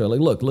basically show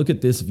like, look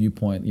at this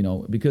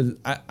viewpoint, because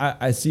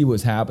I see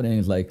what's happening.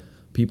 It's like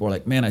people are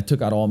like, man, I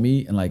took out all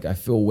meat and like I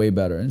feel way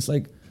better. And it's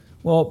like,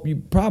 well, you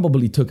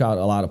probably took out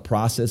a lot of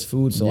processed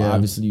food, so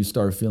obviously you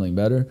start feeling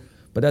better.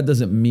 But that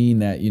doesn't mean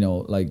that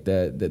like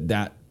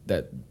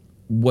that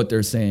what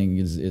they're saying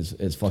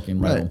is fucking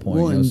right on point.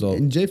 Well,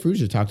 and Jay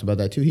Ferrugia talked about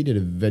that too. He did a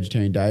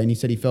vegetarian diet and he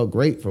said he felt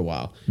great for a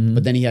while,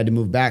 but then he had to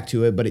move back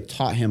to it. But it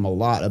taught him a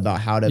lot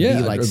about how to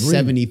be like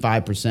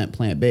 75%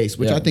 plant based,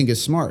 which I think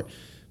is smart.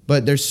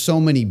 But there's so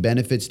many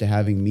benefits to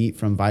having meat,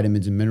 from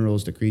vitamins and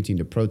minerals to creatine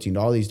to protein to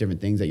all these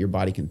different things that your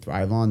body can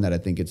thrive on, that I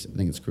think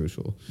it's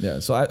crucial. Yeah.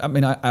 So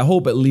I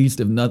hope at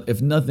least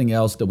if nothing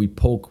else that we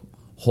poke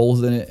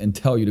holes in it and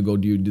tell you to go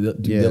do due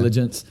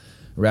diligence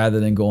rather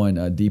than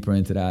going deeper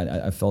into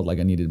that. I felt like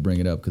I needed to bring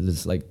it up because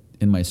it's like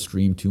in my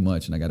stream too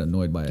much and I got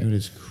annoyed by it. Dude,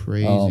 it's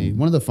crazy.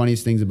 One of the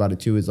funniest things about it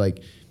too is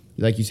like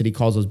you said, he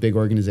calls those big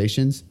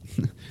organizations.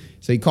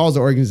 So he calls the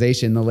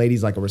organization, the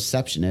lady's like a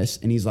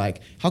receptionist, and he's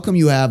like, how come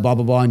you have blah,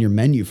 blah, blah on your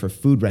menu for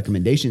food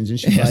recommendations? And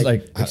she's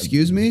like,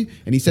 excuse me?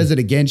 And he says it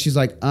again. She's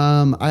like,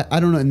 I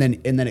don't know. And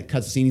then it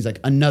cuts the scene. He's like,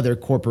 another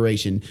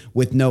corporation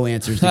with no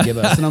answers to give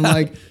us. And I'm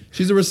like,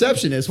 she's a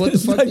receptionist. What the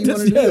fuck do you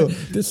want to do?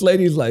 This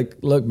lady's like,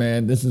 look,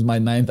 man, this is my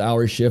 9th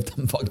hour shift.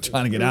 I'm fucking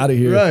trying to get out of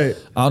here. Right.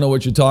 I don't know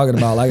what you're talking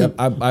about. Like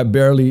I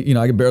barely,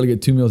 I can barely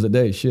get 2 meals a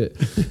day. Shit.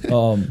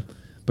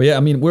 But yeah, I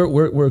mean,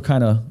 we're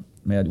kind of,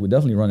 man, we're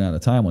definitely running out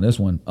of time on this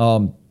one.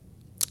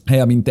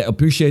 Hey, I mean,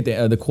 appreciate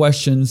the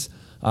questions.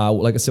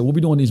 Like I said, we'll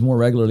be doing these more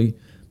regularly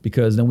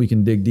because then we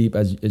can dig deep,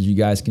 as you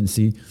guys can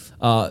see.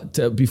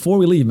 Before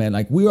we leave, man,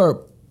 like we are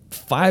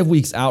 5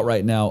 weeks out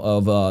right now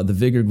of the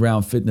Vigor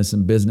Ground Fitness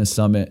and Business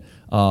Summit.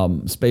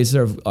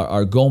 Spaces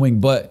are going,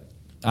 but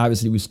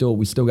obviously we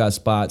still got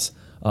spots.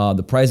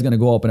 The price is going to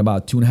go up in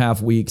about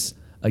 2.5 weeks.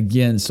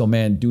 Again, so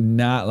man, do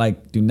not I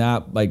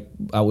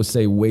would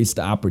say waste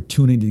the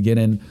opportunity to get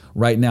in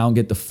right now and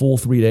get the full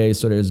 3 days.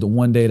 So there's the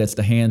 1 day that's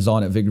the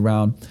hands-on at Vigor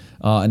Ground,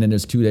 and then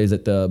there's 2 days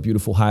at the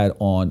beautiful Hyatt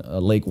on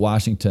Lake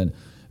Washington.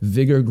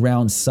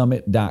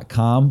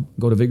 VigorGroundSummit.com.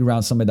 Go to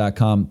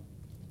VigorGroundSummit.com.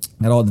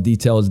 Got all the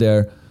details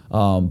there.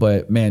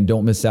 But man,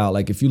 don't miss out.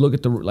 Like if you look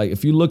at the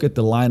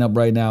lineup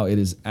right now, it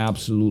is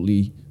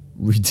absolutely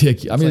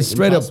ridiculous. I mean, it's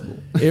straight impossible.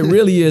 Up, it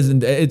really is,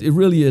 and it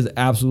really is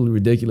absolutely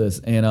ridiculous.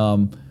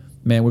 And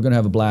man, we're going to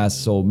have a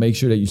blast, so make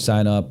sure that you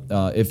sign up.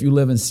 If you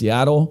live in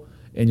Seattle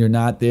and you're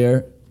not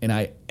there, and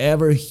I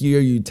ever hear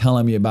you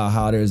telling me about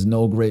how there's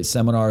no great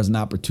seminars and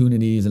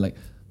opportunities, and like,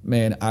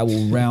 man, I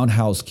will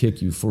roundhouse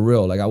kick you, for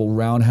real. Like, I will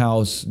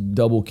roundhouse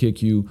double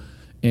kick you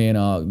and,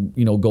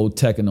 go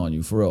teching on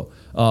you, for real.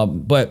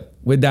 But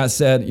with that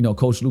said,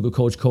 Coach Luca,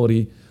 Coach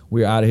Cody,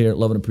 we're out of here.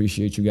 Love and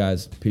appreciate you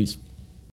guys. Peace.